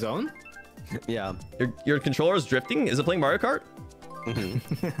drifting on his own? Yeah. Your controller is drifting? Is it playing Mario Kart?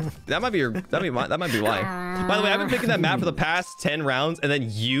 That might be why. By the way, I've been picking that map for the past 10 rounds, and then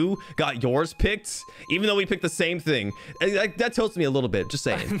you got yours picked, even though we picked the same thing. That tilts me a little bit. Just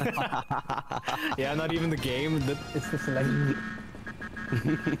saying. Yeah, not even the game. It's the selection.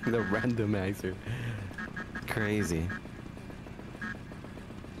 The randomizer. Crazy.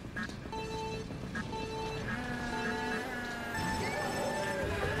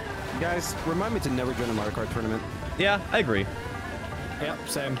 Guys, remind me to never join a Mario Kart tournament. Yeah, I agree. Yep,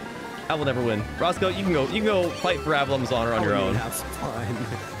 same. I will never win. Roscoe, you can go fight for Avallum's honor on your own. That's fine.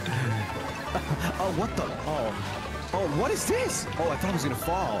 Oh, what the? Oh, what is this? Oh, I thought it was gonna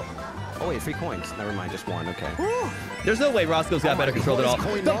fall. Oh wait, 3 coins. Never mind, just 1. Okay. There's no way Roscoe's got better control than all.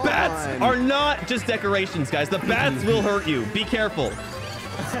 The bats are not just decorations, guys. The bats will hurt you. Be careful.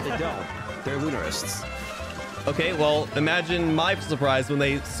 They don't. They're lunarists. Okay, well, imagine my surprise when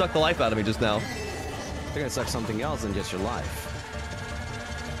they sucked the life out of me just now. They're gonna suck something else than just your life.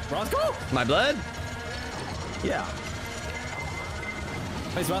 Roscoe? My blood? Yeah.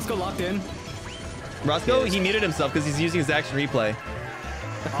 Is Roscoe locked in? Roscoe, he muted himself because he's using his action replay.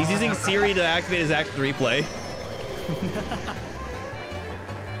 He's using Siri to activate his action replay.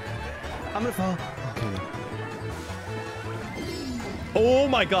 I'm gonna fall. Okay. Oh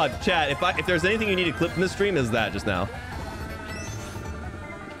my god, chat, if there's anything you need to clip from this stream, is that just now.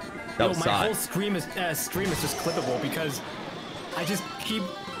 That was my hot. whole stream is just clippable because I just keep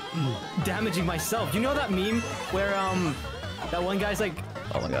damaging myself. You know that meme where that one guy's like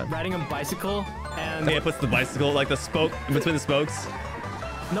Oh my god. riding a bicycle and Yeah, puts the bicycle, like the spoke, in between the spokes.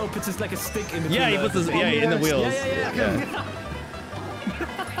 no, puts just like a stick in between. Yeah, he puts his, yeah, in the wheels. Yeah.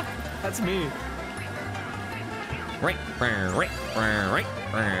 That's me. Wait, yeah,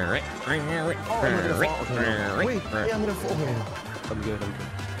 I'm gonna fall. I'm good.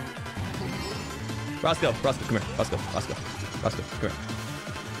 Roscoe, come here. Roscoe, come here.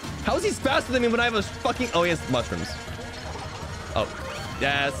 How is he faster than me when I have a fucking... Oh, he has mushrooms. Oh.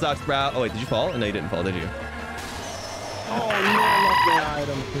 Yeah, it sucks, bro. Oh, wait, did you fall? No, you didn't fall, did you? Oh, no, lucky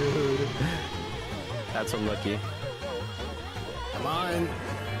item, dude. That's unlucky. Come on.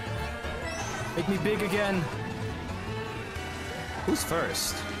 Make me big again. Who's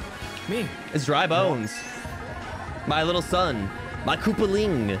first? Me. It's Dry Bones. My little son. My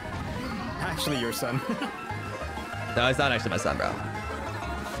Koopaling. Actually, your son. No, it's not actually my son, bro.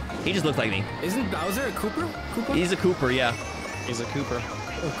 He just looks like me. Isn't Bowser a Cooper? He's a Cooper, yeah. He's a Cooper.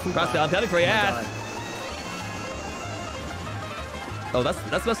 Roscoe, I'm coming for your ass. Oh,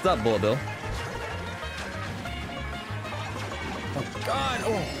 that's messed up, Bullet Bill. Oh God!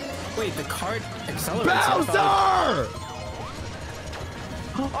 Oh, wait, the cart accelerates. Bowser!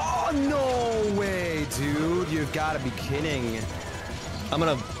 Oh, no way, dude. You've got to be kidding. I'm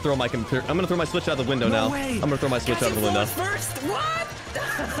gonna throw my computer. I'm gonna throw my Switch out the window now. Way. I'm gonna throw my Switch out the window. First, what?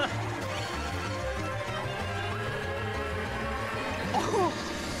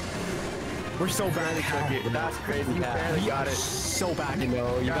 We're so bad at cookie. That's crazy. You barely got it. So bad. You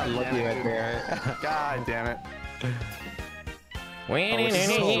know, you got lucky right there. God damn it. It's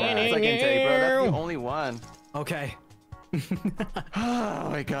It's like intake, bro. That's the only one. Okay. Oh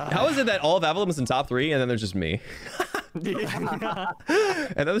my god. How is it that all of Avallum is in top 3 and then there's just me? And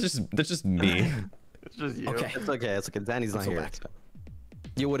then there's just me. It's just you. Okay. It's okay. It's okay. Danny's not here.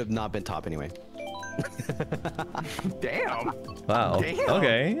 You would have not been top anyway. Damn. Wow. Damn.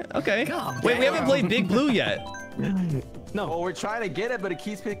 Okay. God Wait, we haven't played Big Blue yet. No. Well, we're trying to get it, but it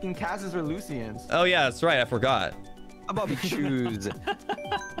keeps picking Cassis or Lucians. Oh yeah, that's right. I forgot. How about we choose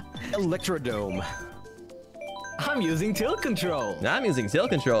Electrodome? I'm using tilt control. I'm using tilt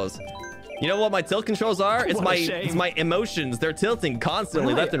controls. You know what my tilt controls are? It's my emotions. They're tilting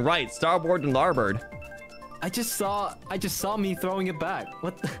constantly, left and right, starboard and larboard. I just saw me throwing it back.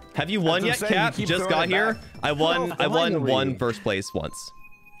 What? Have you won yet, Cap? Just got here. I won. I won one first place once.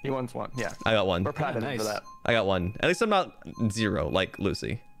 He won one. Yeah. I got one. We're proud of him for that. I got one. At least I'm not 0 like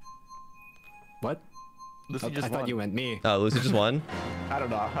Lucy. What? Lucy I thought you meant me. Oh, Lucy just won. I don't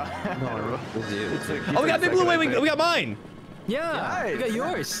know. Oh, we got big blue. Wait, we got mine. Yeah, we got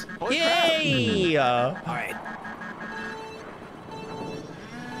yours. Yay! All right.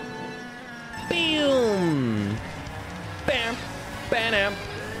 Boom! Bam! Bam!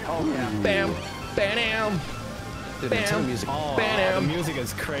 Oh yeah. Bam! Bam! Bam! Music. Oh, Bam. the music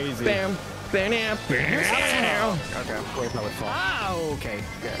is crazy. Bam! Bam! Bam! Okay. Oh, okay.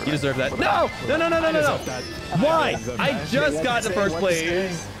 You deserve that. No! No! No! No! No! No! Why? I just got the first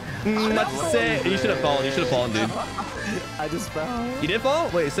place. Let's say you should have fallen. You should have fallen, dude. I just fell. You did fall?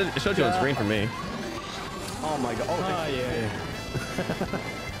 Wait, it showed you on screen for me. Oh my god. Oh, yeah.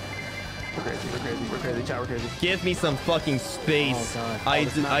 We're crazy, chat, we're crazy. Give me some fucking space. Oh,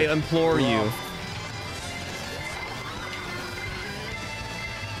 I implore you.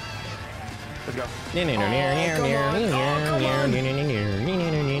 Let's go.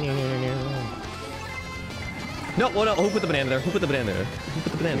 No, well, no. Who put the banana there? Who put the banana there? Who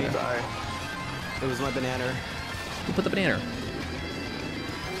put the banana there? Sorry. It was my banana. Who put the banana?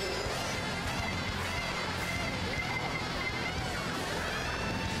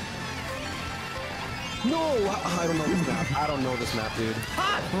 No, I don't know this map. I don't know this map, dude.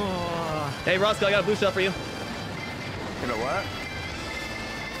 Hey, Roscoe, I got a blue shell for you. You know what?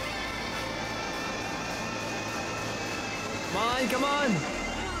 Come on.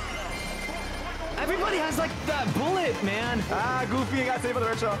 Everybody has like that bullet, man. Ah, Goofy, you got saved by the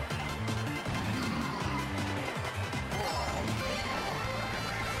red shell.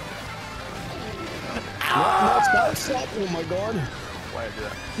 Stop. Oh my god. Why did I do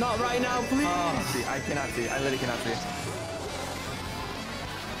that? Not right now, please. See, I cannot see. I literally cannot see.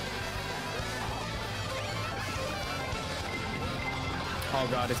 Oh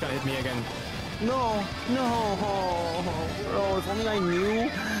god, it's gonna hit me again. No. Bro, if only I knew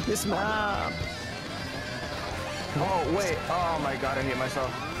this map. Oh, wait. Oh my god, I hate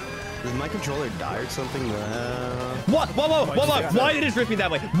myself. Did my controller die or something? What? Whoa! Why did it drift me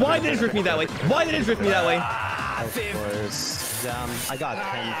that way? Why did it drift me that way? Why did it drift me that way? Of course. I got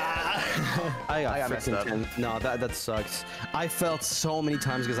 10. I got messed freaking up. 10. No, that sucks. I felt so many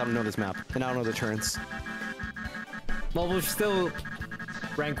times because I don't know this map and I don't know the turns. Well, we'll still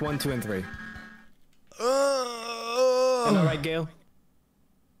rank 1, 2, and 3. Am I right, Gale?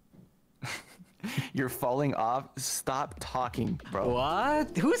 You're falling off. Stop talking, bro.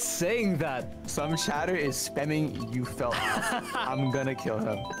 What? Who's saying that? Some chatter is spamming you fell off. I'm gonna kill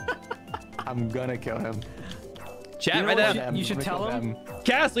him. Chat You know right what? now. You should tell him.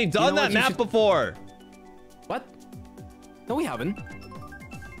 Cass, we've done know that what? You map should- before. What? No, we haven't.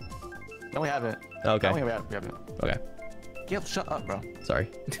 No, we haven't. Okay. No, we haven't. Okay. Gale, shut up, bro. Sorry.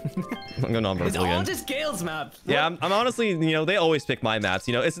 I'm going on It's verbal all again. just Gale's maps. Yeah, I'm honestly, you know, they always pick my maps.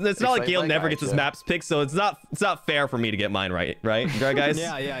 You know, it's not like Gale never gets his maps picked, so it's not fair for me to get mine right, guys?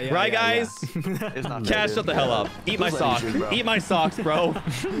 Yeah. Right, yeah, guys? It's not Cash, fair, shut the dude. hell up. Eat my Just let me socks. shoot, bro. Eat my socks, bro.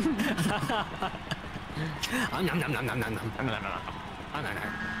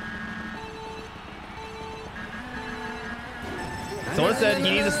 Someone said he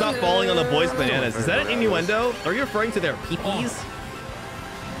needs to stop falling on the boys' bananas. Is that an innuendo? Are you referring to their peepees?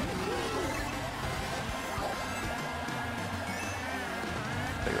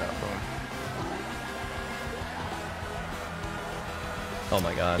 Oh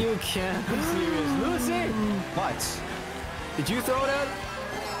my god. You can't be serious. Lucy! What? Did you throw that?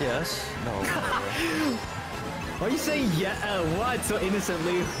 Yes. No. Why are you saying what so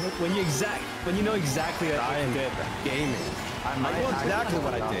innocently when you know exactly what I did? Gaming. I know exactly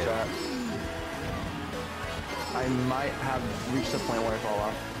what I did. I might have reached the point where I fall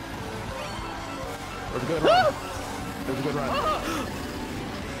off. It was a good run. It was a good run.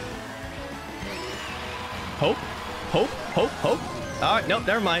 Hope. All right, nope,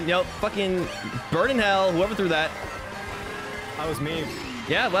 never mind. Nope, fucking burn in hell. Whoever threw that. That was me.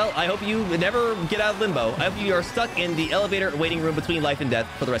 Yeah, well, I hope you never get out of limbo. I hope you are stuck in the elevator waiting room between life and death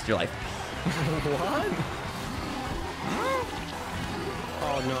for the rest of your life. What?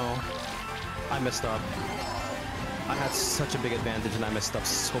 Oh no. I messed up. I had such a big advantage and I messed up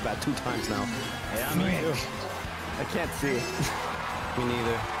so bad 2 times now. Yeah, me too. I can't see. Me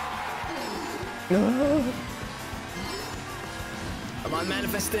neither. Come on,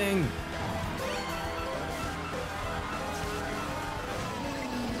 manifesting.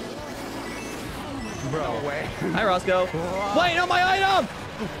 bro. No way. Hi, Roscoe. Wait, no, my item!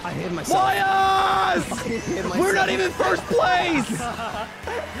 I hit myself. Bias! We're not even first place!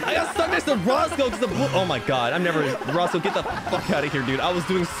 I got stuck next to Roscoe because the blue. Oh my god, I'm never. Roscoe, get the fuck out of here, dude. I was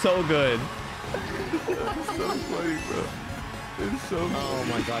doing so good. That's so funny, bro. It's so funny. Oh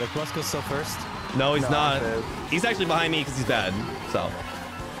my god, if Roscoe's still first? No, he's No, not. man. He's actually behind me because he's bad. So.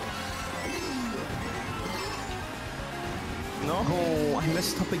 No, I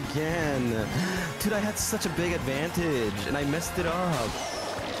messed up again. Dude, I had such a big advantage and I messed it up.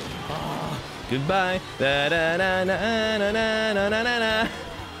 Goodbye. Da, da, da, na, na, na, na, na, na, na.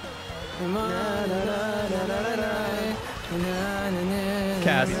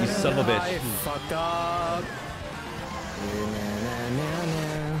 Cass, you son of a bitch. Fucked up.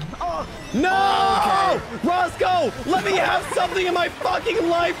 No! Okay. Roscoe, let me have something in my fucking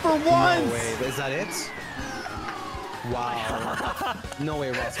life for once! No way, is that it? Wow. No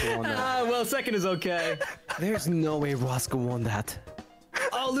way Roscoe won that. Well, second is okay. There's no way Roscoe won that.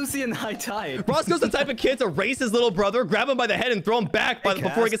 Oh, Lucy and I tied. Roscoe's the type of kid to race his little brother, grab him by the head, and throw him back Hey,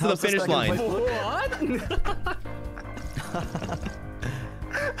 before he gets to the how's the finish second line. place? What?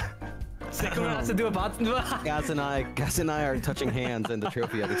 Second one has to do a bot. Gaz and I are touching hands and the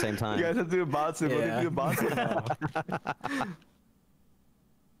trophy at the same time. You guys have to do a Batsu, buddy. Yeah. Do a Batsu now.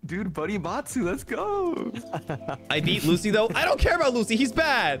 Dude, buddy Batsu, let's go. I beat Lucy, though. I don't care about Lucy. He's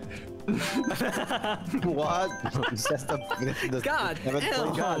bad. What? It's just the God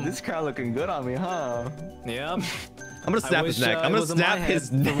damn. God, this crowd looking good on me, huh? Yeah. I'm gonna snap his neck. I'm gonna snap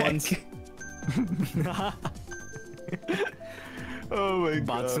his neck. Oh my god.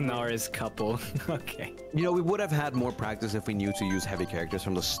 Batsunara's couple. Okay. You know, we would have had more practice if we knew to use heavy characters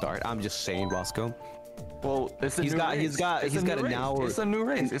from the start. I'm just saying, Roscoe. Well, it's a He's new got- race. he's got It's an race. hour. It's a new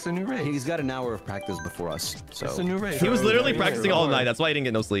race. It's a new race. He's got an hour of practice before us, so. It's a new race. He was literally Yeah, practicing all yeah. night. That's why he didn't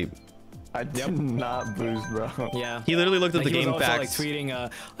get no sleep. I did not boost, bro. Yeah. He literally looked at Like, the he game was also, facts. like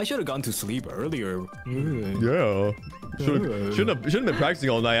tweeting, I should have gone to sleep earlier. Yeah. Shouldn't have been practicing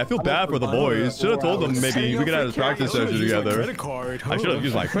all night. I feel bad for the boys. Should have told them maybe we could have a practice session together. Credit card. I should have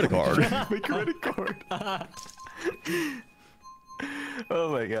used my credit card. My credit card.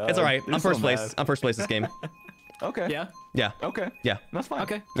 Oh my god. It's all right. You're I'm so first place. mad. I'm first place this game. Okay. Yeah. Yeah. Okay. Yeah. That's fine.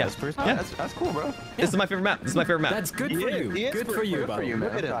 Okay. Yeah. Yeah. That's cool, bro. This is my favorite map. This is my favorite map. That's good for you. He is Good for you, Good for you, man.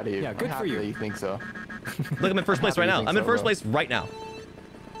 Look at I'm proud of you. Yeah, good I'm for happy you. that you think so. Look, I'm in first place right now. I'm in first place right now.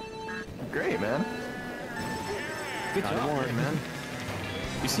 Great, man. Good Don't job. worry, man.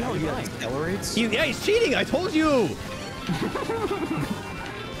 You see how he Fine. accelerates? Yeah, he's cheating. I told you.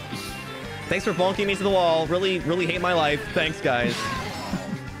 Thanks for bonking me to the wall. Really hate my life. Thanks, guys.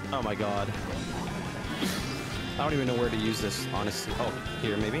 Oh my god. I don't even know where to use this, honestly. Oh,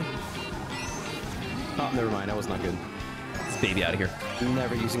 here, maybe? Oh, never mind. That was not good. This baby out of here.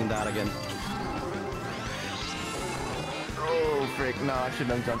 Never using that again. Oh, frick. No, I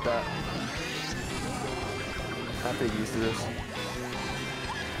shouldn't have jumped that. I have to get used to this.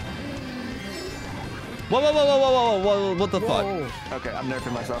 Whoa, what the fuck? Okay, I'm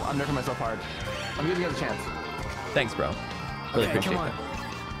nerfing myself. I'm nerfing myself hard. I'm giving you guys a chance. Thanks, bro. Really Okay, appreciate come on. that.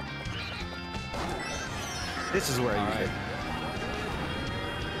 This is where I use Alright.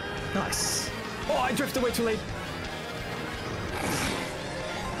 it. Nice. Oh, I drifted way too late.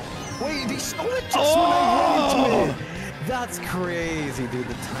 Wait, he stole it just when I ran into it. That's crazy, dude.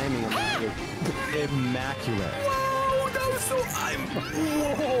 The timing of that is immaculate. Whoa, that was so.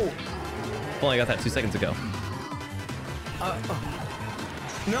 Whoa. Only got that 2 seconds ago.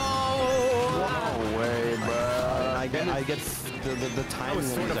 No. No way, bro. I get the timing was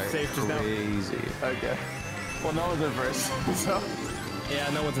of sort these of are safe just now. crazy. Okay. Well, no one's in first, so. Yeah,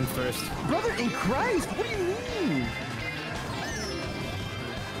 no one's in first. Brother in Christ, what do you mean?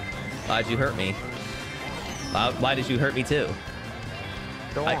 Why'd you hurt me? Why did you hurt me too?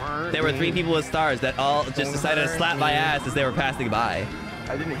 Don't hurt There were me. 3 people with stars that all just decided to hurt slap my me. ass as they were passing by.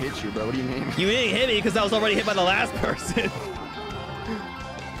 I didn't hit you, bro. What do you mean? You didn't hit me because I was already hit by the last person.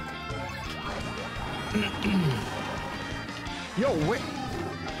 Yo, wait.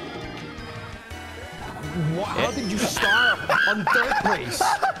 How did you start on third place?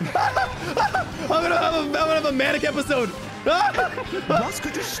 I'm gonna have a manic episode. Roscoe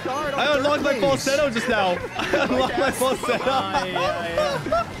just started on I unlocked my third place. falsetto just now. I unlocked my falsetto.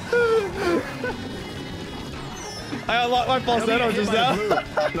 I unlocked my falsetto just now.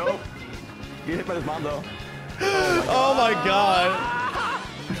 Nope. Get hit by this mom, though. Oh my god.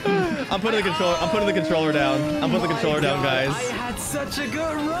 I'm putting the controller down. I'm putting the controller down, I guys. had such a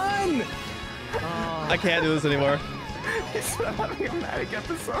good run. I can't do this anymore. It's not having a manic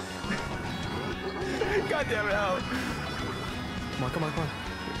episode. God damn it, Al. Come on.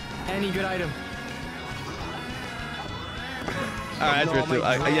 Any good item. I drifted.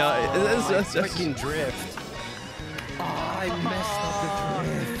 Yeah, it's freaking drift. Oh, I messed up the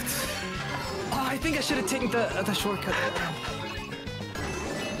drift. Oh, I think I should have taken the shortcut.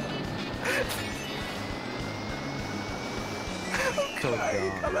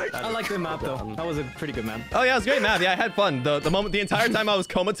 I like the map though. That was a pretty good map. Oh yeah, it was a great map. Yeah, I had fun. The entire time I was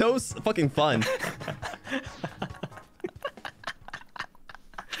comatose, fucking fun.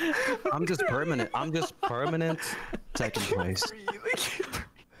 I'm just permanent. Second place.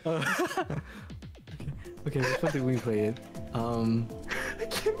 Okay, which one did we play it? I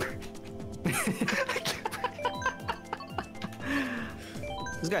can't breathe.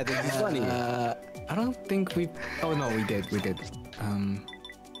 This guy thinks he's funny. I don't think we. Oh no, we did.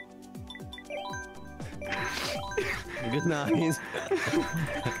 Good night.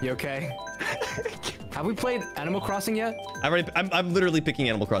 You okay? Have we played Animal Crossing yet? I'm literally picking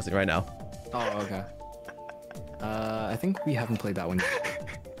Animal Crossing right now. Oh, okay. I think we haven't played that one yet.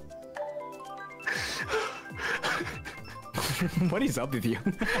 What is up with you?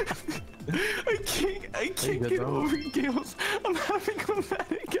 I can't get over Gale's. I'm having a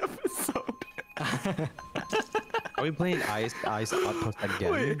manic episode. Are we playing Ice Outpost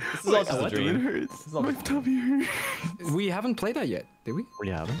again? Wait, This is also a dream. It hurts. My tummy hurts. We haven't played that yet, did we? We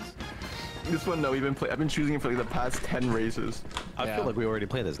haven't. This one, no, I've been choosing it for like the past 10 races. I feel like we already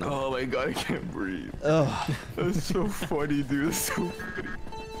played this now. Oh my god, I can't breathe. Ugh. That's so funny, dude. That's so funny.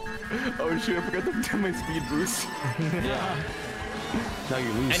 Oh shit, I forgot to do my speed boost. Yeah. Now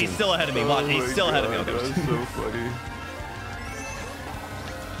you're losing. And he's still ahead of me. Watch, he's still ahead of me. Okay. That's so funny.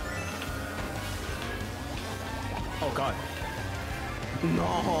 Oh god.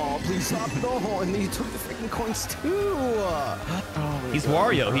 No, please stop. No, and he took the freaking coins too. Oh He's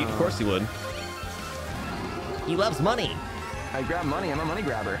god. Wario. Of course he would. He loves money. I grab money. I'm a money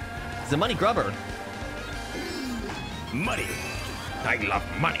grabber. He's a money grubber. Money. I love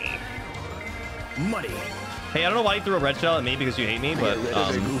money. Money. Hey, I don't know why you threw a red shell at me because you hate me, but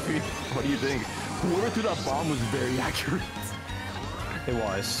Goofy. What do you think? Whoever threw that bomb was very accurate. It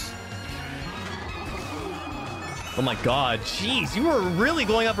was. oh my god, jeez, you were really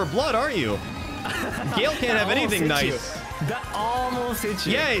going up for blood, aren't you? Gale can't have anything nice. That almost hit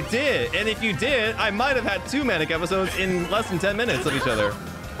you. Yeah, it did. And if you did, I might have had 2 manic episodes in less than 10 minutes of each other.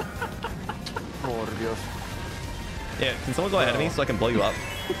 Por Dios. Yeah, can someone go ahead of me so I can blow you up?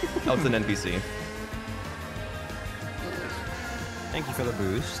 Oh, it's an NPC. Thank you for the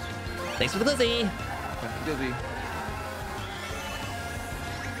boost. Thanks for the glizzy. Dizzy.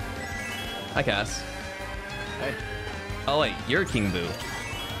 Hi, Cass. Hey. Oh, wait, you're King Boo.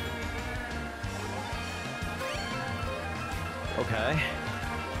 Okay.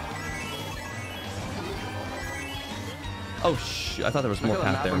 Oh, I thought there was more The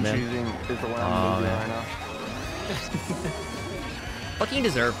path map there, I'm man. choosing is the one I'm moving right now. Fucking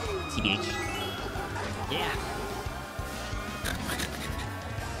deserve, TBH. Yeah.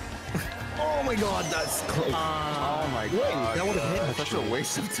 Oh my god, that's close. Oh my god. that would've hit me. Such a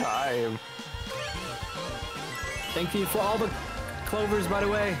waste of time. Thank you for all the clovers, by the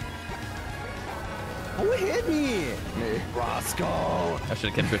way. Who hit me? Me. Roscoe. I should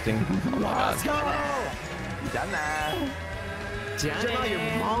have kept drifting. Oh my god. Roscoe. Jana. Jenna,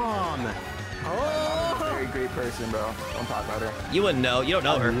 your mom. Oh. Very great person, bro. Don't talk about her. You wouldn't know. You don't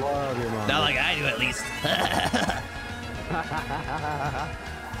know her. Love your mom. Not like I do, at least.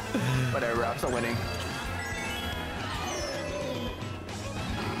 Whatever, I'm still winning.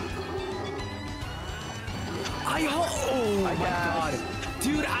 Oh my god.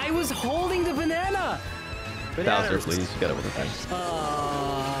 Dude, I was holding the banana. Bowser, please. You gotta win the thing.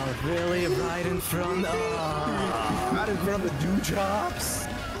 Oh, really? Right in front? Oh. Right in front of the dewdrops.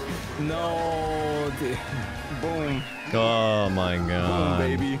 No. Boom. Oh my god.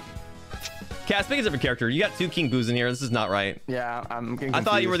 Boom, baby. Cass, pick a different character. You got 2 King Boos in here. This is not right. Yeah, I'm getting I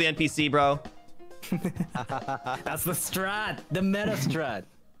thought you were confused. the NPC, bro. That's the strat. The meta strat.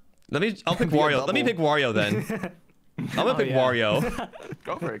 I'll pick Wario. Let me pick Wario then. I'm gonna pick yeah. Wario.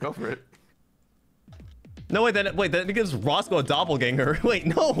 Go for it, go for it. No, wait, that gives Roscoe a doppelganger. Wait,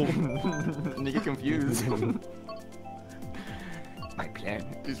 no. You get confused. My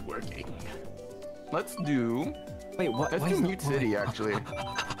plan is working. Let's do... Wait, what? Let's why do is Mute that- City, actually.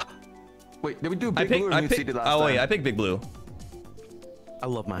 Wait, did we do I Big Blue or picked, Mute City last time? oh wait, I picked Big Blue. I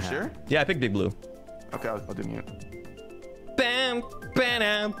love my hat. Sure? Yeah, I picked Big Blue. Okay, I'll do Mute. Bam,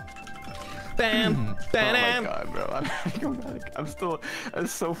 bam, bam, Oh bam. my god, bro. I'm still...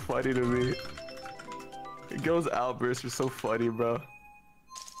 That's so funny to me. Gale's outbursts are so funny, bro.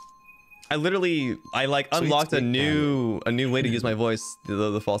 I literally, unlocked a new way to use my voice,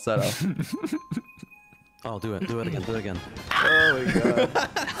 the falsetto. Oh, do it again, do it again. Oh my god.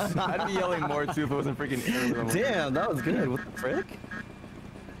 I'd be yelling more too if it wasn't freaking air. Damn, that was good. What the frick?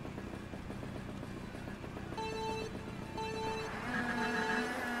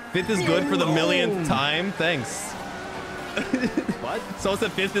 Fifth is good for the millionth time. Thanks. What? Someone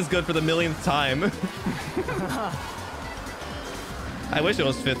said fifth is good for the millionth time. I wish it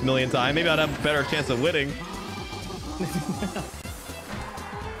was fifth millionth time. Maybe I'd have a better chance of winning.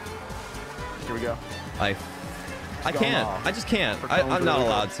 Here we go. I can't. I just can't. I'm not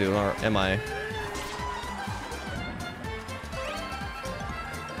allowed to, or am I?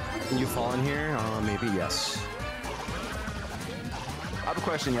 Can you fall in here? Maybe yes. I have a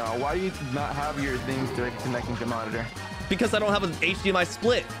question, y'all. Why do you not have your things direct connecting to monitor? Because I don't have an HDMI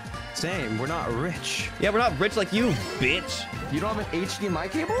split. Same. We're not rich. Yeah, we're not rich like you, bitch. You don't have an HDMI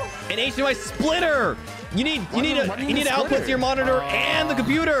cable? An HDMI splitter. You need output to your monitor and the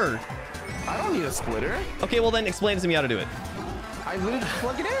computer. I don't need a splitter. Okay, well then explain to me how to do it. I literally just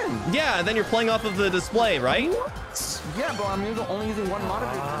plug it in. Yeah, and then you're playing off of the display, right? Yeah, but I'm only using one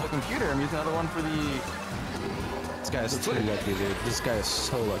monitor for the computer. I'm using another one for the... This guy is too lucky, dude. This guy is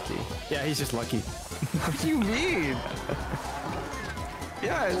so lucky. Yeah, he's just lucky. What do you mean?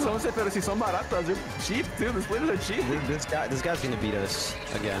 Yeah, someone said that some baratas are cheap too. The splitters are cheap. This guy's gonna beat us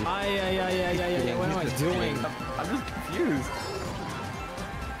again. Yeah. What am I doing? I'm just confused.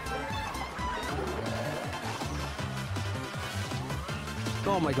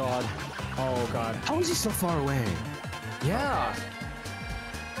 Oh my god. Oh god. How is he so far away? Yeah.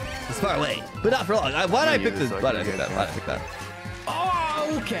 It's far away, but not for long. Why did I pick this? Why did I pick that? Why did I pick that?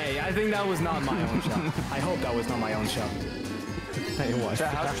 Oh, okay. I think that was not my own shot. I hope that was not my own shot. Hey, what?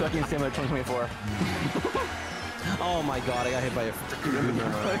 House Trucking Simulator 2024. Oh my god, I got hit by a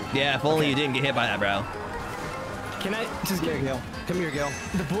freaking... Yeah, if only you didn't get hit by that, bro. Can I just get Gale? Come here, Gale.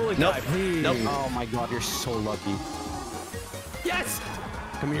 the bullet Nope. guy, please? Nope. Oh my god, you're so lucky. Yes!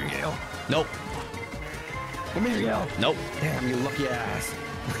 Come here, Gale. Nope. Come here, Gale. Nope. Damn, you lucky ass.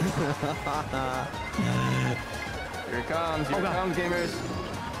 Here it comes. Here it comes, gamers.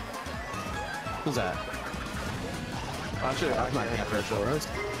 Who's that? I should have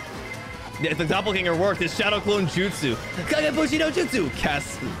Yeah, if the doppelganger worked, it's Shadow Clone Jutsu. Kagabushi no Jutsu!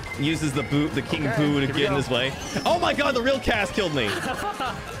 Cass uses the King Boo to get in his way. Oh my god, the real Cass killed me!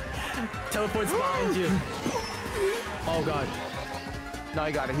 Teleports behind you. Oh god. No,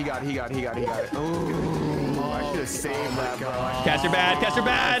 he got it. He got it. Ooh, I should have saved that, bro. Cass, you're bad. Cass, you're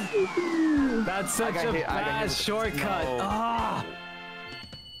bad! That's such a bad shortcut. No. Ah!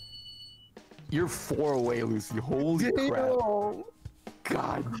 You're 4 away, Lucy. Holy crap.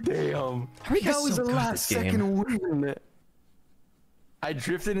 God damn. How are you guys That was so the good at last this game? second win. I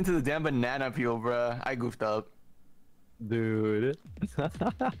drifted into the damn banana peel, bruh. I goofed up. Dude.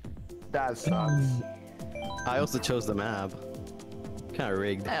 That sucks. I also chose the map. Kind of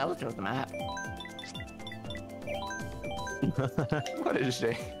rigged. Yeah, let's chose the map. What a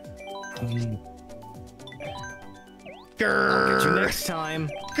shame. I'll get you next time.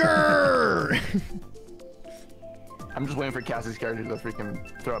 Grrr! I'm just waiting for Cassie's character to freaking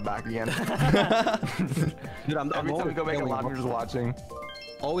throw it back again. Dude, I'm Every time we go back in tailing lobby, we're just watching.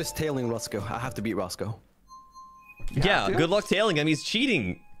 Always tailing Roscoe. I have to beat Roscoe. Yeah, good luck tailing him. He's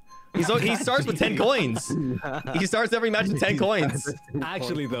cheating. He starts with 10 coins. He starts every match with 10 coins.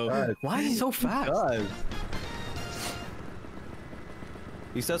 Actually, though, why is he so fast?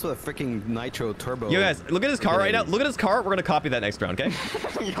 He starts with a freaking nitro turbo. You guys, look at his car right now. Look at his car. We're gonna copy that next round, okay?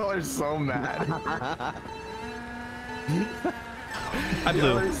 Y'all are so mad. I blew.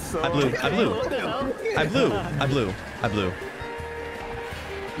 Y'all are so I blew. I blew. What the hell? I blew. I blew. I blew.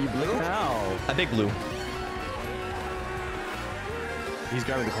 You blew? Ow. I big blew. He's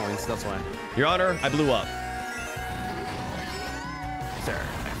grabbing the coins, that's why. Your Honor, I blew up. Sir,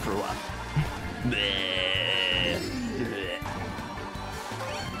 I threw up.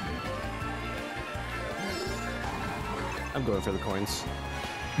 I'm going for the coins.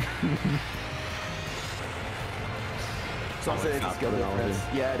 Some say it's a skill difference.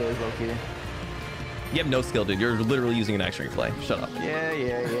 Yeah, it is, low-key. You have no skill, dude. You're literally using an X-ray play. Shut up.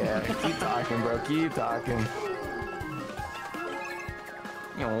 Yeah. Keep talking, bro. Keep talking.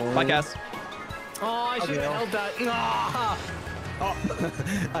 Bye, Cass. Oh, I should have held that. Ah! Oh,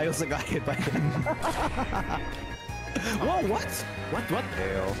 I also got hit by him. Whoa, what? What?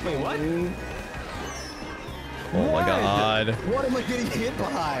 Wait, what? Oh my god. What am I getting hit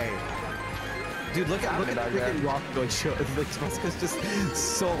by? Dude, look at freaking Roscoe show. Roscoe's just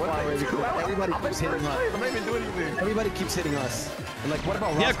so far away. Everybody keeps hitting us. I'm not even doing anything. Everybody keeps hitting us. And like, what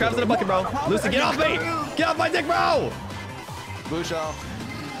about Roscoe? Yeah, crabs in a bucket, bro. Lucy, get off me! Get off my dick, bro! Blue shell.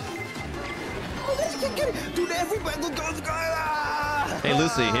 Dude, everybody goes. Hey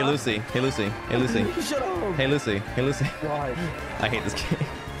Lucy, hey Lucy, hey Lucy, hey Lucy. Shut up. Hey Lucy, hey Lucy. Why? I hate this game.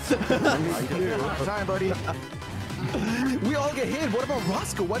 Sorry, buddy. We all get hit. What about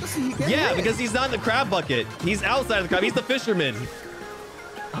Roscoe? Why doesn't he get hit? Yeah, because he's not in the crab bucket. He's outside of the crab. He's the fisherman.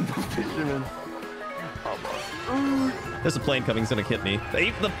 I'm the fisherman. There's a plane coming. He's gonna hit me.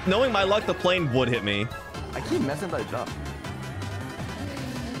 Knowing my luck, the plane would hit me. I keep messing that up.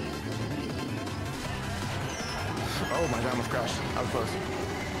 Oh my god, I almost crashed. I was close.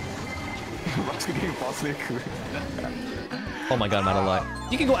 Roscoe getting falsely accused. Oh my god, I'm out of line.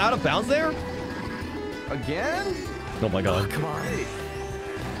 You can go out of bounds there? Again? Oh my god. Come on. Come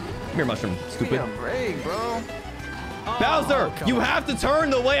here, mushroom. Give me Stupid. a break, bro. Bowser, you have to turn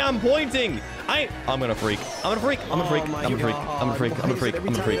the way I'm pointing. I'm gonna freak. I'm gonna freak. I'm gonna freak. Oh my I'm gonna freak. God. I'm gonna freak. I'm gonna freak. I'm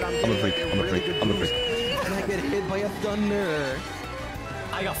gonna freak. I'm gonna freak. I'm gonna freak. I'm gonna freak. And I get hit by a thunder.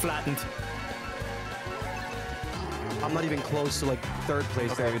 I got flattened. I'm not even close to like third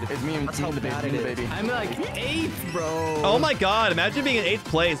place, dude. It's me and That's how the bad baby, it the is. baby. I'm like 8th, bro. Oh my god, imagine being in 8th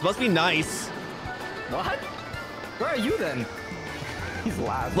place. Must be nice. What? Where are you then? He's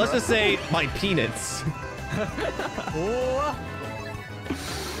last. Let's bro. just say my peanuts. Oh.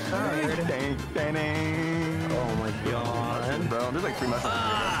 Dang, dang, dang. Oh my god. Bro, there's like 3 matches.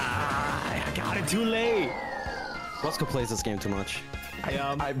 I got it too late. Roscoe plays this game too much. I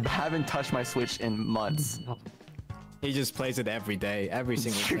haven't touched my Switch in months. He just plays it every day, every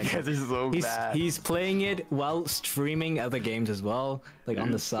single You day. guys are so bad. He's playing it while streaming other games as well, like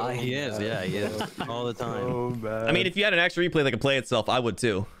on the side. He is, yeah, he is. All the time. So bad. I mean, if you had an extra replay that could play itself, I would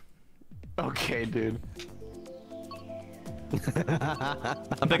too. Okay, dude.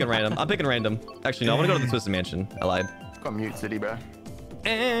 I'm picking random. I'm picking random. Actually, no, I want to go to the Twisted Mansion. I lied. Go Mute City, bro. We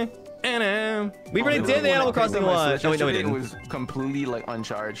already did the Animal Crossing one. No, wait, no, we It didn't. was completely like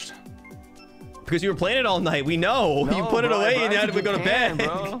uncharged. Because you were playing it all night. We know. You No, put it bro, away I and you had to brought it go to to Japan, bed.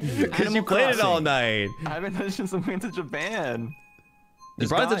 bro. Because you played it all night. I haven't touched since I went to Japan. You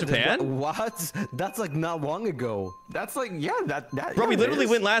brought it to Guys, Japan? What? That's like not long ago. That's like, yeah, that. Bro, we yeah, it literally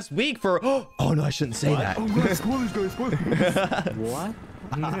is. went last week for. Oh no, I shouldn't say that. Oh, guys, spoilers, guys, spoilers. What?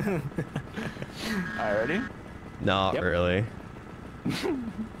 Alright, ready? Not Yep. really.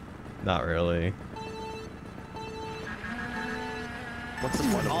 Not really. What's the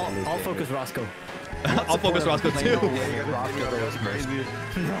point of playing this I'll game? focus Roscoe. I'll focus Roscoe too. Crazy.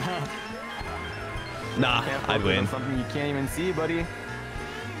 Nah, Can't I'd focus win. on something you can't even see, buddy.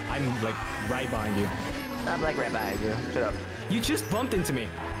 I'm like right behind you. I'm like right behind you. Shut up. You just bumped into me.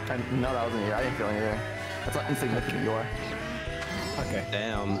 No, that wasn't you. I didn't feel anything. That's how insignificant you are. Okay.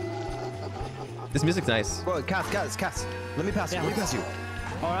 Damn. This music's nice. Bro, Cass. Let me pass you. Yeah. Let me pass you.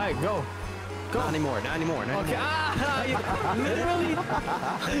 All right, go. Not anymore. Not anymore. Not Okay. anymore. Ah, literally.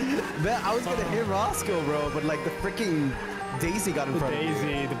 Man, I was gonna hit Roscoe, bro, but like the freaking Daisy got in front of me.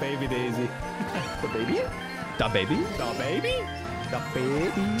 Daisy, the baby Daisy. The baby? Da baby? The baby? The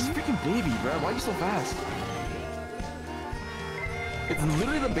baby. It's freaking baby, bro. Why are you so fast? It's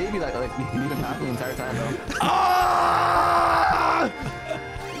literally the baby that like you've been happening the entire time, bro. Ah!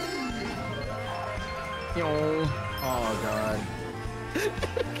 Oh god.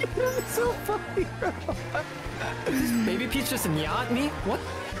 So funny, bro. Baby Peach just yacht me? What?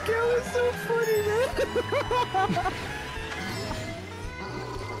 Gale is so funny, man.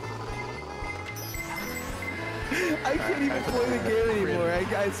 I can't even play the game anymore.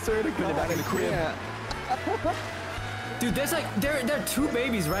 I swear to God. back in the crib. Yeah. Dude, there's like there are 2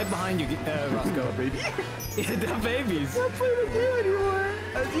 babies right behind you, Roscoe. Baby? Yeah, they're babies. I can't play the game anymore.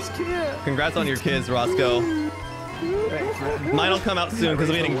 I just can't. Congrats on your kids, Roscoe. Thanks, man. Mine'll come out soon because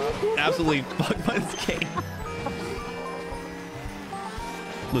I'm getting absolutely fucked by this game.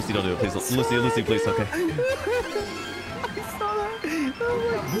 Lucy, don't do it, please. Lucy, please. Okay. I saw that. Oh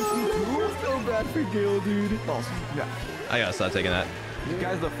my God. I feel so bad for Gale, dude. Yeah. I gotta stop taking that. You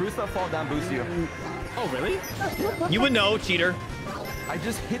guys, the fruits that fall down boost you. Oh, really? You would know, cheater. I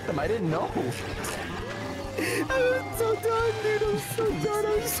just hit them. I didn't know. I'm so done, dude. I'm so done.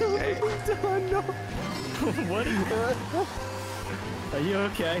 I'm so done. No. What? Are you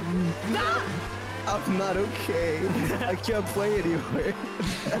okay? I'm not okay. I can't play anymore.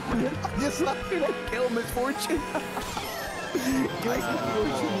 I'm just not gonna kill misfortune. Kill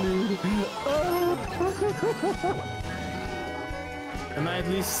misfortune, dude. Am I at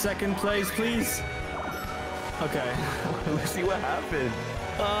least 2nd place, please? Okay. Let's see what happened.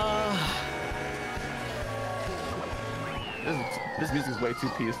 This music is way too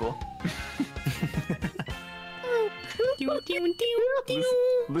peaceful.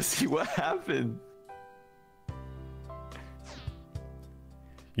 Let's see what happened.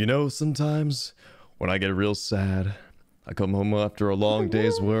 You know, sometimes when I get real sad, I come home after a long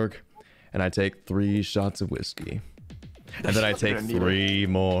day's work and I take 3 shots of whiskey. And then I take 3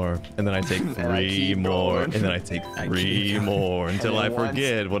 more, and then I take 3 more, and then I take 3 more until I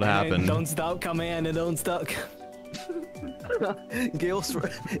forget what happened. Don't stop, Commander, don't stop. Gale's.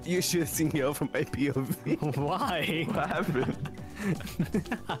 You should have seen Gale from my POV. Why? What happened?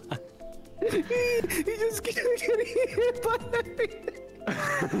 He just kept getting hit by everything.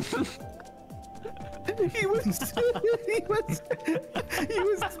 He was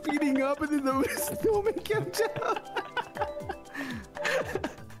speeding up, and then the snowman kept down.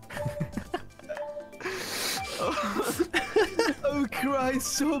 Oh, cry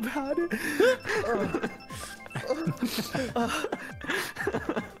so bad.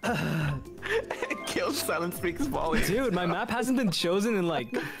 Kill silent speaks volley. Dude, my map hasn't been chosen in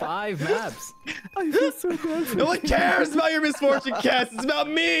like 5 maps. I feel so bad for No one cares about your misfortune, Cass. It's about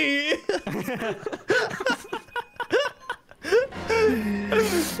me.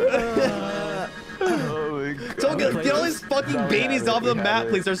 Oh my god. Don't get all these fucking babies off the map,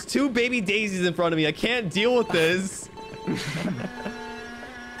 please. There's 2 baby daisies in front of me. I can't deal with this.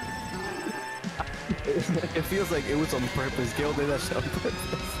 It feels like it was on purpose. Gale did that shit on purpose.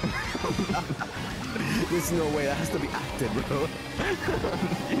 There's no way. That has to be acted, bro.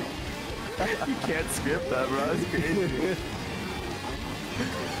 You can't script that, bro. That's crazy.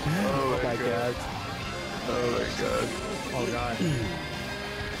 Oh my god. Oh my god. Oh god.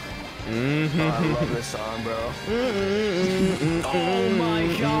 Oh, I love this song, bro. Oh my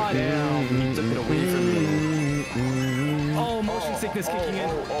god. Damn, he took it away from me. Oh, motion sickness kicking in.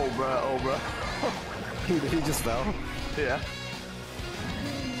 Oh, bro. Oh, bro. He just fell. Yeah.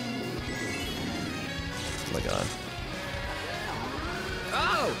 Oh my god.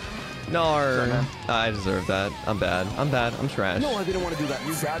 Oh! No, I deserve that. I'm bad. I'm bad. I'm trash. No, I didn't want to do that.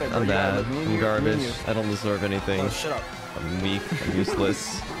 You got it, bro. I'm You got bad. it. Me and I'm you, garbage. me and you. I don't deserve anything. Oh, shut up. I'm weak. I'm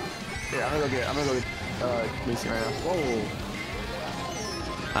useless. Yeah, I'm gonna go get Lucy right now. Whoa.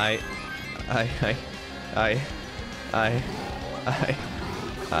 I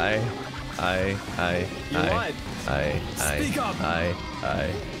Speak up.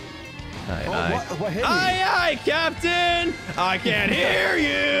 What hit me? Aye, Captain! I can't hear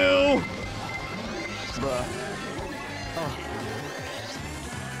you! Bruh.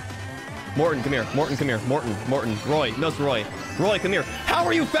 Morton, come here. Morton, come here. Morton. Roy. No, it's Roy. Roy, come here. How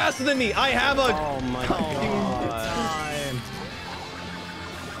are you faster than me? I have a... Oh my god. Time.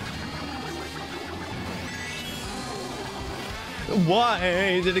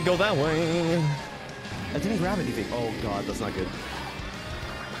 Why did it go that way? I didn't grab anything. Oh god, that's not good.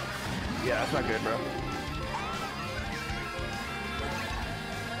 Yeah, that's not good, bro.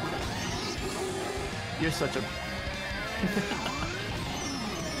 You're such a...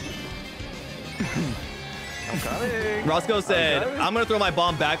 I'm coming. Roscoe said, I'm gonna throw my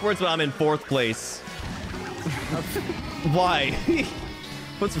bomb backwards, but I'm in 4th place. Why?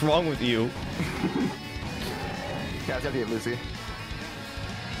 What's wrong with you? Guys, have to get Lucy.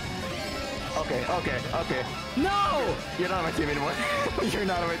 Okay. No! You're not on my team anymore. You're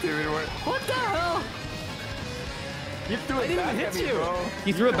not on my team anymore. What the hell? You threw it didn't back even at hit me, you. bro.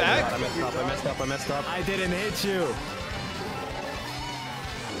 You threw it I back? messed up. I didn't hit you.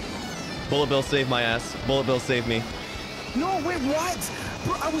 Bullet Bill saved my ass. Bullet Bill saved me. No, wait, what?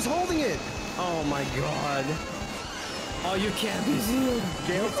 Bro, I was holding it. Oh my god. Oh, you can't be sealed.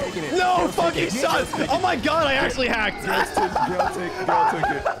 Gale's taking it. No Gale's fucking taking it. shot! Oh my god, I actually hacked! Gale took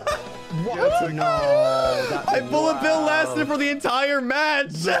it. What? No. I Bullet Bill lasted for the entire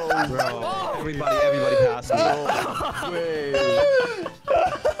match! No, bro. Everybody passed me. Wait.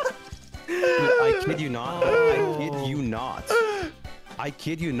 I kid you not. I kid you not. I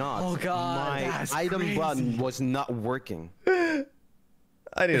kid you not. Oh god, My that's item crazy. button was not working.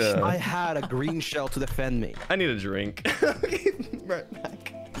 I need I a... had a green shell to defend me. I need a drink. Right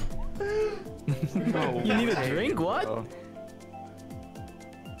back. You need a drink? What? Oh.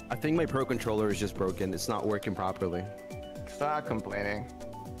 I think my Pro Controller is just broken. It's not working properly. Stop complaining.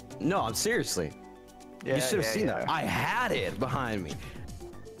 No, I'm seriously. Yeah, You should have yeah, seen yeah. that. I had it behind me.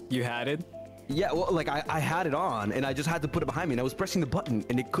 You had it? Yeah, well, like I had it on, and I just had to put it behind me, and I was pressing the button,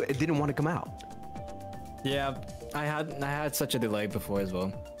 and it didn't want to come out. Yeah, I had such a delay before as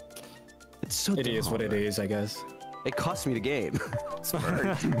well. It's so It is dumb. what it is, I guess. It cost me the game.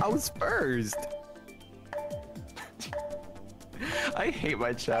 I was first. I hate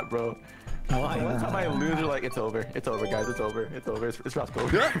my chat, bro. Why? One time I lose, they're like, it's over, guys, it's over. It's Roscoe.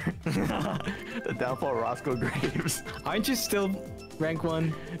 The downfall of Roscoe Graves. Aren't you still rank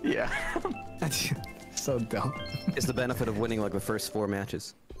 1? Yeah. So dumb. It's the benefit of winning like the first 4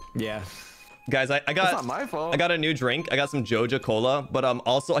 matches. Yeah. Guys, I It's got not my fault. I got a new drink. I got some Joja Cola, but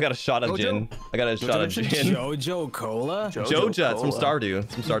also I got a shot of gin. I got a shot of gin. Jojo Cola? Joja, it's from Stardew.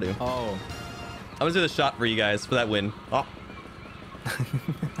 It's from Stardew. Oh. I'm gonna do the shot for you guys for that win. Oh.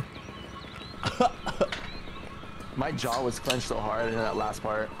 My jaw was clenched so hard in that last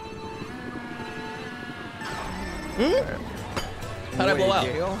part. How'd I blow out?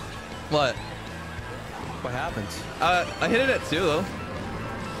 Gale? What? What happened? I hit it at 2 though.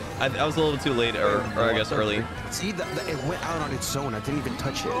 I was a little too late, or I guess early. See, it went out on its own. I didn't even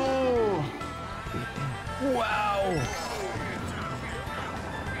touch it. Oh. Wow.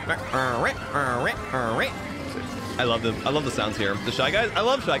 I love the sounds here. The Shy Guys. I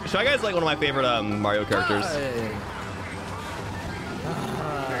love Shy Guy is like one of my favorite Mario characters.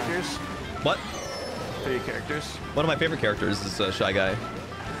 Characters? What? Favorite characters? One of my favorite characters is Shy Guy.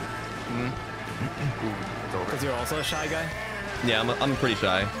 Because you're also a shy guy? Yeah, I'm pretty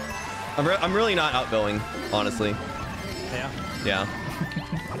shy. I'm really not outgoing, honestly. Yeah. Yeah.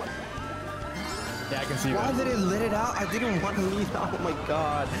 Yeah, I can see Why that. did it let it out? I didn't want to leave. Oh my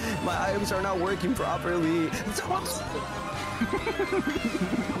god. My items are not working properly.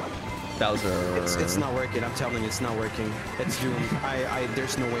 That was It's not working. I'm telling you, it's not working. It's doomed.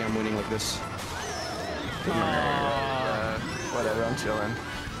 There's no way I'm winning like this. Whatever, I'm chilling.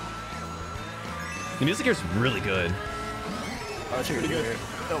 The music here is really good. Oh, it's pretty good.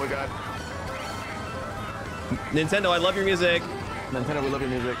 Oh my god. Nintendo, I love your music. Nintendo, we love your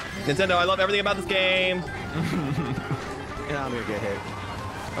music. Nintendo, I love everything about this game. And I'm gonna get hit.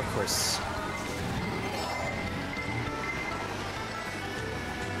 Of course.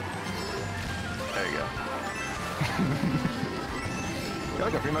 There you go. Got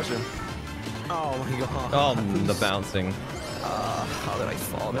like a free mushroom. Oh my god. Oh, the bouncing. How did I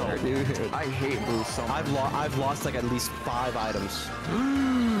fall there, dude? I hate boosts so much. I've lost like at least 5 items.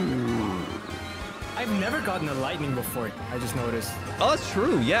 I've never gotten a lightning before. I just noticed. Oh, that's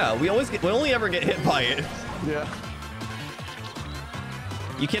true. Yeah, we only ever get hit by it. Yeah.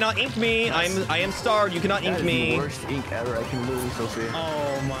 You cannot ink me. I am starred. You cannot That ink is me. the worst ink ever. I can literally still see.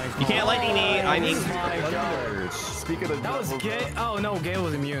 Oh my god. You can't lightning me. I'm Oh inked. my god. Speak of the That was devil, Gale. Oh no, Gale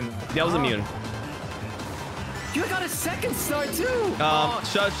was immune. That was immune. You got a second star too. Oh,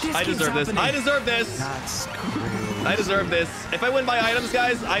 Shush. this I keeps deserve this. happening. I deserve this. That's crazy. I deserve this. If I win by items,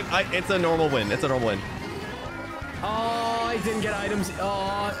 guys, it's a normal win. It's a normal win. Oh, I didn't get items.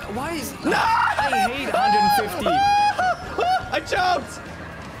 Oh, why is... No! I hate 150. I choked.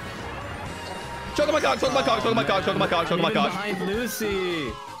 Choke on my cock. Choke on my cock. Choke on my cock. Choke on my cock. Choke on my Even cock. behind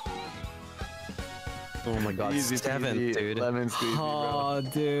Lucy. Oh my god, Easy 7th, peasy, dude. lemon squeezy, bro. Oh,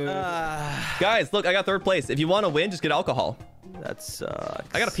 dude. Guys, look, I got 3rd place. If you want to win, just get alcohol. That sucks.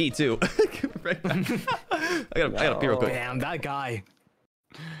 I gotta pee too. I gotta pee real quick. Damn, that guy.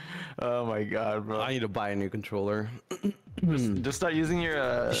 Oh my god, bro. I need to buy a new controller. Just start using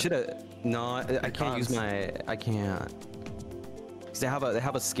your Should have. No, I can't use cons. my. I can't. 'Cause they have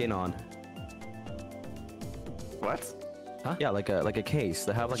a skin on. what? Yeah, like a case.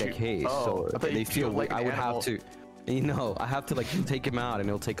 They have like a Shoot. case, Oh, so I thought they you feel feel like like I an would animal. have to. You know, I have to like take him out, and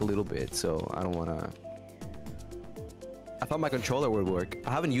it'll take a little bit. So I don't wanna. I thought my controller would work. I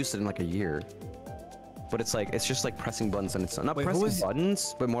haven't used it in like a year. But it's just like pressing buttons, and it's not Wait, who pressing was-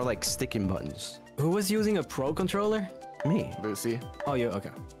 buttons, but more like sticking buttons. Who was using a pro controller? Me. Lucy. Oh, you. Okay.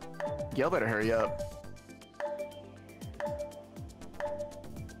 Gale better hurry up.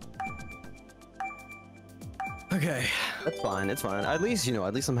 Okay. That's fine. It's fine. At least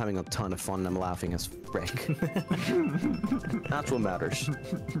at least I'm having a ton of fun. And I'm laughing as frick. That's what matters.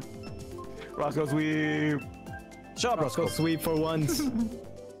 Roscoe sweep. Shut up, Let's go Roscoe. sweep for once.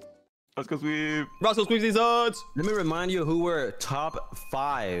 Roscoe sweep. Roscoe squeeze these odds. Let me remind you who were top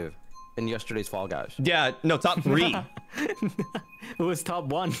 5 in yesterday's Fall Guys. Yeah, no, top 3. Who was top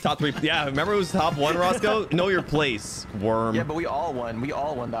 1? Top 3. Yeah, remember who's top 1, Roscoe? Know your place, worm. Yeah, but we all won. We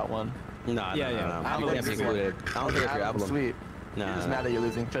all won that one. Nah, Yeah, no, yeah. no, no. You Avallum can't be sweep. included. I don't think if you're Avallum Avallum. sweep. Nah, You're just nah. mad that you're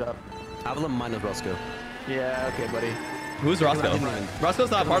losing. Shut up. Avallum minus Roscoe. Yeah, okay, buddy. Who's Roscoe? Avallum.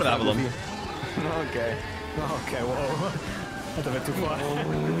 Roscoe's not part of Avallum. Okay. Okay, whoa. That's a bit too far.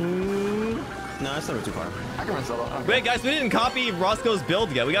 No, it's never too far. I can run solo. Okay. Wait, guys, we didn't copy Roscoe's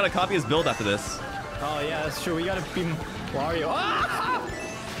build yet. We gotta copy his build after this. Oh, yeah, that's true. We gotta be Wario. Ah!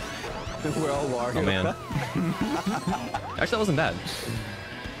 We're all Wario. Oh, man. Actually, that wasn't bad.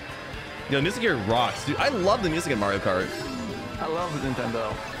 Yo, the music here rocks, dude. I love the music in Mario Kart. I love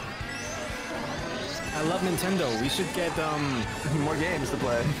Nintendo. I love Nintendo. We should get, More games to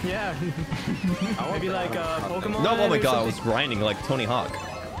play. yeah. Maybe like Pokemon. No, oh my or god, I something. was grinding like Tony Hawk.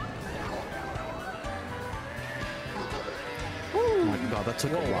 Wow, that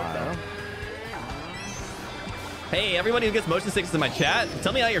took a while. Hey, everybody who gets motion sickness in my chat,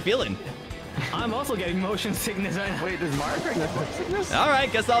 tell me how you're feeling. I'm also getting motion sickness right now. Wait, does Mariokart get motion sickness? All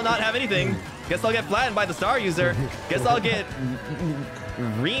right, guess I'll not have anything. Guess I'll get flattened by the star user. Guess I'll get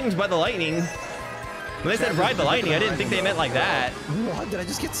reamed by the lightning. When they said ride the lightning, I didn't think they meant like that. What? Did I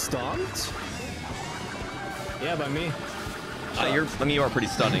just get stumped? Yeah, by me. You are pretty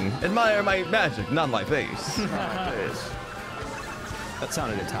stunning. Admire my magic, not my face. That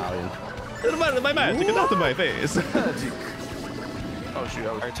sounded Italian. Admire my magic, not my face. Oh shoot,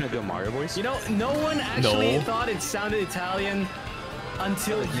 Are you trying to do a Mario voice? You know, no one actually thought it sounded Italian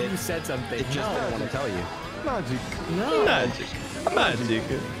until you said something. It just didn't want to tell you. Magic. No. Magic. Magic.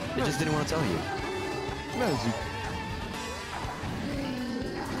 It just didn't want to tell you. Magic.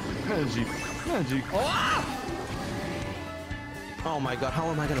 Magic. Magic. Oh my god, how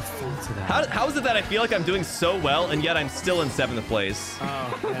am I gonna fall to that? How is it that I feel like I'm doing so well and yet I'm still in 7th place?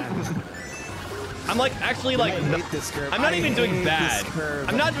 Oh, man. I'm like actually like I hate this curve. I'm not I even doing hate bad. this curve.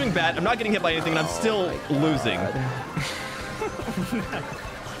 I'm not doing bad. I'm not getting hit by anything and I'm still losing.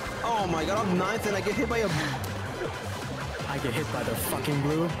 Oh my god, I'm 9th and I get hit by a... I get hit by the fucking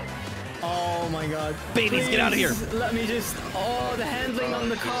blue. Oh my god. Babies, get out of here. Please, let me just... Oh, the handling on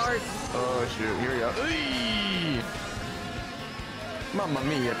the cart. Oh shoot, here we go. Eee! Mamma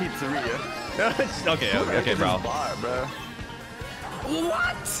mia, pizzeria. okay, bro. Bar, bro.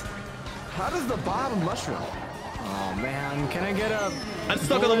 What? How does the bottom mushroom? Oh man, can I get a... I'm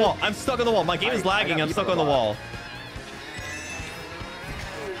stuck on the wall. I'm stuck on the wall. My game is lagging. I'm stuck on the wall.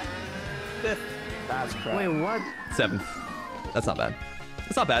 That's crap. Wait, what? 7th. That's not bad.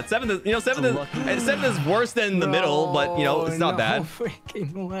 It's not bad. 7th is, you know, 7th is worse than the middle, but you know, it's not bad.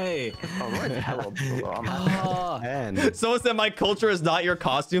 Freaking way. Oh, right. Hello. Oh, And Someone said my culture is not your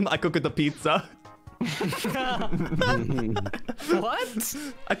costume. I cook with the pizza. what?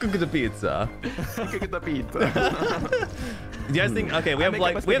 I cook with the pizza. Cook at the pizza. Do you guys think? Okay, we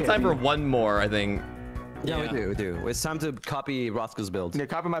have time for one more, I think. yeah, we do. It's time to copy Roscoe's build. Yeah,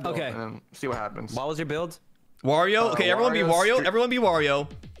 copy my build Okay. and then see what happens. What was your build? Wario. Okay, everyone be Wario. Everyone be Wario.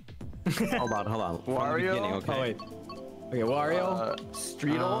 Hold on. From the Wario? beginning, okay. Oh wait. Okay, Wario.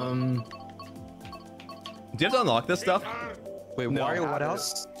 Streetle. Do you have to unlock this stuff? Wait, No. Wario, what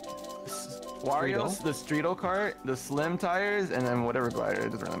else? Wario, the Streetle cart, the Slim tires, and then whatever glider.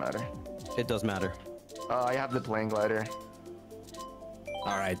 It doesn't really matter. It does matter. I have the plane glider.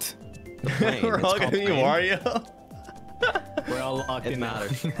 All right. Plane, We're it's all called gonna be plane. Wario. We're all locked It in now.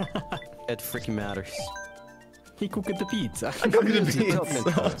 matters. It freaking matters. He cooked the pizza. Cook with the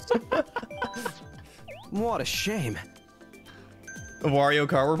pizza. What a shame. Wario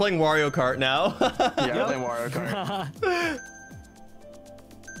Kart. We're playing Wario Kart now. Yeah, I'm playing Wario Kart.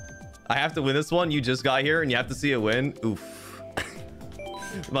 I have to win this one. You just got here and you have to see a win. Oof.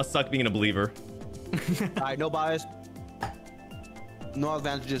 Must suck being a believer. Alright, no bias. No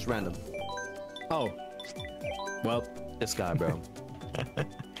advantages, random. Oh. Well. This guy, bro.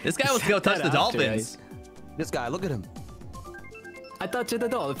 This guy wants to go touch the That after, dolphins. This guy, look at him. I touched the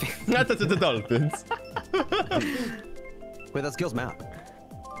dolphin. Not touch the dolphins. Wait, that's Gale's map.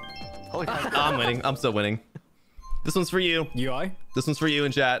 Holy crap. I'm winning. I'm still winning. This one's for you. You are? This one's for you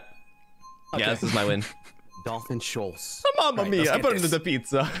in chat. Okay. Yeah, this is my win. Dolphin Schultz. Mamma Right, mia, let's I get put it into this. the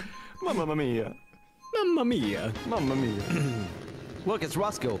pizza. Mamma mia. Mamma mia. Mamma mia. Look, it's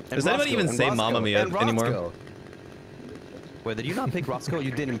Roscoe. And Does anybody Roscoe, even and say Roscoe, Mamma Mia and anymore? Roscoe. Wait, did you not pick Roscoe?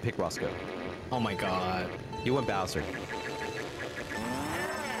 You didn't pick Roscoe. Oh my god. You went Bowser.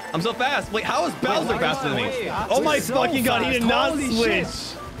 I'm so fast. Wait, how is Bowser why- faster than me? wait, Oh my so fucking god, he did fast. not Holy switch.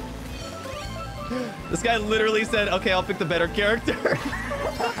 shit. This guy literally said, okay, I'll pick the better character.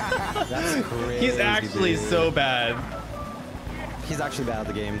 That's crazy. He's actually dude. so bad. He's actually bad at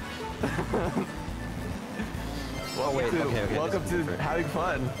the game. Well, wait, okay, welcome this to is different. having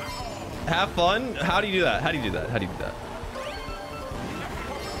fun. Have fun? How do you do that? How do you do that? How do you do that?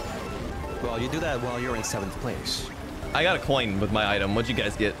 Well, you do that while you're in 7th place. I got a coin with my item. What'd you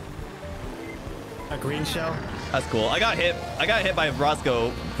guys get? A green shell? That's cool. I got hit by Roscoe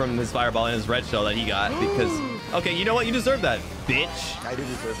from his fireball and his red shell that he got because... Okay, you know what? You deserve that, bitch. I do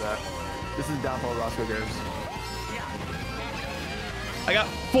deserve that. This is downfall Roscoe Graves. I got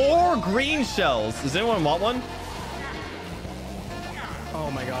 4 green shells. Does anyone want one? Oh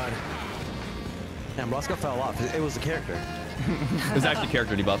my god. And Roscoe fell off. It was the character. It was actually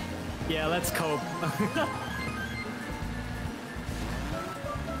character debuff. Yeah, let's cope.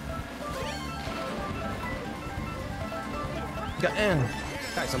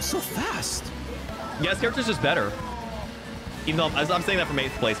 Guys, I'm so fast. Yeah, his character's just better. Even though I'm saying that from 8th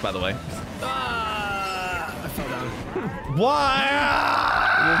place, by the way. fell down. Why?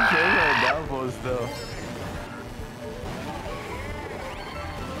 You're killing our downfalls though.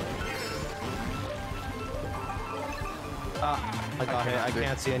 I got hit. I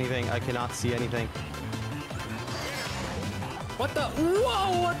can't see anything. I cannot see anything. What the?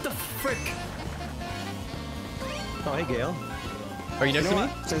 Whoa! What the frick? Oh, hey, Gale. Are you next to me?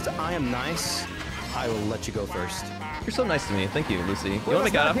 Since I am nice, I will let you go first. You're so nice to me. Thank you, Lucy. You want to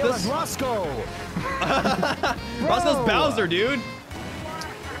make out after this? Roscoe! Roscoe's Bowser, dude.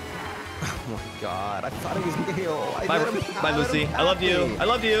 Oh my god, I thought it was Gale. Bye, Lucy. I love you. I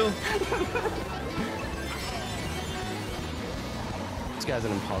love you. This guy's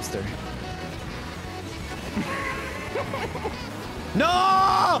an imposter.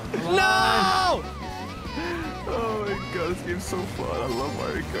 No! No! Oh my god, this game's so fun. I love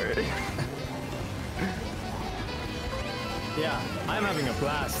Mariokart. Yeah, I'm having a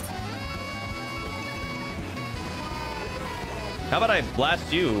blast. How about I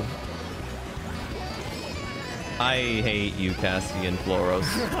blast you? I hate you, Cassie and Floros.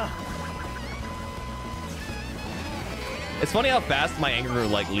 It's funny how fast my anger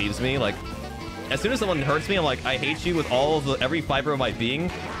like leaves me. Like, as soon as someone hurts me, I'm like, I hate you with all of every fiber of my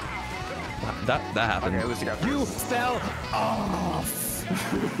being. That happened. Okay, at least you got You fell off.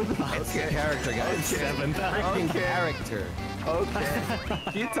 It's character, guys. Seventh. Character. Okay.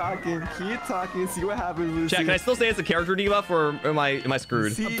 Keep talking. Keep talking. See what happens, Lucy. Chat, can I still say it's a character debuff, or am I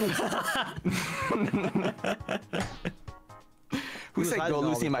screwed? See? Who said go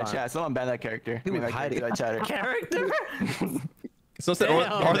Lucy in my chat? Someone ban that character. He was hiding. That chatter. Character? So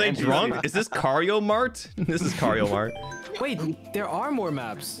are they drunk? Is this Cario Mart? This is Cario Mart. Wait, there are more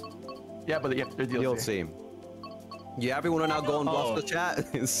maps. Yeah, but they're You'll DLC. see. Yeah, everyone now go and watch the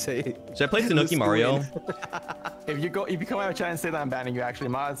chat and say. Should I play Tanuki Mario? If you come out of chat and say that I'm banning you, actually,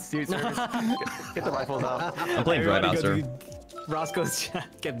 mods, seriously, get the rifles out. I'm playing Dry Everybody Bowser. go to Roscoe's chat,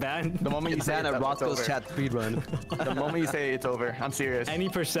 get banned. The moment you say Ban it's at up, it's Roscoe's over. chat speedrun. The moment you say it's over, I'm serious. Any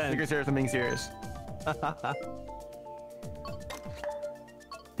percent. You're serious. I'm being serious.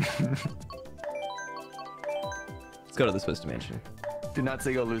 Let's go to the Swiss dimension. Do not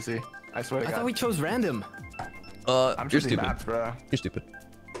say go Lucy. I swear to I God. thought we chose random. I'm You're choosing stupid. maps, bro. You're stupid.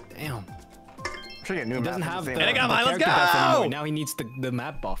 Damn. I'm trying to get new He doesn't maps. have the, And I got mine, let's character buff anymore. go! Now he needs the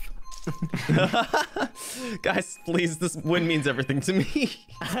map buff. Guys, please, this win means everything to me.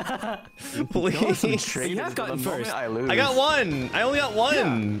 Please. You have gotten The moment first. I lose. I got one. I only got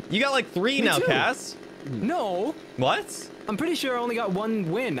one. You got like 3 now, too. Cass. No, What? I'm pretty sure I only got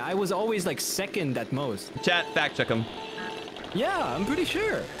one win. I was always like second at most. Chat, fact check him. Yeah, I'm pretty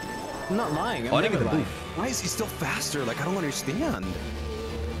sure. I'm not lying. I'm Oh, I didn't never get the lying. boof. Why is he still faster? Like, I don't understand.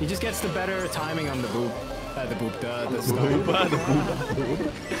 He just gets the better timing on the boop. The start.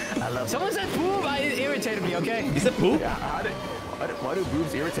 Someone said poop. It irritated me. Okay. He said poop? Yeah, why do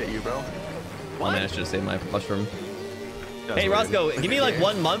boobs irritate you, bro? Oh man, I should have saved my mushroom. Hey, Roscoe, give me like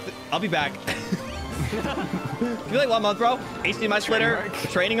 1 month. I'll be back. Give me like 1 month, bro. HDMI splitter,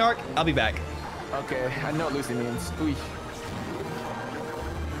 training arc. I'll be back. Okay, I know what Lucy means. Ooh.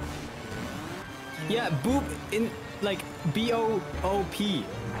 Yeah, boop in like B-O-O-P.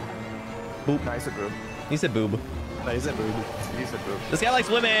 Nice a boob. He said boob. Nice a boob. You said boob. This guy likes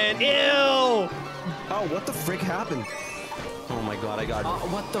women. Ew! Oh, what the frick happened? Oh my god, I got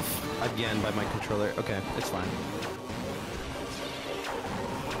What the f- again by my controller. Okay, it's fine.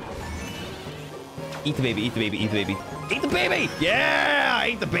 Eat the baby, eat the baby, eat the baby. Eat the baby! Yeah!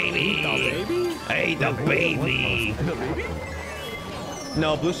 Eat the baby! baby? Eat the baby! The baby?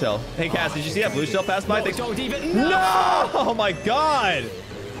 No, blue shell. Hey, Cass, did you see that blue shell pass by? No, Thanks- don't even. No! Oh my god!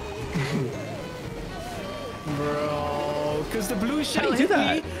 Bro, because the blue shell do you do hit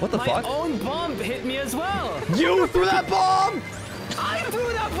that? me. What the fuck? My own bomb hit me as well. You threw that bomb! I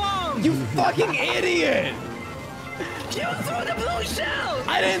threw that bomb. You fucking idiot! You threw the blue shell.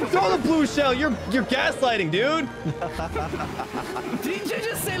 I didn't throw the blue shell! You're gaslighting, dude! Did you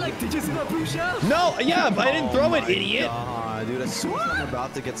just say like, did you see that blue shell? No, yeah, but I didn't throw it, idiot! Ah, dude, as soon as I'm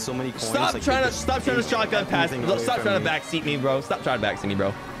about to get so many coins. Stop like, trying they to just shotgun take pass. everything away Stop from trying to me. backseat me, bro. Stop trying to backseat me,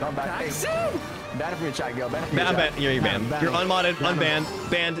 bro. Don't back. Hey, ban it from your chat, Gale. Ban it from your I'm chat. banned. You're banned. You're unmodded, unbanned,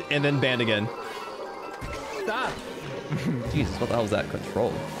 banned, and then banned again. Stop. Jesus, what the hell was that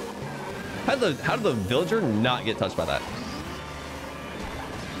control? How did the villager not get touched by that?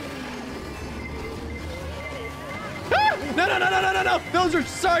 Ah! No! Villager,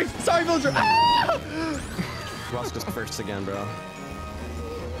 sorry, villager. Ah! Roscoe's first again, bro.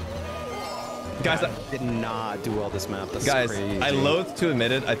 Guys, Did not do well this map. That's guys, crazy. I loathe to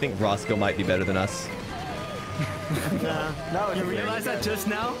admit it. I think Roscoe might be better than us. No, You realize that just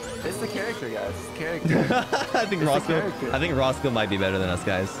now? It's the character, guys. It's the character. I think Roscoe might be better than us,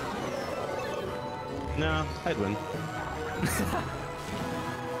 guys. No, I'd win. It's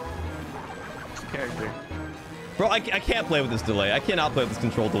the character. Bro, I can't play with this delay. I cannot play with this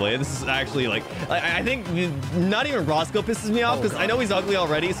control delay. This is actually like, I think not even Roscoe pisses me off because I know he's ugly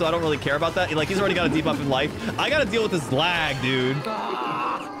already, so I don't really care about that. Like, he's already got a debuff in life. I gotta deal with this lag, dude.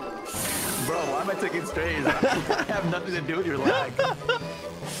 Bro, why am I taking strays? I have nothing to do with your lag.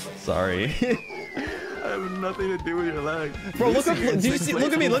 Sorry. I have nothing to do with your lag. Bro, look at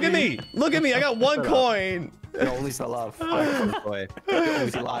me. Look at me. I got 1 coin. It only fell off. Boy.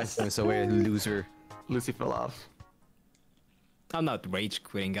 So we're a loser. Lucy fell off. I'm not rage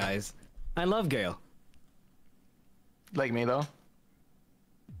quitting, guys. I love Gale. Like me, though?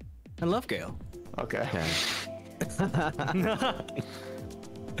 I love Gale. Okay. I'm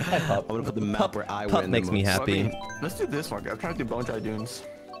gonna put the map where I Pup win. makes me happy. Okay, let's do this one. I'm trying to do bone dry dunes.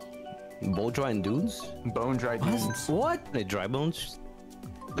 Bone dry and dudes? Bone dry dunes. What? They dry bones?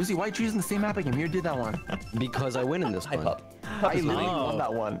 Lucy, why are you choosing the same map again? You did that one. Because I win in this one. I literally won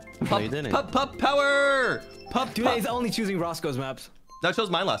that one. No, you didn't. Pup power. Dude, he's only choosing Roscoe's maps. That chose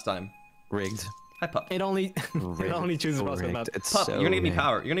mine last time. Rigged. Hi, Pup. It only chooses Roscoe's maps. It's Pup, so you're gonna give me rigged.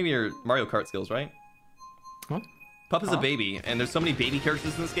 power. You're gonna give me your Mario Kart skills, right? What? Pup is a baby, and there's so many baby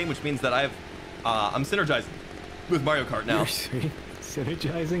characters in this game, which means that I'm synergized with Mario Kart now.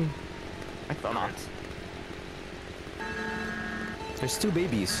 Synergizing? I thought not. There's 2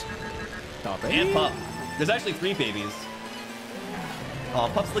 babies. And Pup. There's actually 3 babies. Oh,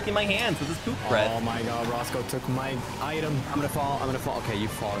 Pup's licking my hands with his poop breath. Oh my god, Roscoe took my item. I'm gonna fall. Okay, you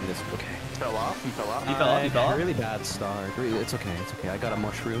fall in this. Okay. Fell off? You fell off? He fell off. He fell off. Really bad start. It's okay. It's okay. I got a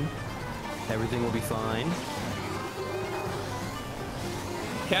mushroom. Everything will be fine.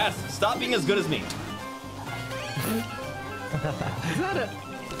 Cass, stop being as good as me. Is that a...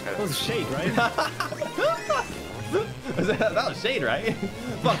 That was shade, right? That was shade, right?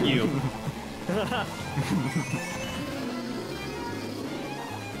 Fuck you. I'm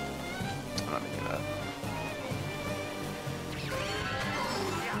not making that.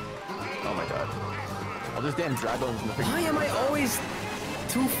 Oh my god. All those damn dry bones in the freaking... Why am I always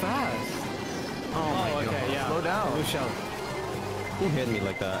too fast? Oh, okay, yeah. Slow down. Blue shell. Who hit me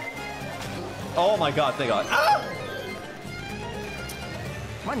like that? Oh my god, thank god. Ah!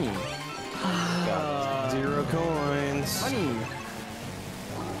 Money. Got 0 coins. Money.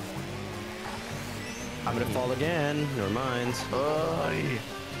 I'm gonna fall again. Never mind.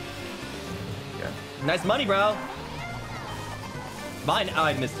 Yeah. Nice money, bro. Mine,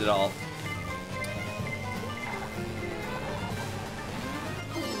 I missed it all.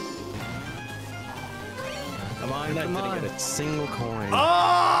 Come on, I come didn't on. get a single coin.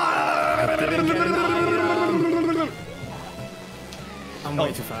 I'm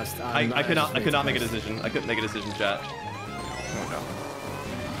way too fast. I could not make a decision. I couldn't make a decision, chat.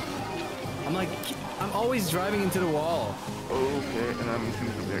 I'm like, I'm always driving into the wall. Okay, and I'm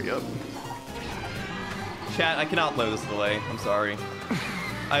from there. Yep. Chat, I cannot play this delay. I'm sorry.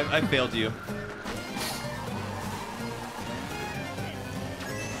 I failed you.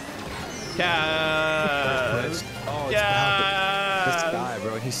 Cass. Oh, it's Cass. this guy,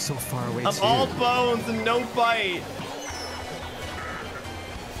 bro. He's so far away. I'm too. all bones and no bite.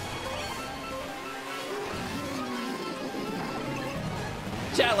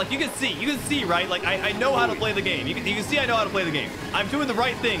 Chat, like you can see, right? Like I know how to play the game. You can see I know how to play the game. I'm doing the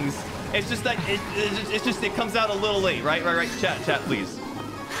right things. It's just that it comes out a little late, right? Right. Chat, please.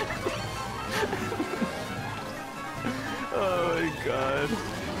 Oh my god.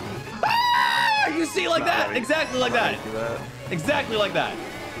 Ah! You see, like that, exactly like that, Do that. exactly like that.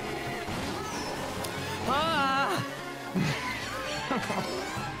 Ah!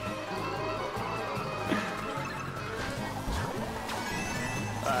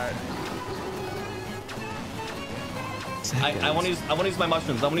 Alright. I want to use my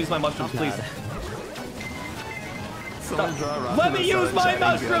mushrooms. I want to use my mushrooms, please. Someone draw a rock Let in me the use sun, my chat,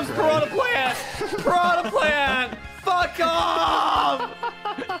 you'll be mushrooms, okay. Piranha Plant! Piranha Plant! Fuck off!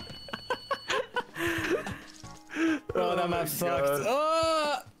 Oh, that map sucked. God.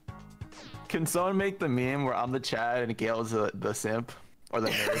 Ah! Can someone make the meme where I'm the Chad and Gale's the simp? Or the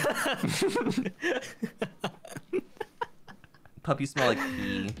nerd? Pup, you smell like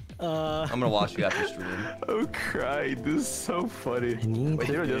pee. I'm gonna wash you after stream. Oh, cry. This is so funny. I need. Wait,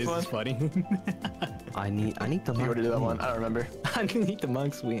 did you already do this one? Funny. I need the. You already did that one. I don't remember. I need the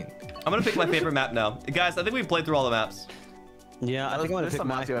monks win. I'm gonna pick my favorite map now. Guys, I think we've played through all the maps. Yeah, I think I'm gonna There's pick some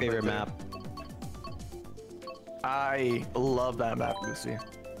my maps you haven't favorite played map. I love that map, Lucy.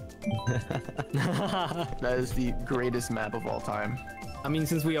 That is the greatest map of all time. I mean,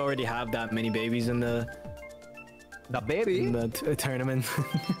 since we already have that many babies in the tournament.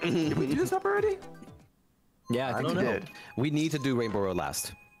 Did we do this map already? Yeah, I think don't we know. did. We need to do Rainbow Road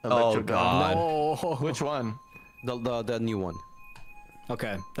last. Electro God. Oh, Which one? The new one.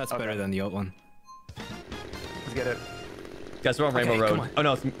 Okay, that's Okay. better than the old one. Let's get it. Guys, we're on Rainbow come Road. on. Oh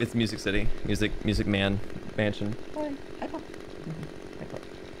no, it's Music City. Music Man Mansion.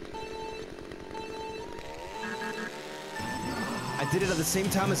 I did it at the same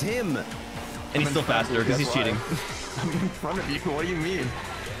time as him. And he's still faster because he's That's why. cheating. I'm in front of you. What do you mean?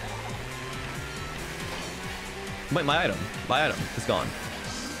 Wait, my item is gone.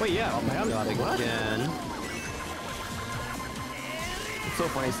 Wait, yeah. God, again. It's so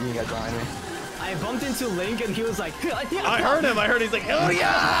funny seeing you guys behind me. I bumped into Link and he was like, I heard him. He's like, hell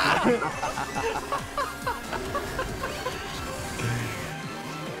yeah!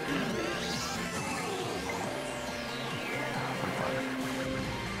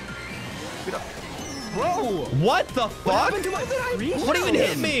 Whoa! What the fuck? What even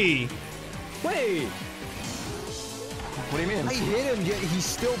hit me? Wait! What do you mean? I hit him, yet he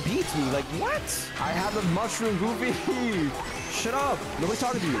still beats me. Like, what? I have the mushroom, Goofy. Shut up. Nobody's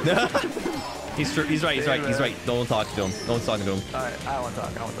talking to you. He's right. Don't talk to him. No one's talking to him. All right, I want to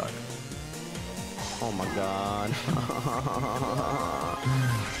talk. Oh my god.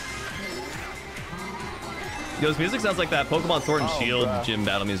 Yo, this music sounds like that Pokemon Sword and Oh, Shield bruh. gym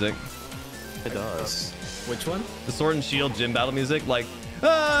battle music. It does. Which one? The Sword and Shield gym battle music, like.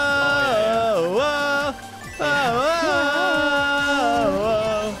 Oh,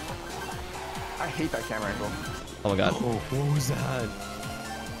 I hate that camera angle. oh my god. Oh, what was that?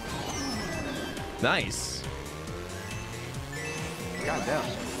 Nice. God damn.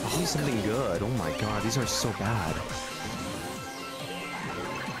 Do something good. Oh my god, these are so bad.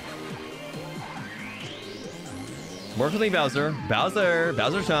 Work with me, Bowser.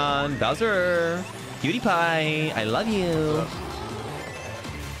 Bowser-chan. Bowser. Cutie pie. I love you.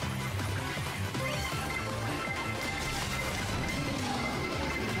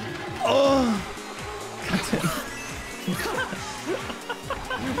 Oh.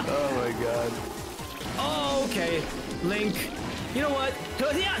 Oh my god. Oh, okay. Link. You know what?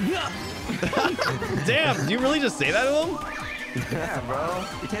 Yeah. Damn, do you really just say that to him? Yeah, bro.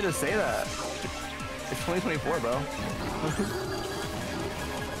 You can't just say that. It's 2024, bro.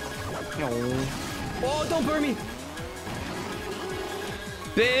 Oh, don't burn me.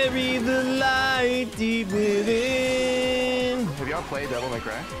 Bury the light deep within. Have y'all played Devil May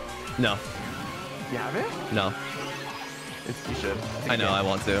Cry? No, You haven't? no. You should. I know, I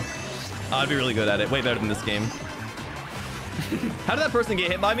want to. I'd be really good at it. Way better than this game. How did that person get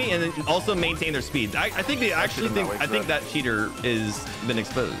hit by me and then also maintain their speed? I think they actually should've not I think waked that cheater is been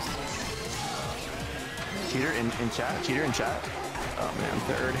exposed. Cheater in chat? Cheater in chat? Oh man,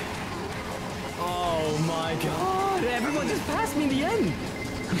 third. Oh my god. Everyone just passed me in the end.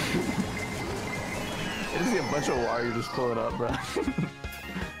 I just see a bunch of wire just pulling up, bro.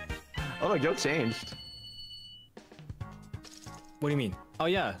 Oh look, Joe changed. What do you mean? Oh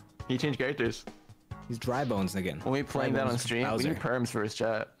yeah. He changed characters. He's dry bones again. When we playing that on stream, we need perms for his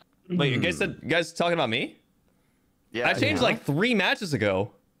chat. Wait, you guys talking about me? Yeah. I changed like 3 matches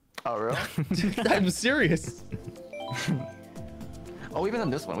ago. Oh really? I'm serious. Oh, even on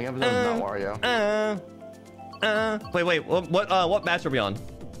this one, we haven't done not Wario. Wait, what match are we on?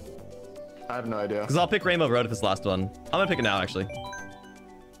 I have no idea. Because I'll pick Rainbow Road if it's the last one. I'm gonna pick it now, actually.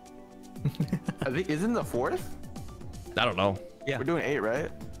 I think isn't the fourth? I don't know. Yeah. We're doing 8, right?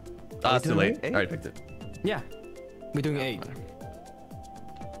 It's too late. I eight? already picked it. Yeah. We're doing 8.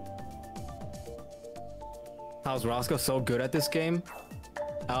 How's Roscoe so good at this game?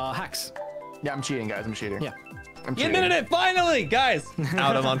 Hacks. Yeah, I'm cheating, guys. I'm cheating. Yeah. I'm You cheating. admitted it, finally! Guys!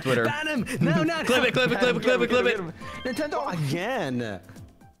 Out him on Twitter. Ban him! No, not Clip it, clip it, clip it, clip it, clip it. Nintendo again.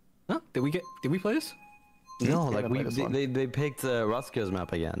 Huh? Did we play this? No, Yeah, like I played this one. they picked Roscoe's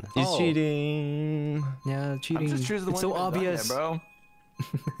map again. He's Oh. cheating. Yeah, cheating. I'm just choosing the It's one so you haven't done obvious. yet, bro.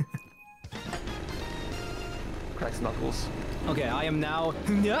 Cracks knuckles. Okay, I am now.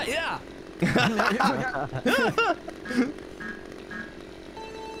 Yeah.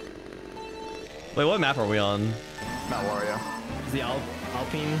 Wait, what map are we on? Not Wario. The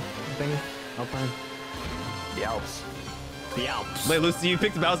Alpine thing. Alpine. The Alps. The Alps. Wait, Lucy, you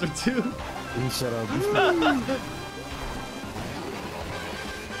picked Bowser too? Shut up.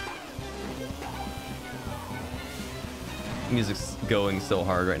 Music's going so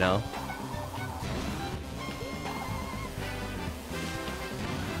hard right now.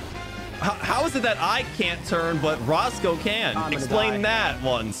 How is it that I can't turn, but Roscoe can? Explain that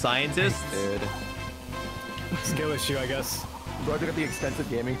one, scientist. Dude. Skill issue, I guess. Go to get the expensive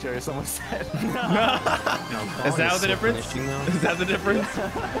gaming chair, someone said. Is that the difference? Is that the difference?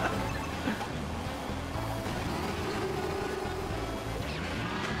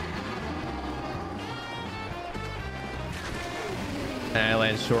 And I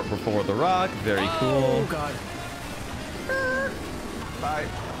land short before the rock. Very cool. Oh, God. Bye.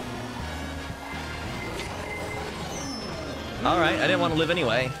 All right, I didn't want to live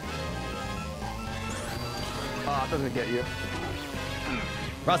anyway. Oh, it doesn't get you.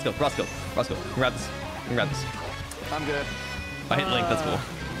 Roscoe, grab this. Grab this. I'm good. If I hit Link, that's cool.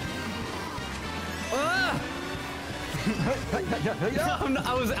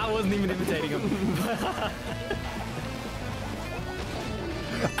 I wasn't even imitating him.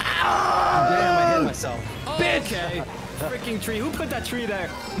 Damn, I hit myself. Okay. Freaking tree. Who put that tree there?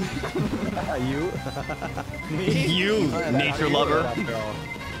 You? You, nature lover.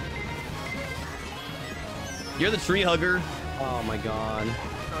 You're the tree hugger. Oh my god.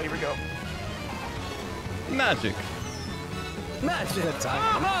 Oh, here we go. Magic. Magic.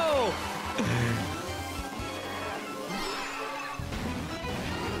 Oh!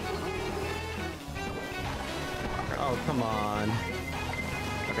 Oh, come on.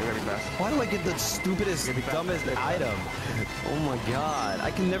 Okay, very fast. Why do I get the stupidest, dumbest item? Oh my god.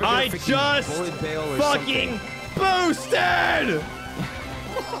 I can never get I a freaking just bullet bale or fucking something. boosted!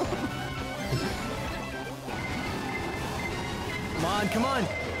 Come on.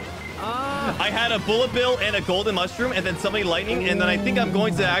 I had a bullet bill and a golden mushroom and then somebody lightning and then I think I'm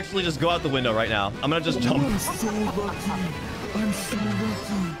going to actually just go out the window right now. I'm gonna just jump. I'm so lucky. I'm so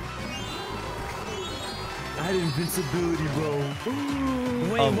lucky. I had invincibility, bro.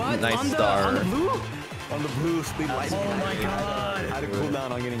 Wait, what? Nice on star. On the blue? On the blue, speed light. Oh my god. I had a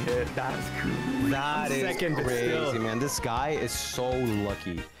cooldown on getting hit. That is cool. That is Second, but crazy, still. man. This guy is so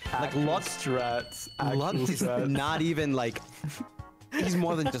lucky. Like, luck strats. Luck Actual is strats. not even like. He's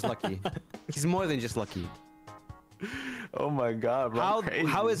more than just lucky. He's more than just lucky. Oh my god, bro.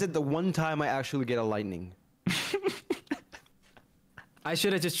 How is it the one time I actually get a lightning? I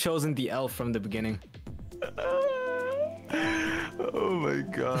should have just chosen the elf from the beginning. Oh my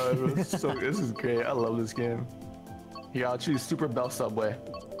god, bro. This is great. I love this game. Here, I'll choose Super Bell Subway.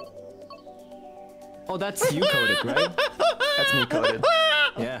 Oh, that's you coded, right? That's me coded.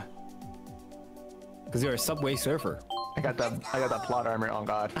 Yeah. Because you're a Subway surfer. I got that plot armor. Oh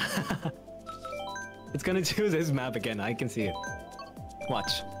god. It's gonna choose his map again. I can see it.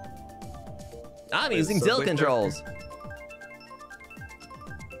 Watch. I'm using tilt controls.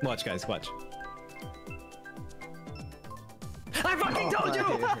 Watch, guys. Watch. I fucking told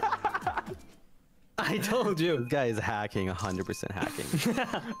you! I told you. This guy is hacking, 100% hacking.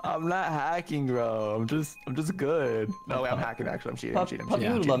 I'm not hacking, bro. I'm just good. No, wait, I'm hacking actually. I'm cheating. I'm cheating. I'm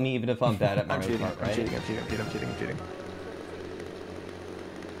cheating. You would love me even if I'm bad at I'm cheating. Mariokart, I'm right? cheating. I'm cheating.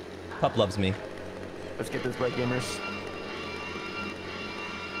 Pup loves me. Let's get this right, gamers.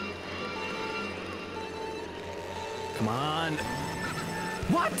 Come on.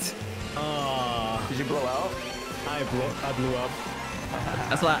 What? Did you blow out? I blew up.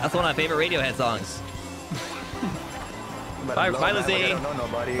 That's one of my favorite Radiohead songs. Bye, Lizzie. I don't know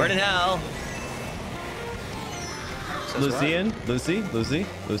nobody. Burn in hell. Lucy? Yeah?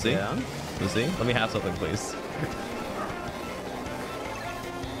 Lucy, let me have something, please.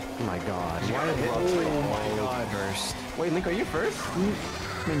 Oh my god. Why did Oh my god. first? Wait, Link, are you first? I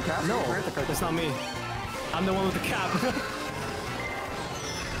mean, Cap, No, you're first? that's not me. I'm the one with the cap.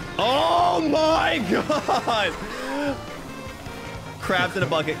 Oh my god! Crabs in a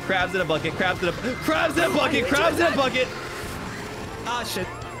bucket, crabs in a bucket, crabs in a bucket, crabs in a bucket! Ah, shit.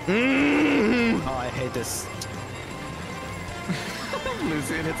 Oh, I hate this.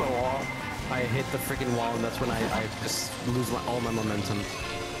 Lucian hits a wall. I hit the freaking wall, and that's when I just lose all my momentum.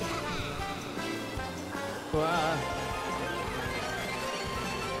 Ah.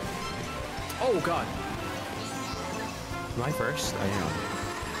 Oh god. Am I first? I am.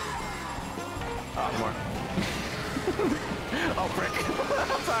 Oh, more. Oh, frick.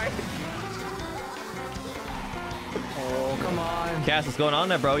 I'm sorry. Oh, come on. Cass, what's going on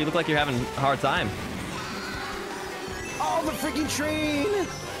there, bro? You look like you're having a hard time. Oh, the freaking train!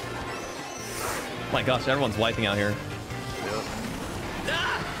 My gosh, everyone's wiping out here.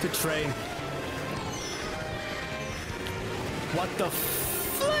 The train. What the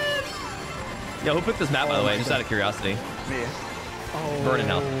flip? Yo, who picked this map, by the way? Just out of curiosity. Me. Oh, Burn in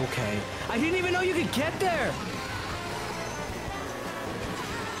hell. okay. I didn't even know you could get there.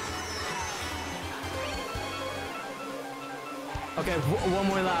 Okay, one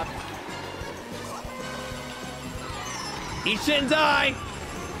more lap. He shouldn't die.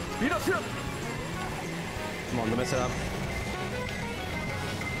 Beat up, beat up. Come on, don't mess it up.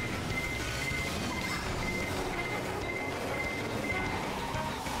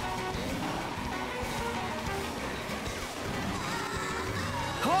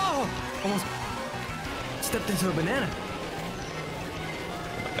 Oh! Almost stepped into a banana.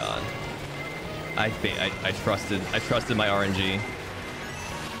 Oh my god. I trusted my RNG.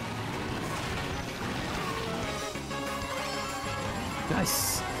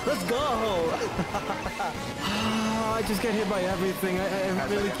 Nice. Let's go. I just get hit by everything. I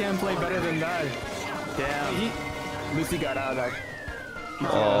really can't play better than that. Damn. Lucy got out of that.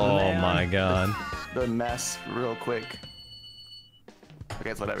 Oh man. my god. The mess real quick.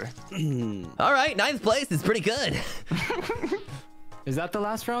 Okay, it's whatever. All right, 9th place is pretty good. Is that the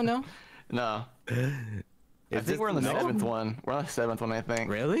last round now? No. I think we're on the 7th one. We're on the 7th one, I think.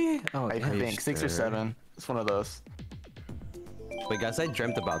 Really? Oh, I think 6 or 7. It's one of those. Wait, guys, I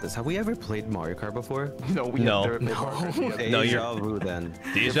dreamt about this. Have we ever played Mario Kart before? No, we No. have never played Mario Kart together. No, Deja vu then.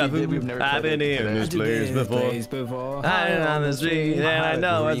 Deja vu. we've never I've played been it here in this together. place before. I'm on the street and I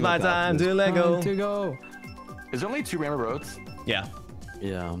know it's my time to let go. To go. Is there only 2 Rammer roads? Yeah.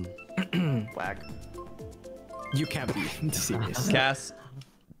 Yeah. Whack. You can't be serious. Cass,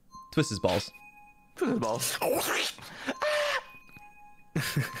 twist his balls. Put his balls.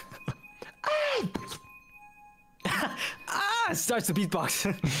 Ah! Starts the beatbox.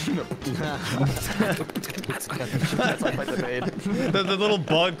 That's like my debate. The little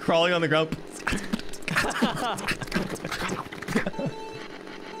bug crawling on the ground.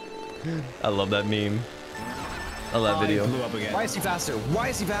 I love that meme. I love that video. Blew up again. Why is he faster? Why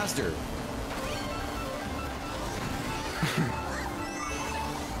is he faster?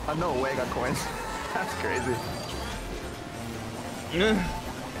 No way I got coins. That's crazy.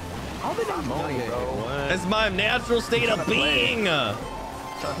 How did I know, bro? It's my natural state of being. Trying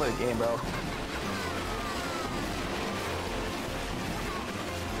to play the game, bro.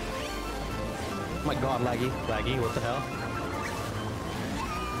 Oh my god, laggy. Laggy, what the hell?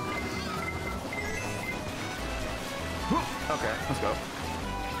 Okay, let's go.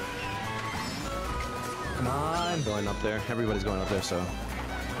 Come on. I'm going up there. Everybody's going up there, so.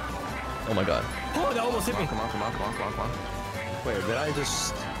 Oh my god. Oh, that almost hit me. Come on, come on, come on, come on, come on. Wait, did I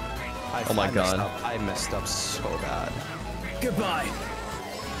just... Oh my god. I messed up so bad. Goodbye.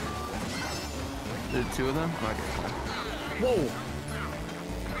 There's 2 of them? Okay, fine. Whoa.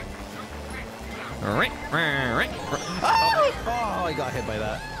 Oh, I got hit by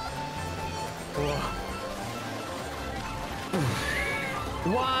that.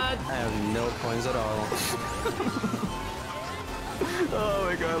 What? I have no coins at all. Oh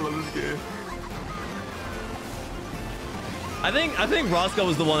my god, I love this game. I think Roscoe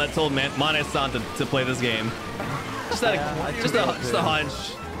was the one that told Mane-san to play this game. Just a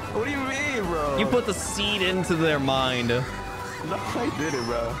hunch. What do you mean, bro? You put the seed into their mind. No, I didn't,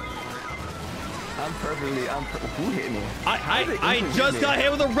 bro. Who hit me? I just got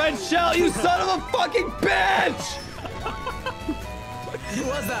hit with a red shell, you son of a fucking bitch! Who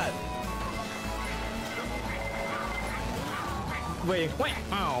was that? Wait.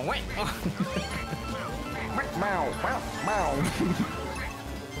 Oh, wait.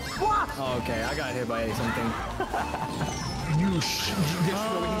 Oh, okay, I got hit by something. There's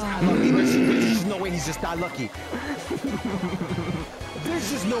just no way he's just that lucky.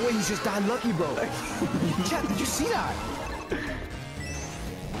 There's just no way he's just that lucky, bro. Chat, did you see that?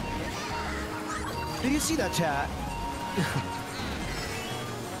 Did you see that, chat?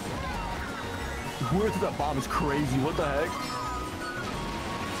 Where to that bomb is crazy. What the heck?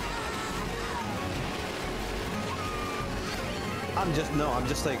 I'm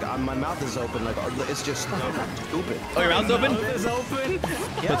just like, my mouth is open, like, it's just stupid. Oh, your mouth's open? It's open.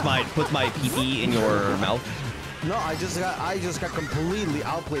 Puts my pee in your mouth. No, I just got completely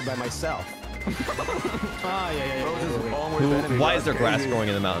outplayed by myself. Ah, yeah. Why is there grass growing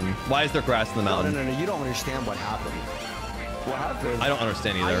in the mountain? Why is there grass in the mountain? No, you don't understand what happened. What happened? I don't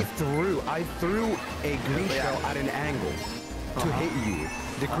understand either. I threw a green shell at an angle to hit you.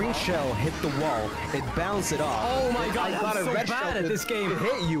 The green shell hit the wall, it bounced it off. Oh my god, I got I'm a so red bad shell at this game. to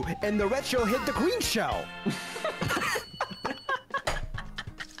hit you, and the red shell hit the green shell.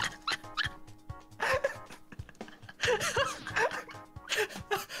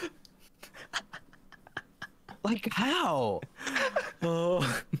 Like how? Oh.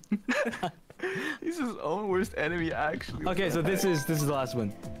 He's his own worst enemy, actually. Okay, so this is the last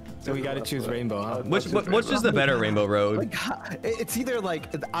one. So we gotta choose rainbow, huh? Which is the better Rainbow Road? Like, it's either like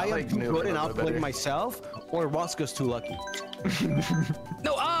I am like too Noob good and a little outplaying better. myself, or Roscoe's too lucky.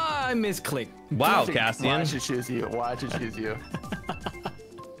 No, I misclicked. Wow, Two things. Cassian. Watch it choose you. Watch it choose you.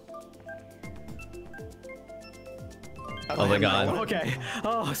 Oh my god. Okay.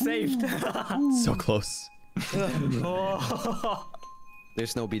 Oh, saved. So close. Oh.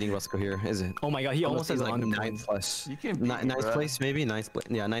 There's no beating Roscoe here, is it? Oh my god, he almost has like like 9th plus. You can beat me, Ninth bro. place, maybe. Yeah,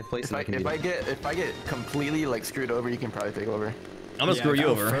 9th place. If I get completely like screwed over, you can probably take over. I'm gonna screw if you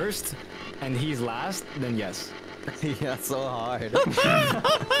I'm over. first, and he's last, then yes. Yeah, so hard.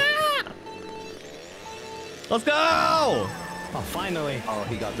 Let's go! Oh, finally. Oh,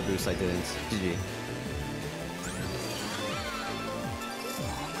 he got the boost. I didn't. GG.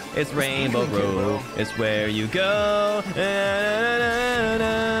 It's Rainbow Road. It's where you go.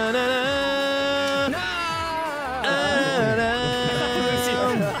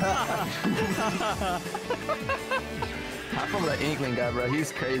 I'm from the Inkling guy, bro.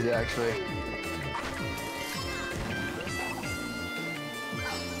 He's crazy, actually.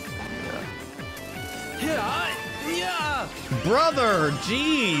 Yeah. Brother,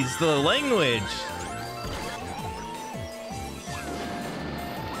 jeez, the language.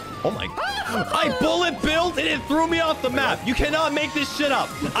 Oh my! I bullet built and it threw me off the map. You cannot make this shit up.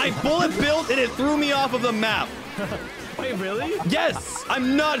 I bullet built and it threw me off of the map. Wait, really? Yes,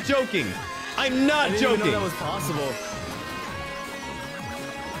 I'm not joking. I'm not I didn't even know joking. that was possible.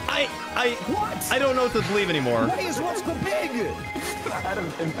 I don't know what to believe anymore. Why is Roscoe big? I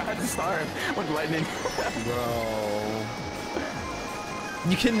had to start with lightning. Bro.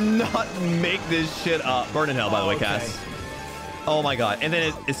 You cannot make this shit up. Burn in hell, by the way, Okay. Cass. Oh my god. And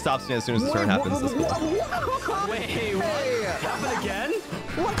then it stops me as soon as the turn happens. That's cool. Wait, what? Happen again?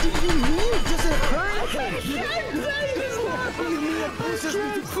 What did you mean? Does it hurt?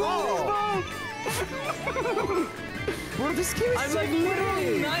 Bro, this game is I'm like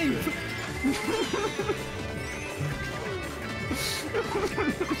literally ninth.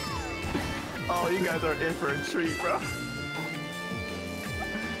 Oh, you guys are in for a treat, bro.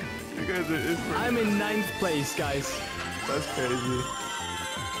 You guys are in for a I'm in 9th place, guys. That's crazy.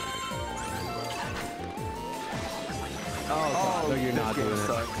 Oh, no, you're not this doing game it.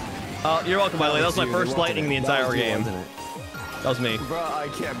 sucks. Oh, you're welcome, by the way. That was my You, first it lightning in the wasn't it. entire That was you, game. wasn't it? That was me. Bro, I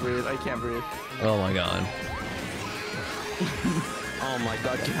can't breathe. I can't breathe. Oh my god. Oh my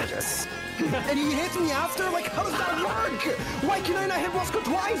god, yes. And he hits me after? Like, how does that work? Why can I not hit Roscoe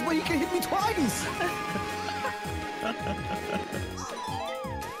twice, but he can hit me twice?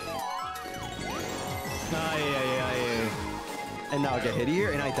 And now I get hit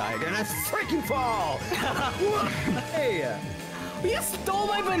here, and I die again. I freaking fall! Hey! You stole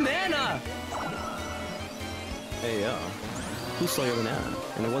my banana! Hey, who stole your banana?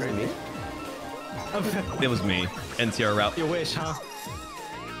 And it wasn't me? It was me. NTR route. You wish, huh?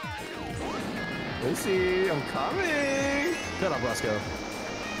 Lucy, I'm coming. Shut up, Roscoe.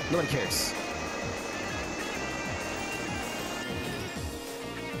 Nobody cares.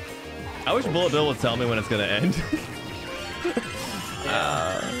 I wish Bullet Bill would tell me when it's gonna end.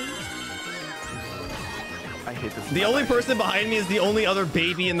 I hate this. The only person behind me is the only other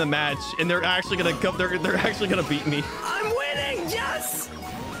baby in the match, and they're actually gonna come. They're actually gonna beat me. I'm winning! Yes!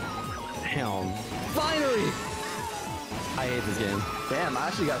 Damn. Finally! I hate this game. Damn, I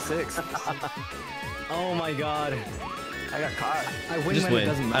actually got 6. Oh my god. I got caught. I win Just when win. it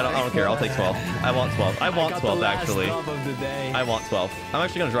doesn't I matter. don't care. I'll take 12. I want 12. I want got 12 the last actually. dub of the day. I want 12. I'm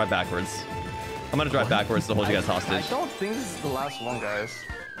actually gonna drive backwards. I'm gonna drive backwards to hold you guys I hostage. don't think this is the last one, guys.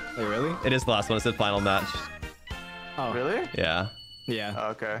 Wait, really? It is the last one. It said final match. Oh. Really? Yeah. Yeah. Oh,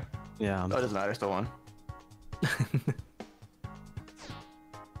 okay. Yeah. Oh, it doesn't matter. Still won.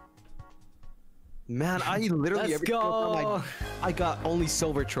 Man, I literally Let's every single time go! I got only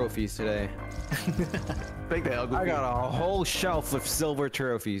silver trophies today. Take the L. I got a whole shelf of silver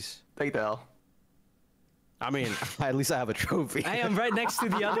trophies. Take the L. I mean, at least I have a trophy. Hey, I'm right next to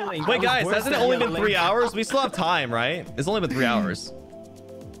the other link. Wait, I was guys, worse hasn't it than only the been other 3 link. hours? We still have time, right? It's only been 3 hours.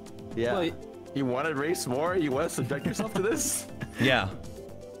 Yeah. Wait, You want to race more? You want to subject yourself to this? Yeah.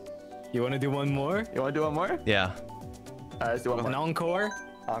 you want to do one more? You want to do one more? Yeah. All right, let's do one An more. encore?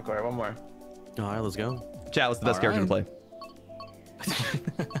 Encore, one more. All right, let's go. Chat, what's the best character to play?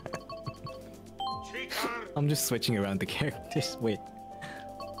 I'm just switching around the characters. Wait.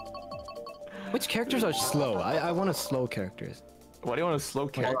 Which characters are slow? I want a slow characters. Why do you want a slow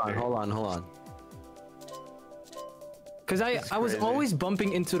character? Hold on. Cause I was crazy. always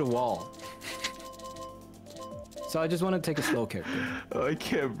bumping into the wall. So I just want to take a slow character. Oh, I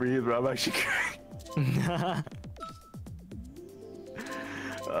can't breathe, bro. I'm actually crying.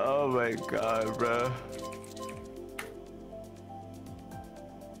 Oh my god, bro.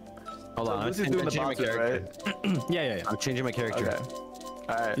 Hold on. This is doing the changing my boxes, character. right? Yeah. I'm changing my character. Okay.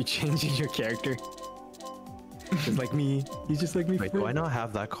 Alright. You changing your character? Just like me. He's just like me. Wait, do I not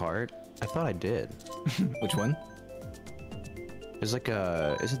have that card? I thought I did. Which one? There's like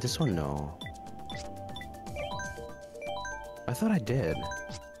a... Is it this one? No. I thought I did.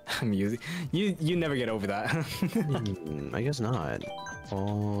 I'm using... You never get over that. I guess not.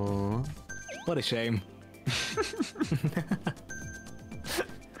 Oh. What a shame.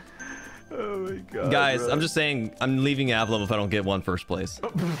 Oh my god. Guys, bro. I'm just saying, I'm leaving Avallum if I don't get one first place.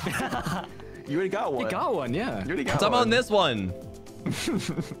 You already got one. You got one, yeah. You already got I'm talking one. about this one.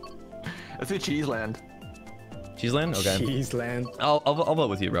 Let's do Cheeseland. Cheeseland? Okay. Cheeseland. I'll vote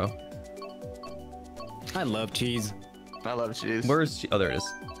with you, bro. I love cheese. I love cheese. Where's oh, there it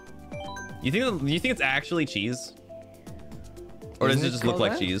is. You think it's actually cheese? Or does Isn't it it just look called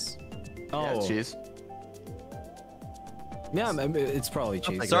like that? cheese? Yeah, it's Oh, cheese. yeah, it's probably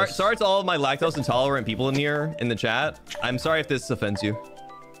cheese. Sorry to all of my lactose intolerant people in here in the chat. I'm sorry if this offends you.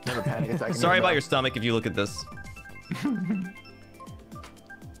 Never panic attack. Sorry about your stomach if you look at this.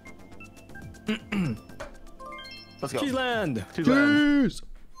 Let's go. Cheeseland. Cheeseland.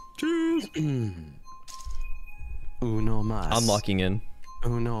 Cheese. Uno mas. I'm locking in.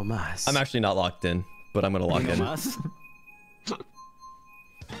 Uno mas. I'm actually not locked in, but I'm gonna lock in. Alright,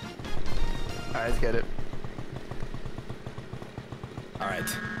 let's get it. All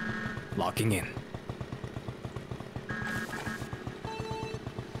right, locking in.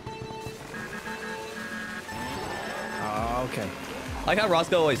 Okay. I like how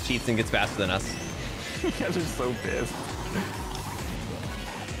Roscoe always cheats and gets faster than us. You guys are so pissed.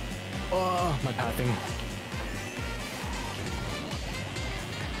 Oh, my pathing.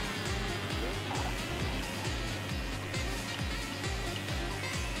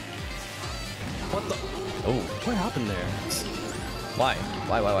 What the? Oh, What happened there? why?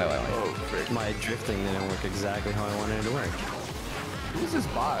 Why? Oh, frick. My drifting didn't work exactly how I wanted it to work. Who's this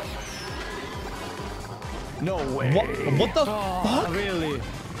bot? No way. What the Oh, fuck? really?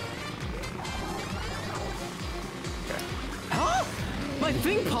 Huh? My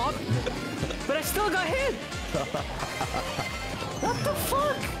thing popped, but I still got hit. What the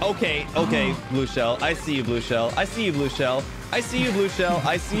fuck? Okay, Blue Shell. I see you, Blue Shell. I see you, Blue Shell. I see you, Blue Shell.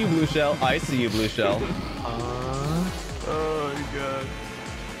 I see you, Blue Shell. I see you, Blue Shell. Oh my god.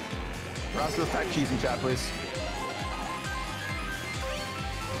 Roscoe's pack cheese in chat, please.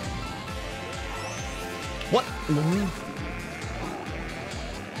 What?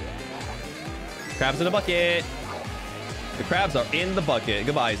 Crabs in a bucket. The crabs are in the bucket.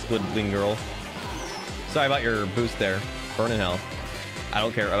 Goodbye, Squidwing girl. Sorry about your boost there. Burn in hell. I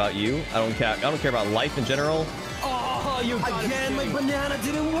don't care about you. I don't care about life in general. Oh, you gotta Again, my banana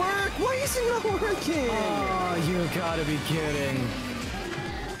didn't work. Why is it not working? Oh, you gotta be kidding.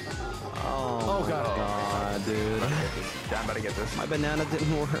 Oh God. God, dude. Yeah, I'm about to get this. My banana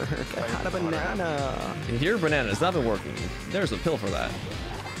didn't work. I had a banana. If your banana has not been working, there's a pill for that.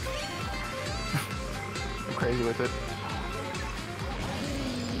 I'm crazy with it.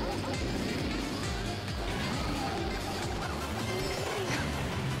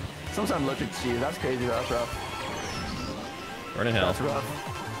 Sometimes I'm allergic to cheese. That's crazy. That's rough. Burn in hell. That's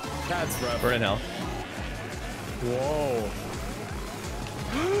rough. That's rough. Burn in hell. Whoa.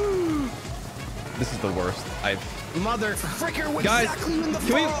 This is the worst. Mother fricker, what Guys, exactly in the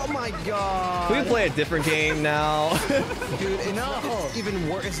can we- Oh my god. Can we play a different game now? Dude, it's even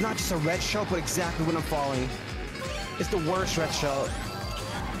worse. It's not just a red shell, but exactly when I'm falling. It's the worst red shell.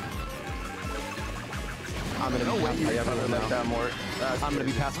 I'm gonna be passed by everyone Let now. that more. I'm gonna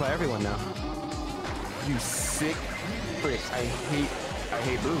be passed by everyone now. You sick prick. I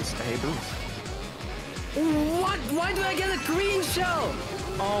hate boost. I hate boost. What? Why did I get a green shell?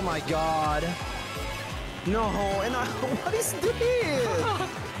 Oh my god. No, and what is this?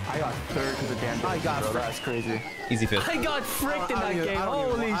 I got third because of damn boost, I got bro. third. That's crazy. Easy fifth. I got fricked in that game.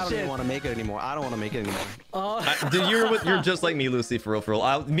 Holy I don't shit. even want to make it anymore. I don't want to make it anymore. Dude, you're just like me, Lucy, for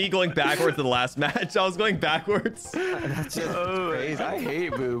real. Me going backwards to the last match. I was going backwards. That's just Oh, crazy. I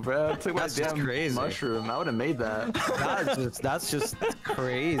hate boo, bro. I took my That's just damn crazy. mushroom. I would have made that. That's just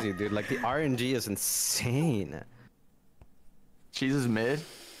crazy, dude. Like the RNG is insane. Cheese is mid.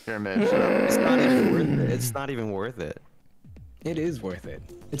 You're mid. Shut up. It's not even worth it. It's not even worth it. It is worth it.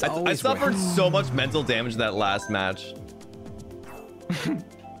 It's I always suffered worth so much mental damage in that last match.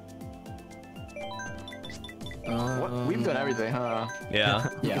 What? We've done everything, huh? Yeah,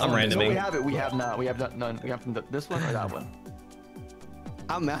 Yeah. I'm So we randoming. have it. We have not. We have not none. We have this one or that one.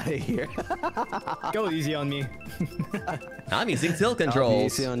 I'm out of here. it. Go easy on me. I'm using tilt I'll be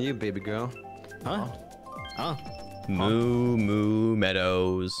controls. easy on you, baby girl. Huh? Huh? Moo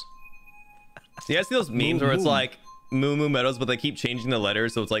Meadows. Do you guys see those memes where it's like, Moo Moo Meadows, but they keep changing the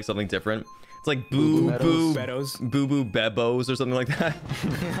letters, so it's like something different. It's like Boo Boo Meadows. Boo Boo Bebos or something like that.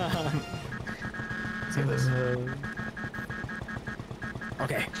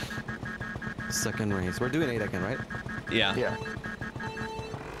 Okay. Second race. We're doing 8 again, right? Yeah. Yeah.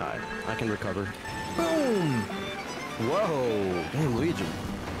 Alright, I can recover. Boom. Whoa! Hey, Luigi.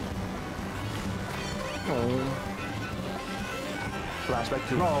 Flashback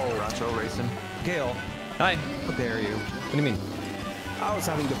to Rancho racing. Gale, Hi. how dare you? What do you mean? I was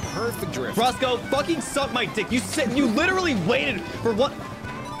having the perfect drift. Roscoe, fucking suck my dick. You literally waited for what?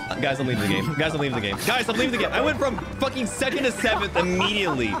 Guys, I'm leaving the game. Guys, I'm leaving the game. Guys, I'm leaving the game. I went from fucking 2nd to 7th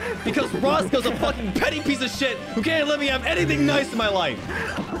immediately because Roscoe's a fucking petty piece of shit who can't let me have anything nice in my life.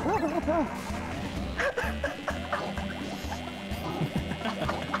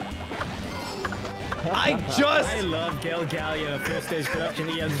 I love Gale Galleon, first stage production,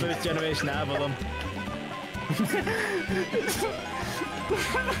 Ian's first generation Avallum.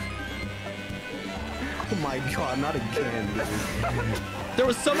 Oh my god, not again, dude. There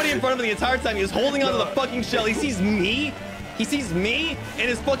was somebody in front of him the entire time. He was holding onto the fucking shell. He sees me. He sees me, and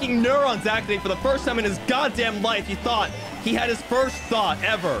his fucking neurons activate for the first time in his goddamn life. He thought he had his first thought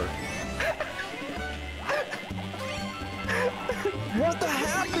ever. What the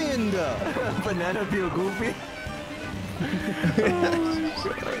happened? Banana feel goofy.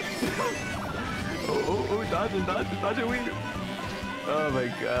 oh, dodging weed. Oh my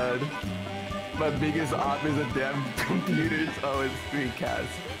god. My biggest op is a damn computers. Oh, it's 3 cats.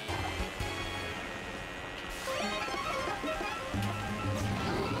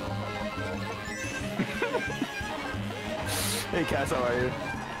 Hey Cass, how are you?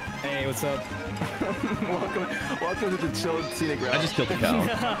 Hey, what's up? welcome to the chilled scenic route. I just killed the cow.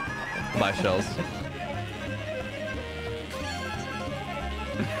 5 shells.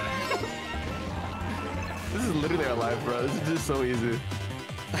 This is literally our life, bro. This is just so easy.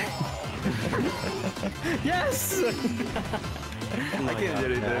 Yes! Oh I can't do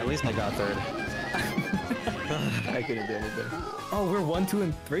anything. At least I got 3rd. I couldn't do anything. Oh, we're 1, 2,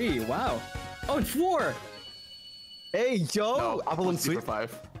 and 3. Wow. Oh, and 4. Hey, yo! No, Avallum Super sweet.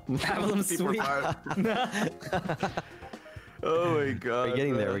 5. Avallum Super sweet. 5. Oh my god. We're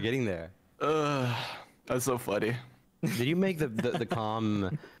getting there, we're getting there. That's so funny. Did you make the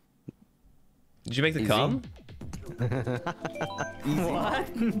com... Did you make the Easy? cum? What?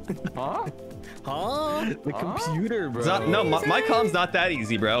 Huh? Huh? The computer, bro. It's not, no, my com's not that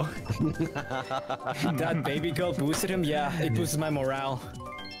easy, bro. That baby girl boosted him? Yeah, it boosted my morale.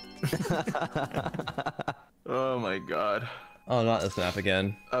 Oh my god. Oh, not this map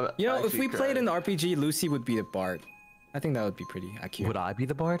again. You know, if we played an RPG, Lucy would be the bard. I think that would be pretty accurate. Would I be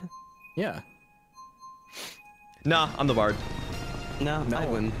the bard? Yeah. Nah, I'm the bard. No, I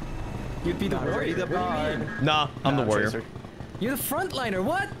win. You'd be the Not warrior. already the What do you bard. mean? Nah, I'm the warrior. Tracer. You're the frontliner.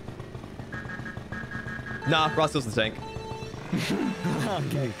 What? Nah, Roscoe's the tank.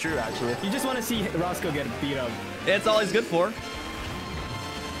 Okay. True, actually. You just want to see Roscoe get beat up. It's all he's good for.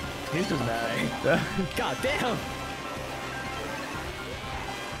 He's just mad. God damn.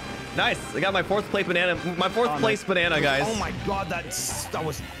 Nice. I got my 4th place banana. My 4th place banana, guys. Oh my god, that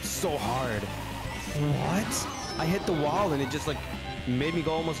was so hard. What? I hit the wall and it just like made me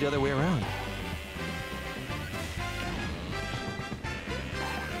go almost the other way around.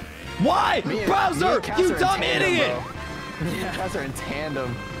 Why? Browser, Cass you are in dumb tandem, idiot! bro. Me and Cass are in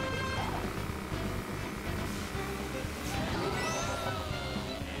tandem.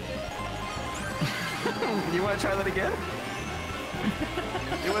 You want to try that again?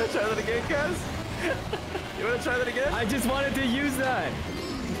 You want to try that again, Cass? You want to try that again? I just wanted to use that.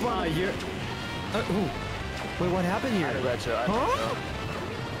 Wow, you're... ooh. Wait, what happened here? I retro.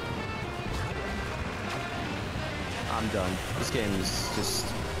 I'm done. This game is just...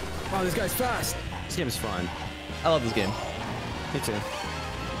 Wow, this guy's fast. This game is fun. I love this game. Me too.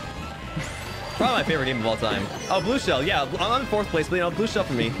 Probably my favorite game of all time. Oh, Blue Shell. Yeah, I'm in 4th place, but you know, Blue Shell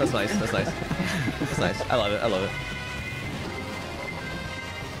for me. That's nice. That's nice. That's nice. I love it. I love it.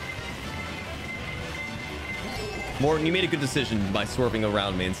 Morton, you made a good decision by swerving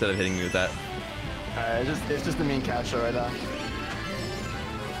around me instead of hitting me with that. It's just the mean Cass show right now.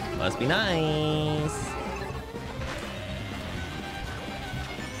 Must be nice.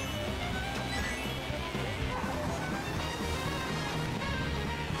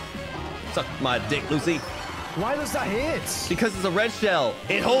 Suck my dick, Lucy. Why does that hit? Because it's a red shell.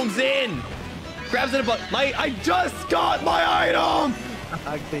 It homes in. Grabs it, but I just got my item.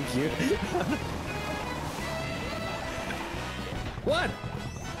 Thank you. What?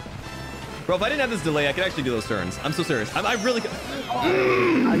 Bro, if I didn't have this delay, I could actually do those turns. I'm so serious. I really could.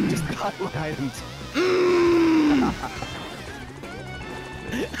 I just got my items.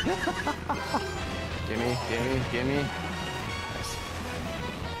 Gimme.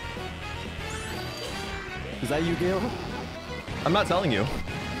 Is that you, Gale? I'm not telling you.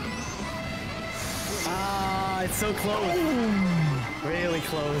 Ah, it's so close. Really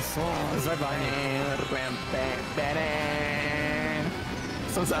close. Oh, it's right behind me.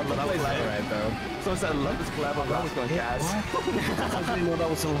 Someone said I love this collab. Right, though. Someone said I love this collab. I was going Cass. I didn't know that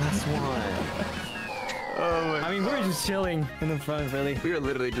was the last one. Oh my I mean, we're just chilling in the front, really. We were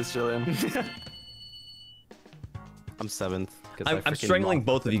literally just chilling. I'm 7th. I'm strangling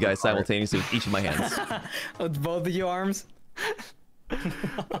both of you guys simultaneously with each of my hands. With both of your arms.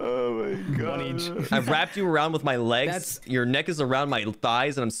 Oh my god. One each. I've wrapped you around with my legs. That's- Your neck is around my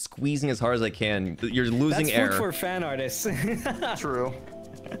thighs, and I'm squeezing as hard as I can. You're losing That's air. food for fan artists. True.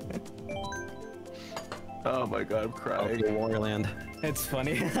 Oh my god, I'm crying. Okay, Warriorland. It's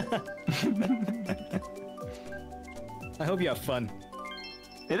funny. I hope you have fun.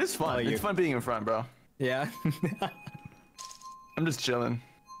 It is fun. Oh, you- It's fun being in front, bro. Yeah. I'm just chilling.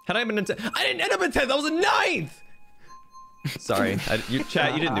 Had I been in I didn't end up in 10th. I was in 9th. Sorry, you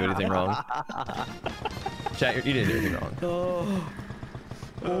chat. You didn't do anything wrong. Chat, you didn't do anything wrong.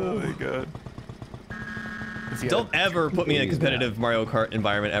 Oh my god. Don't ever put me in a competitive Mario Kart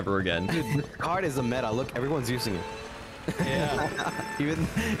environment ever again. Dude, this card is a meta. Look, everyone's using it. Yeah. even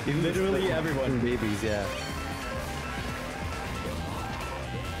Literally the everyone. babies, yeah.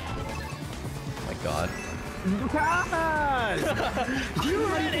 Oh my god. You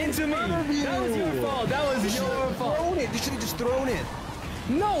ran into me. That was your fault. That was your fault. Thrown it. You should have just thrown it.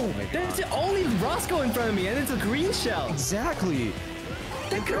 No, there's only Roscoe in front of me, and it's a green shell. Exactly.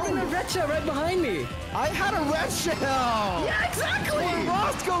 There could have been a red shell right behind me. I had a red shell. Yeah, exactly. For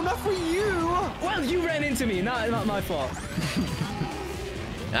Roscoe, not for you. Well, you ran into me, not my fault.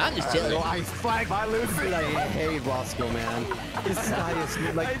 I'm just chilling. So I fight my Lucy. I hate Roscoe, man. This guy is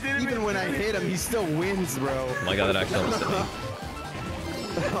like, even when I hit him, he still wins, bro. Oh my god, that actually almost hit me.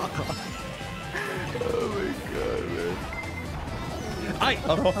 Oh my god, man.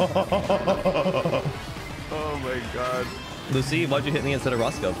 Oh my god. Lucy, why'd you hit me instead of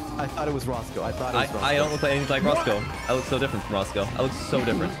Roscoe? I thought it was Roscoe. I thought it was Roscoe. I don't look like anything like Roscoe. I look so different from Roscoe. I look so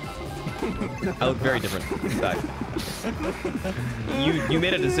different. I look very different, in fact. You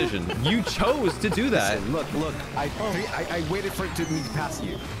made a decision. You chose to do that. Listen, look. I waited for it to me to pass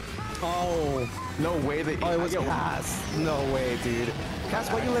you. Oh, no way that. Oh, it was pass. No way, dude. Cass,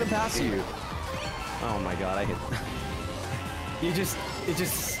 why'd you let him pass you? Oh my god, I hit. You're just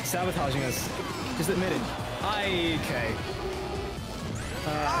sabotaging us. Just admit it. Okay.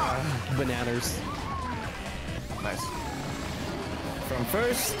 Bananas. Nice. From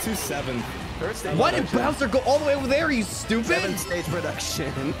 1st to 7th. First stage Why did production. Bowser go all the way over there, you stupid? 7-stage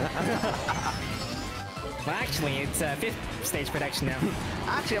production. Well, actually, it's 5th stage production now.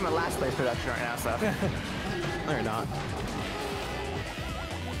 Actually, I'm at last place production right now, so. No, you're not.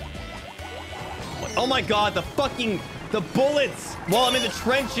 Oh my god, the bullets while I'm in the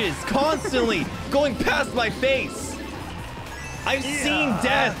trenches, constantly going past my face. I've seen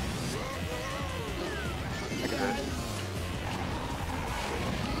death.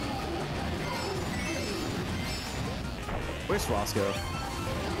 Where's Roscoe?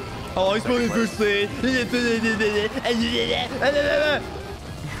 Oh, I spelled in first place.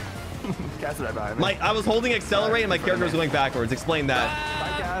 Cass right behind me. I was holding accelerate and my character was going backwards. Explain that.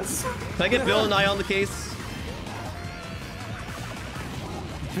 Bye, Cass. Can I get Bill and I on the case?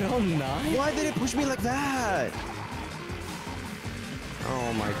 Bill Nye? Why did it push me like that?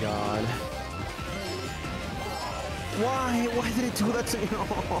 Oh my god. Why? Why did it do that to me?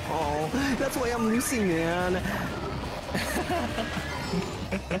 Oh, that's why I'm losing, man.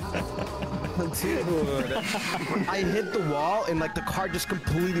 Dude. I hit the wall and like the car just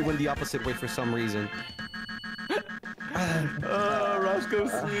completely went the opposite way for some reason. Oh, Roscoe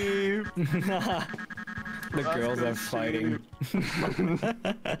sleep. The girls are fighting.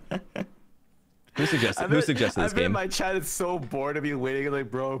 Who suggested this I've been in game? my chat is so bored of you waiting.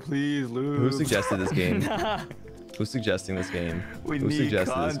 Like, bro, please lose. Who suggested this game? Who's suggesting this game? We Who need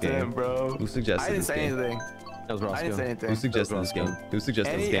suggested this content, game? bro. Who suggested I didn't this say game? anything. That was Roscoe. I didn't say anything. Who suggested this game? Who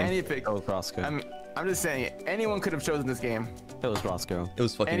suggested this game? Any pick. That was Roscoe. I'm just saying, anyone could have chosen this game. That was Roscoe. It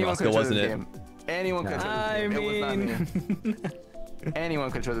was fucking Anyone could Roscoe, have chosen wasn't this it? game. Anyone could have chosen I this game. It was not mean... me. Anyone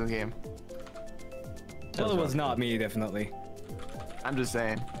could have chosen this game. Well, it was not me, definitely. I'm just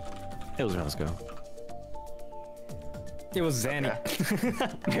saying. It was Roscoe. It was Zanny.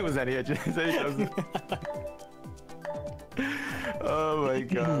 It was that he chosen. Oh my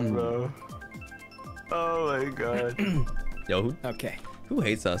god, bro. Oh my god. Yo, Okay. who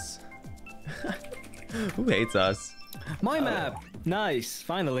hates us? Who hates us? My map. Nice.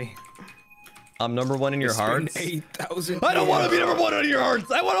 Finally. I'm number one in your It's been hearts. 8,000. I don't want to be number one in your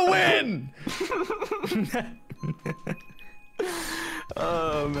hearts. I want to win.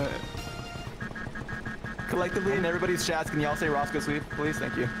 Oh man. Collectively in everybody's chats, can y'all say Roscoe sweep, please?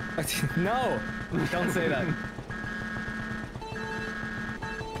 Thank you. No. Don't say that.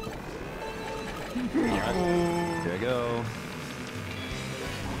 There you go.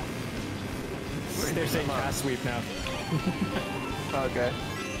 They're saying pass sweep now. Okay.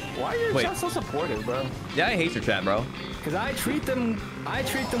 Why are your Wait. chat so supportive, bro? Yeah, I hate your chat, bro. Cause I treat them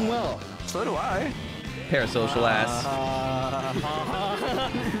well. So do I. Parasocial ass.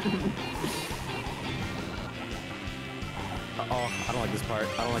 Oh, I don't like this part.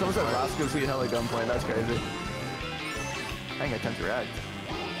 I don't like Someone this said part. Roscoe sweet hella gunpoint. That's crazy. I ain't got time to react.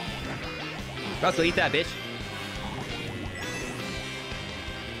 Russell, eat that, bitch.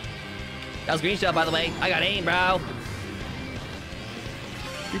 That was green shell, by the way. I got aim, bro.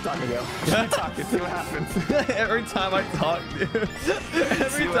 Keep talking, Gale. Keep talking. See what happens. Every time I talk, dude.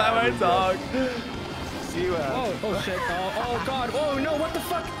 Every time I talk. See what happens. Oh shit. Oh god. Oh no, what the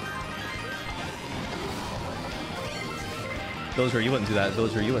fuck? Those are you wouldn't do that.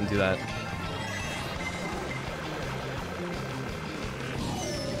 Those are you wouldn't do that.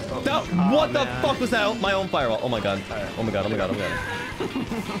 No, what the fuck was that? My own firewall. Oh my god. Oh my god. Oh my god. Oh my god.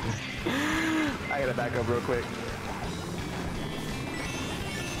 I gotta back up real quick.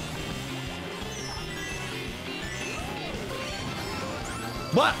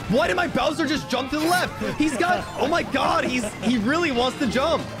 What? Why did my Bowser just jump to the left? He's got. Oh my god. He really wants to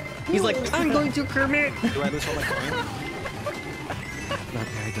jump. He's like, I'm going to Kermit. Do I lose all my coins?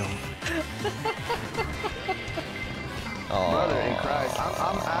 Okay, I don't. Brother in Christ.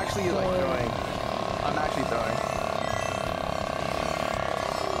 I'm actually like throwing. I'm actually throwing.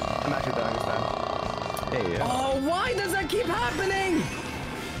 I'm actually throwing this time. Hey, yeah. Oh, why does that keep happening?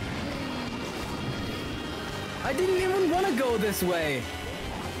 I didn't even want to go this way.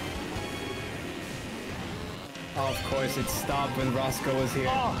 Oh, of course, it stopped when Roscoe was here.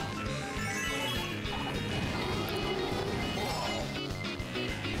 Oh.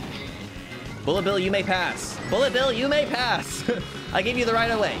 Bullet Bill, you may pass. Bullet Bill, you may pass. I gave you the right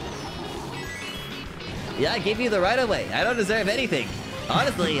of way. Yeah, I gave you the right of way. I don't deserve anything.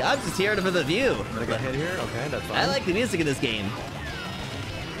 Honestly, I'm just here for the view. Did I get hit here? Okay, that's fine. I like the music in this game.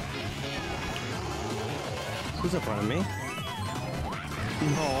 Who's in front of me?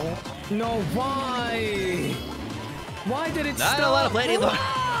 No, why? Why did it stop? I don't want to play anymore.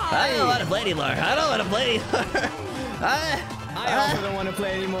 Why? I don't want to play anymore. I don't want to play anymore. I also don't want to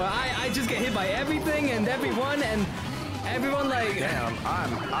play anymore. I just get hit by everything and everyone like. Damn,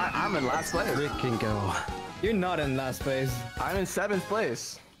 I'm in last place. Freaking go. You're not in last place. I'm in 7th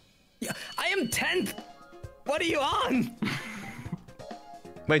place. Yeah, I am 10th. What are you on?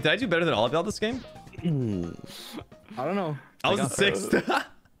 Wait, did I do better than all of y'all this game? I don't know. I was in 6th.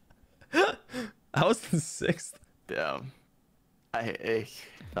 I was in 6th. Damn. I hate.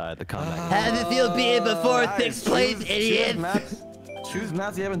 The combat. Have you feel being before Guys, 6th place, choose idiot? maps. Choose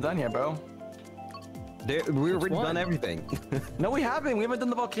maps you haven't done yet, bro. We already one? done everything. No, we haven't. We haven't done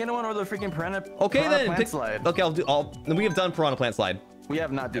the volcano one or the freaking piranha. Okay piranha then. plant Pick, slide. okay, we have done Piranha Plant Slide. We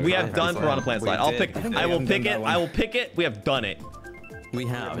have not done. We have done Piranha Plant We Slide. I'll did. pick. I think I we will haven't pick done it. that one. I will pick it. We have done it. We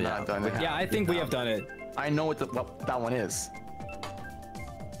have, We yeah. have not done it. Yeah, I think we have done it. I know what that one is.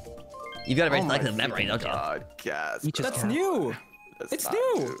 You've got a very Oh my selective memory, freaking don't you? God, gas. You just That's can't. new. That's It's not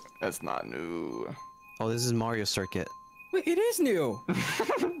new. That's not new. Oh, this is Mario Circuit. Wait, it is new.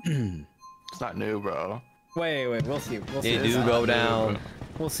 It's not new, bro. Wait, we'll see. We'll see. They do go down.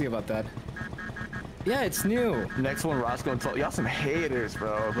 We'll see about that. Yeah, it's new. Next one, Roscoe and Toll. Y'all some haters,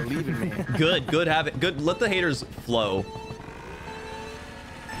 bro. Believe in me. Good. Good. Have it. Good. Let the haters flow.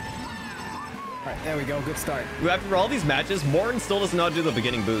 All right, there we go. Good start. After all these matches, Morton still does not do the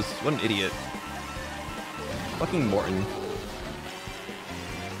beginning boost. What an idiot. Fucking Morton.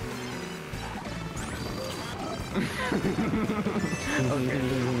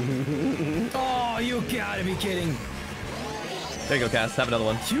 Oh, you gotta be kidding. There you go, Cass. Have another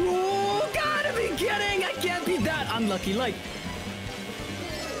one. You gotta be kidding. I can't be that unlucky. Like,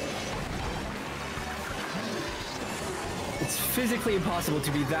 it's physically impossible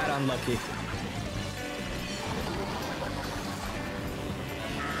to be that unlucky.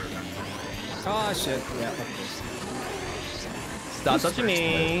 Oh shit. Yeah. Stop touching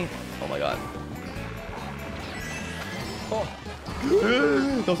me. Oh my god. Oh.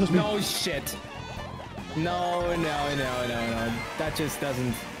 Don't touch me. No shit. No. That just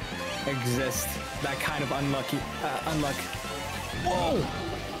doesn't exist. That kind of unlucky. Unluck. Whoa.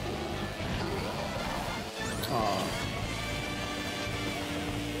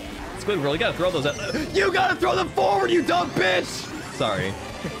 Squid, bro, you gotta throw those at. You gotta throw them forward, you dumb bitch! Sorry.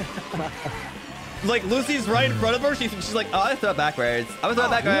 Like, Lucy's right in front of her. She's like, oh, I throw it backwards. I'm gonna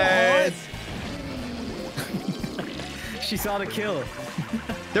throw it backwards. She saw the kill.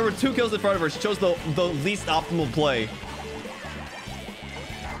 There were 2 kills in front of her. She chose the least optimal play.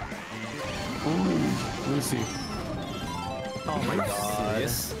 Ooh, Lucy. Oh my god.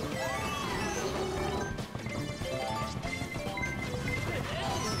 Yes.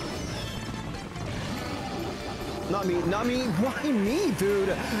 Not me, not me. Why me, dude?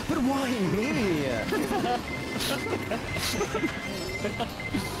 But why me?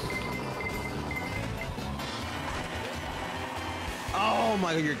 Oh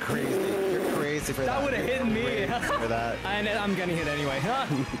my god, you're crazy. You're crazy for that. That would have hit me. For that. I'm getting hit anyway.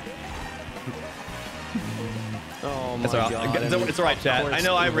 Oh my It's all god. right. It's all right, chat. I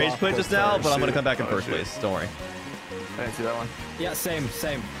know I rage quit just now, but I'm gonna come back in first place. Don't worry. I didn't see that one. Yeah, same.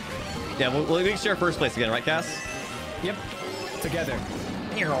 Yeah, we'll share first place again, right, Cass? Yep. Together.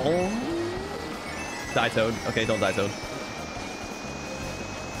 Die Toad. Okay, don't die Toad.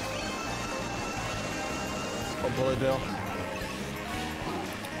 Oh, bullet bill.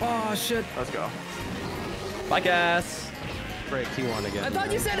 Oh shit. Let's go. Bye, Cass. Frick, he won again. I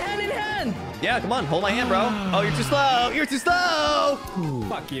thought you said hand in hand. Yeah, come on, hold my hand, bro. Oh, you're too slow. You're too slow.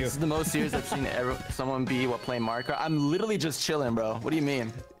 Fuck you. This is the most serious I've seen someone be while playing Mariokart. I'm literally just chilling, bro. What do you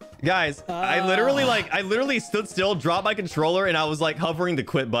mean? Guys, I literally stood still, dropped my controller, and I was like hovering the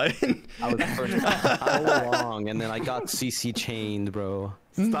quit button. I was first all along, and then I got CC chained, bro.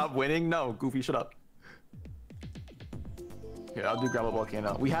 Stop winning? No, Goofy, shut up. Here, I'll do Grandma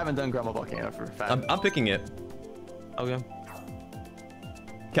Volcano. We haven't done Grandma Volcano for a fact. I'm picking it. Okay.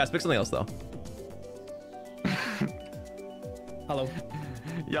 Cass, pick something else though. Hello.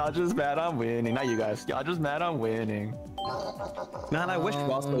 Y'all just mad I'm winning. Not you guys. Y'all just mad I'm winning. Man, I wish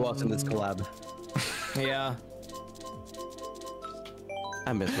Roscoe was in this collab. Yeah.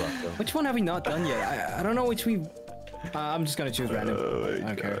 I miss Roscoe. Which one have we not done yet? I don't know which we. I'm just gonna choose random. Oh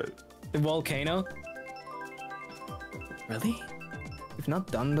my Okay. God. The volcano. Really? We've not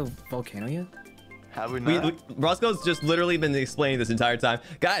done the volcano yet? Have we not? Roscoe's just literally been explaining this entire time.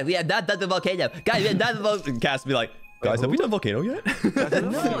 Guys, we have not done the volcano. Guys, we have not done the volcano. Cass be like, guys, have we done volcano yet?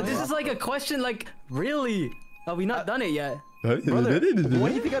 No, this is like a question like, really? Have we not done it yet? Brother, what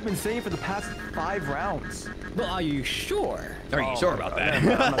do you think I've been saying for the past 5 rounds? Well, are you sure? Are you sure about that?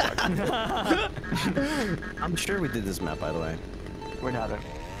 I'm sure we did this map, by the way. We're not.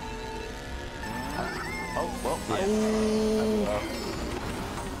 Oh, well.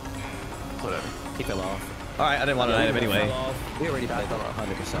 Whatever. He fell off. All right, I didn't want an item anyway. We already played that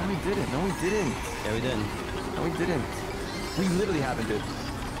 100%. No, we didn't. No, we didn't. Yeah, we did. No, we didn't. We literally haven't, dude.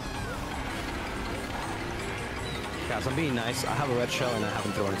 Guys, I'm being nice. I have a red shell and I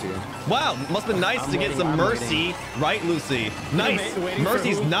haven't thrown it to you. Wow, must have been nice to get some mercy, right, Lucy? Nice.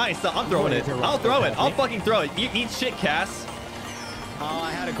 Mercy's nice. I'm throwing it. I'll throw it. I'll fucking throw it. Eat shit, Cass. Oh,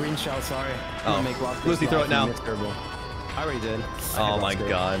 I had a green shell, sorry. Oh, Lucy, throw it now. I already did. Oh my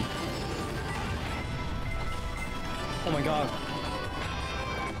god. Oh my god.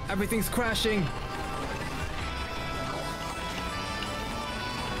 Everything's crashing.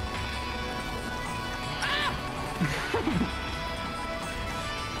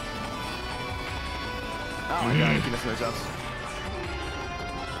 Oh my god, I keep missing those jumps.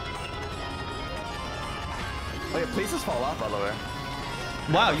 Oh yeah, please just fall off, by the way.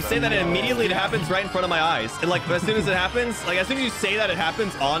 Wow, you say that and immediately it happens right in front of my eyes. And like, as soon as it happens, like as soon as you say that, it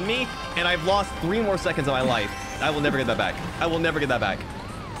happens on me, and I've lost 3 more seconds of my life. I will never get that back. I will never get that back.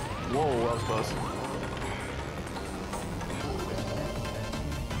 Whoa, that was close.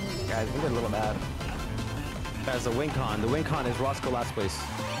 Guys, we're getting a little mad. Guys, the win con is Roscoe last place.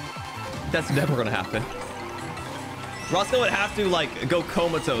 That's never gonna happen. Roscoe would have to like go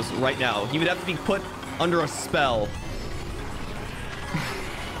comatose right now. He would have to be put under a spell.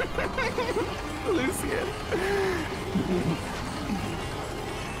 Lucian.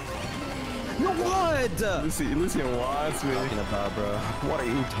 No, what? Lucian wants me. What are you talking about, bro? What are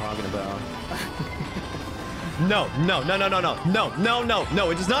you talking about? No.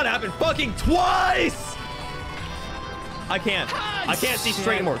 It does not happen fucking twice. I can't see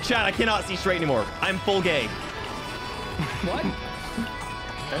straight anymore. Chat, I cannot see straight anymore. I'm full gay. What?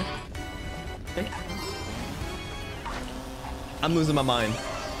 I'm losing my mind.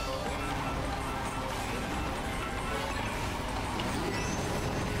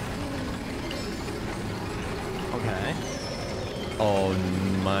 Okay. Oh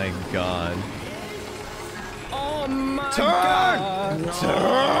my god. Oh my Turn! god.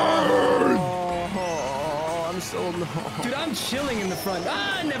 Turn! Oh, I'm Oh no. Dude, I'm chilling in the front.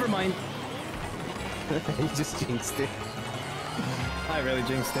 Ah, never mind. You just jinxed it. I really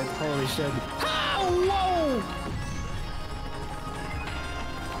jinxed it. Holy shit. Ah, whoa!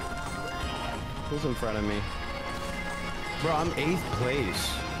 Who's in front of me? Bro, I'm 8th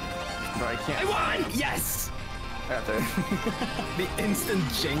place. Bro, I can't. I won! Yes! Right there. The instant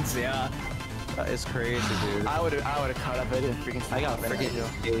jinx, yeah. That is crazy, dude. I would have caught up. I didn't freaking. I got freaking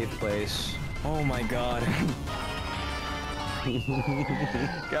 8th place. Oh my god.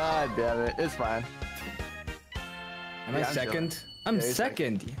 God damn it. It's fine. Am I Yeah, I'm second? chilling. I'm Yeah, you're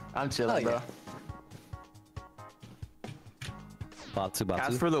second. I'm chilling, Hell bro. Batsu.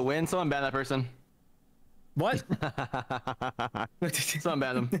 Cast for the win. Someone ban that person. What? Someone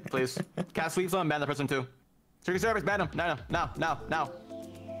ban them, please. Cast sweep. Someone ban that person too. Secret service. Ban them. Now.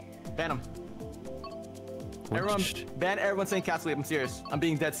 Ban them. Everyone, ban everyone saying cast sweep. I'm serious. I'm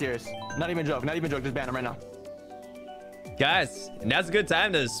being dead serious. Not even a joke. Not even a joke. Just ban them right now. Guys, now's a good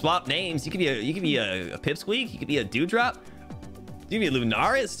time to swap names. You could be a Pipsqueak. You could be a Dewdrop. You could be a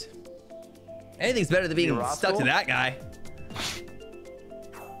Luminarist. Anything's better than being stuck to that guy.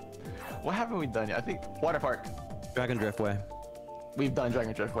 What haven't we done yet? I think Water Park. Dragon Driftway. We've done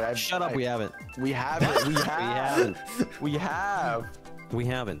Dragon Driftway. Shut up, we haven't. We haven't. We have. We haven't. We have. We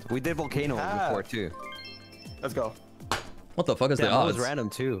haven't. We did Volcano before too. Let's go. What the fuck is the That odds? was random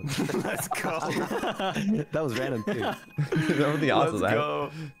too. Let's go. That was random too. What were the odds of Let's that?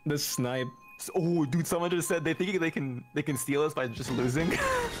 go. The snipe. Oh, dude! Someone just said they think they can steal us by just losing.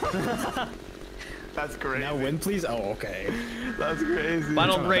 That's crazy. Now win, please. Oh, okay. That's crazy.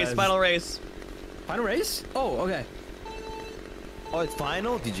 Final Traumatized. race. Final race. Final race? Oh, okay. Oh, it's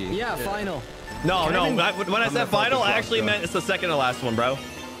final? Did you? Yeah, final. No, Can I no. even- When I said final, I actually bro. meant it's the second to last one, bro.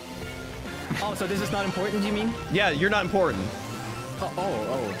 Oh, so this is not important, you mean? Yeah, you're not important.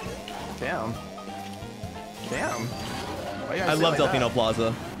 Oh. Damn. Damn. Why you guys I say love like Delfino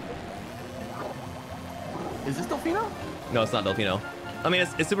Plaza. that? Is this Delfino? No, it's not Delfino. I mean,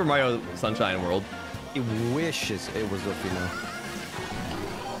 it's Super Mario Sunshine World. He wishes it was Delfino.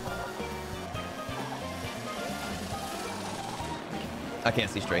 I can't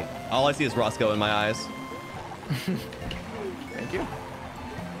see straight. All I see is Roscoe in my eyes. Thank you.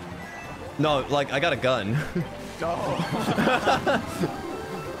 No, like, I got a gun.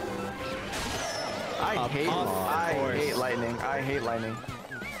 I hate lightning. I hate lightning.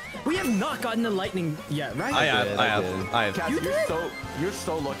 We have not gotten the lightning yet, right? I have. Cass, you're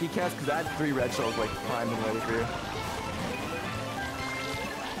so lucky, Cass, because I had 3 red shells like primed and ready for you.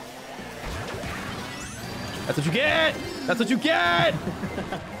 That's what you get! That's what you get!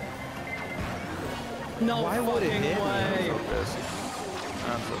 No Why would it fucking hit me? way.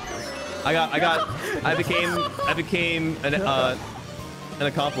 I'm so pissed. I became an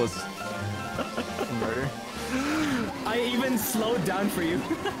accomplice. Murder. I even slowed down for you.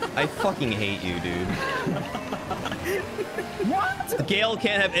 I fucking hate you, dude. What? Gale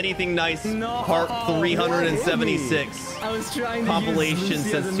can't have anything nice. No. Part 376. I was trying to Compilation use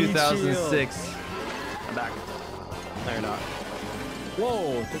Lucy as since a meat 2006. I'm back. No, you're not.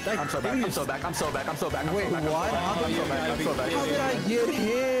 Whoa. I'm so back. I'm so back. I'm so back. I'm so back. Wait, what? I'm so back. I'm so back. How did I get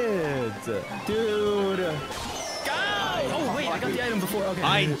hit? Dude. Go! Oh, wait, I got the item before. Okay.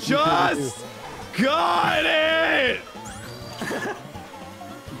 I just got it!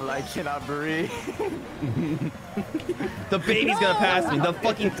 I cannot breathe. The baby's gonna pass me. The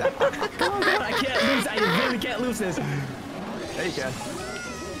fucking. Oh god, I can't lose. I really can't lose this. There you can.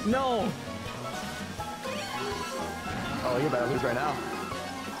 No. Oh, you better lose right now.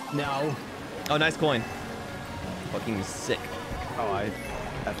 No. Oh, nice coin. Fucking sick. Oh, I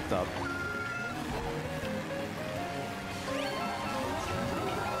effed up.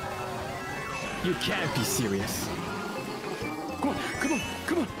 You can't be serious. Come on, come on,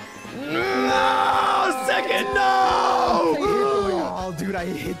 come on. No! Second, no! Oh, dude, I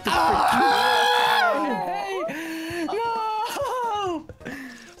hit the No!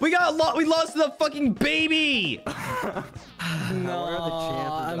 We lost the fucking baby! No,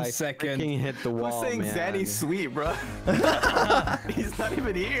 I'm I second. freaking hit the wall, Who's saying man. Zanny's sweet, bro? He's not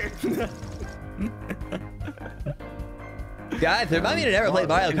even here. Guys, remind me to never play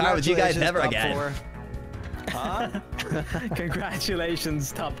Mario Kart with you guys Congratulations, ever top again. 4.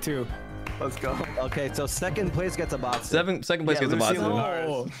 Congratulations, top 2. Let's go. Okay, so second place gets a box. Second place gets a Lucy Batsu.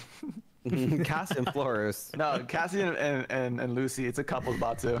 Lewd. Cass and Flores. No, Cassie and Lucy, it's a couple's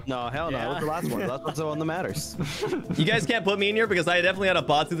Batsu. No, hell no. Yeah. What's the last one? That's what's the one that matters. You guys can't put me in here because I definitely had a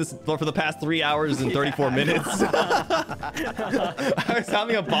Batsu this for the past 3 hours and 34 minutes. I was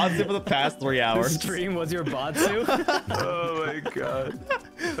having a Batsu for the past 3 The hours. stream was your Batsu? Oh my god.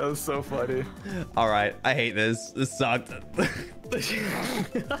 That was so funny. All right, I hate this. This sucked.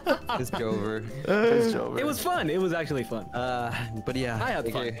 It's over. It's over. It was fun. It was actually fun. But yeah, I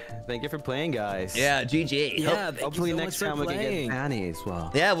had fun. Thank you for playing, guys. Yeah, GG. Yeah, thank Hopefully you so next much time for we can playing. get Fanny as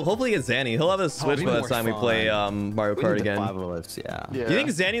well. Yeah, well, hopefully get Zanny. He'll have a Switch be by the more time we play Mario We Kart need the again. 5 of us, yeah. Yeah. You think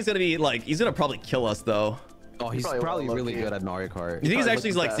Zanny's gonna be like? He's gonna probably kill us though. Oh, he's probably probably will, really low-key. good at Mario Kart. You think he's probably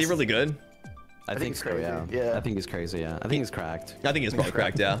actually looks the like best. really good? I think he's so, crazy. yeah. Yeah. I think he's crazy, yeah. I think he's cracked. I think he's probably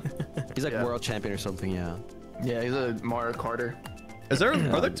cracked. Yeah. He's like Yeah. world champion or something, yeah. Yeah, he's a Mario Karter.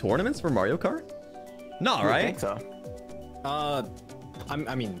 Are there tournaments for Mario Kart? No, I right? think so.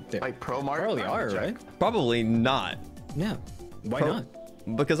 I mean, there Like pro Mario probably Kart? are, Check. right? Probably not. Yeah. Why Pro- not?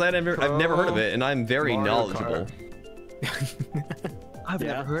 Because I've never heard of it, and I'm very Mario knowledgeable. I've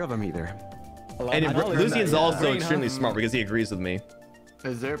Yeah. never heard of him either. A lot And of knowledge. Lucian's yeah. also Brain, huh? extremely smart because he agrees with me.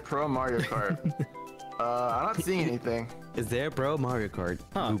 Is there pro Mario Kart? I'm not seeing anything. Is there, bro? Mario Kart.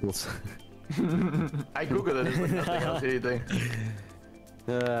 Huh. Google's. I googled it. There's like nothing. I don't see anything.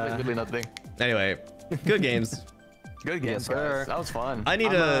 Like, literally nothing. Anyway, good games. Good game, Yes, sir. guys. That was fun. I need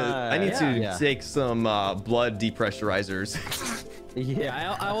to yeah. take some blood depressurizers.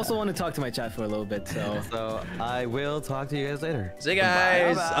 Yeah, I also want to talk to my chat for a little bit, so. So I will talk to you guys later. See you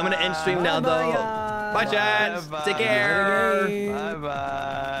guys. I'm gonna end stream now though. Bye, chat. Take care. Bye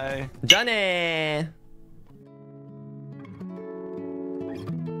bye. Johnny.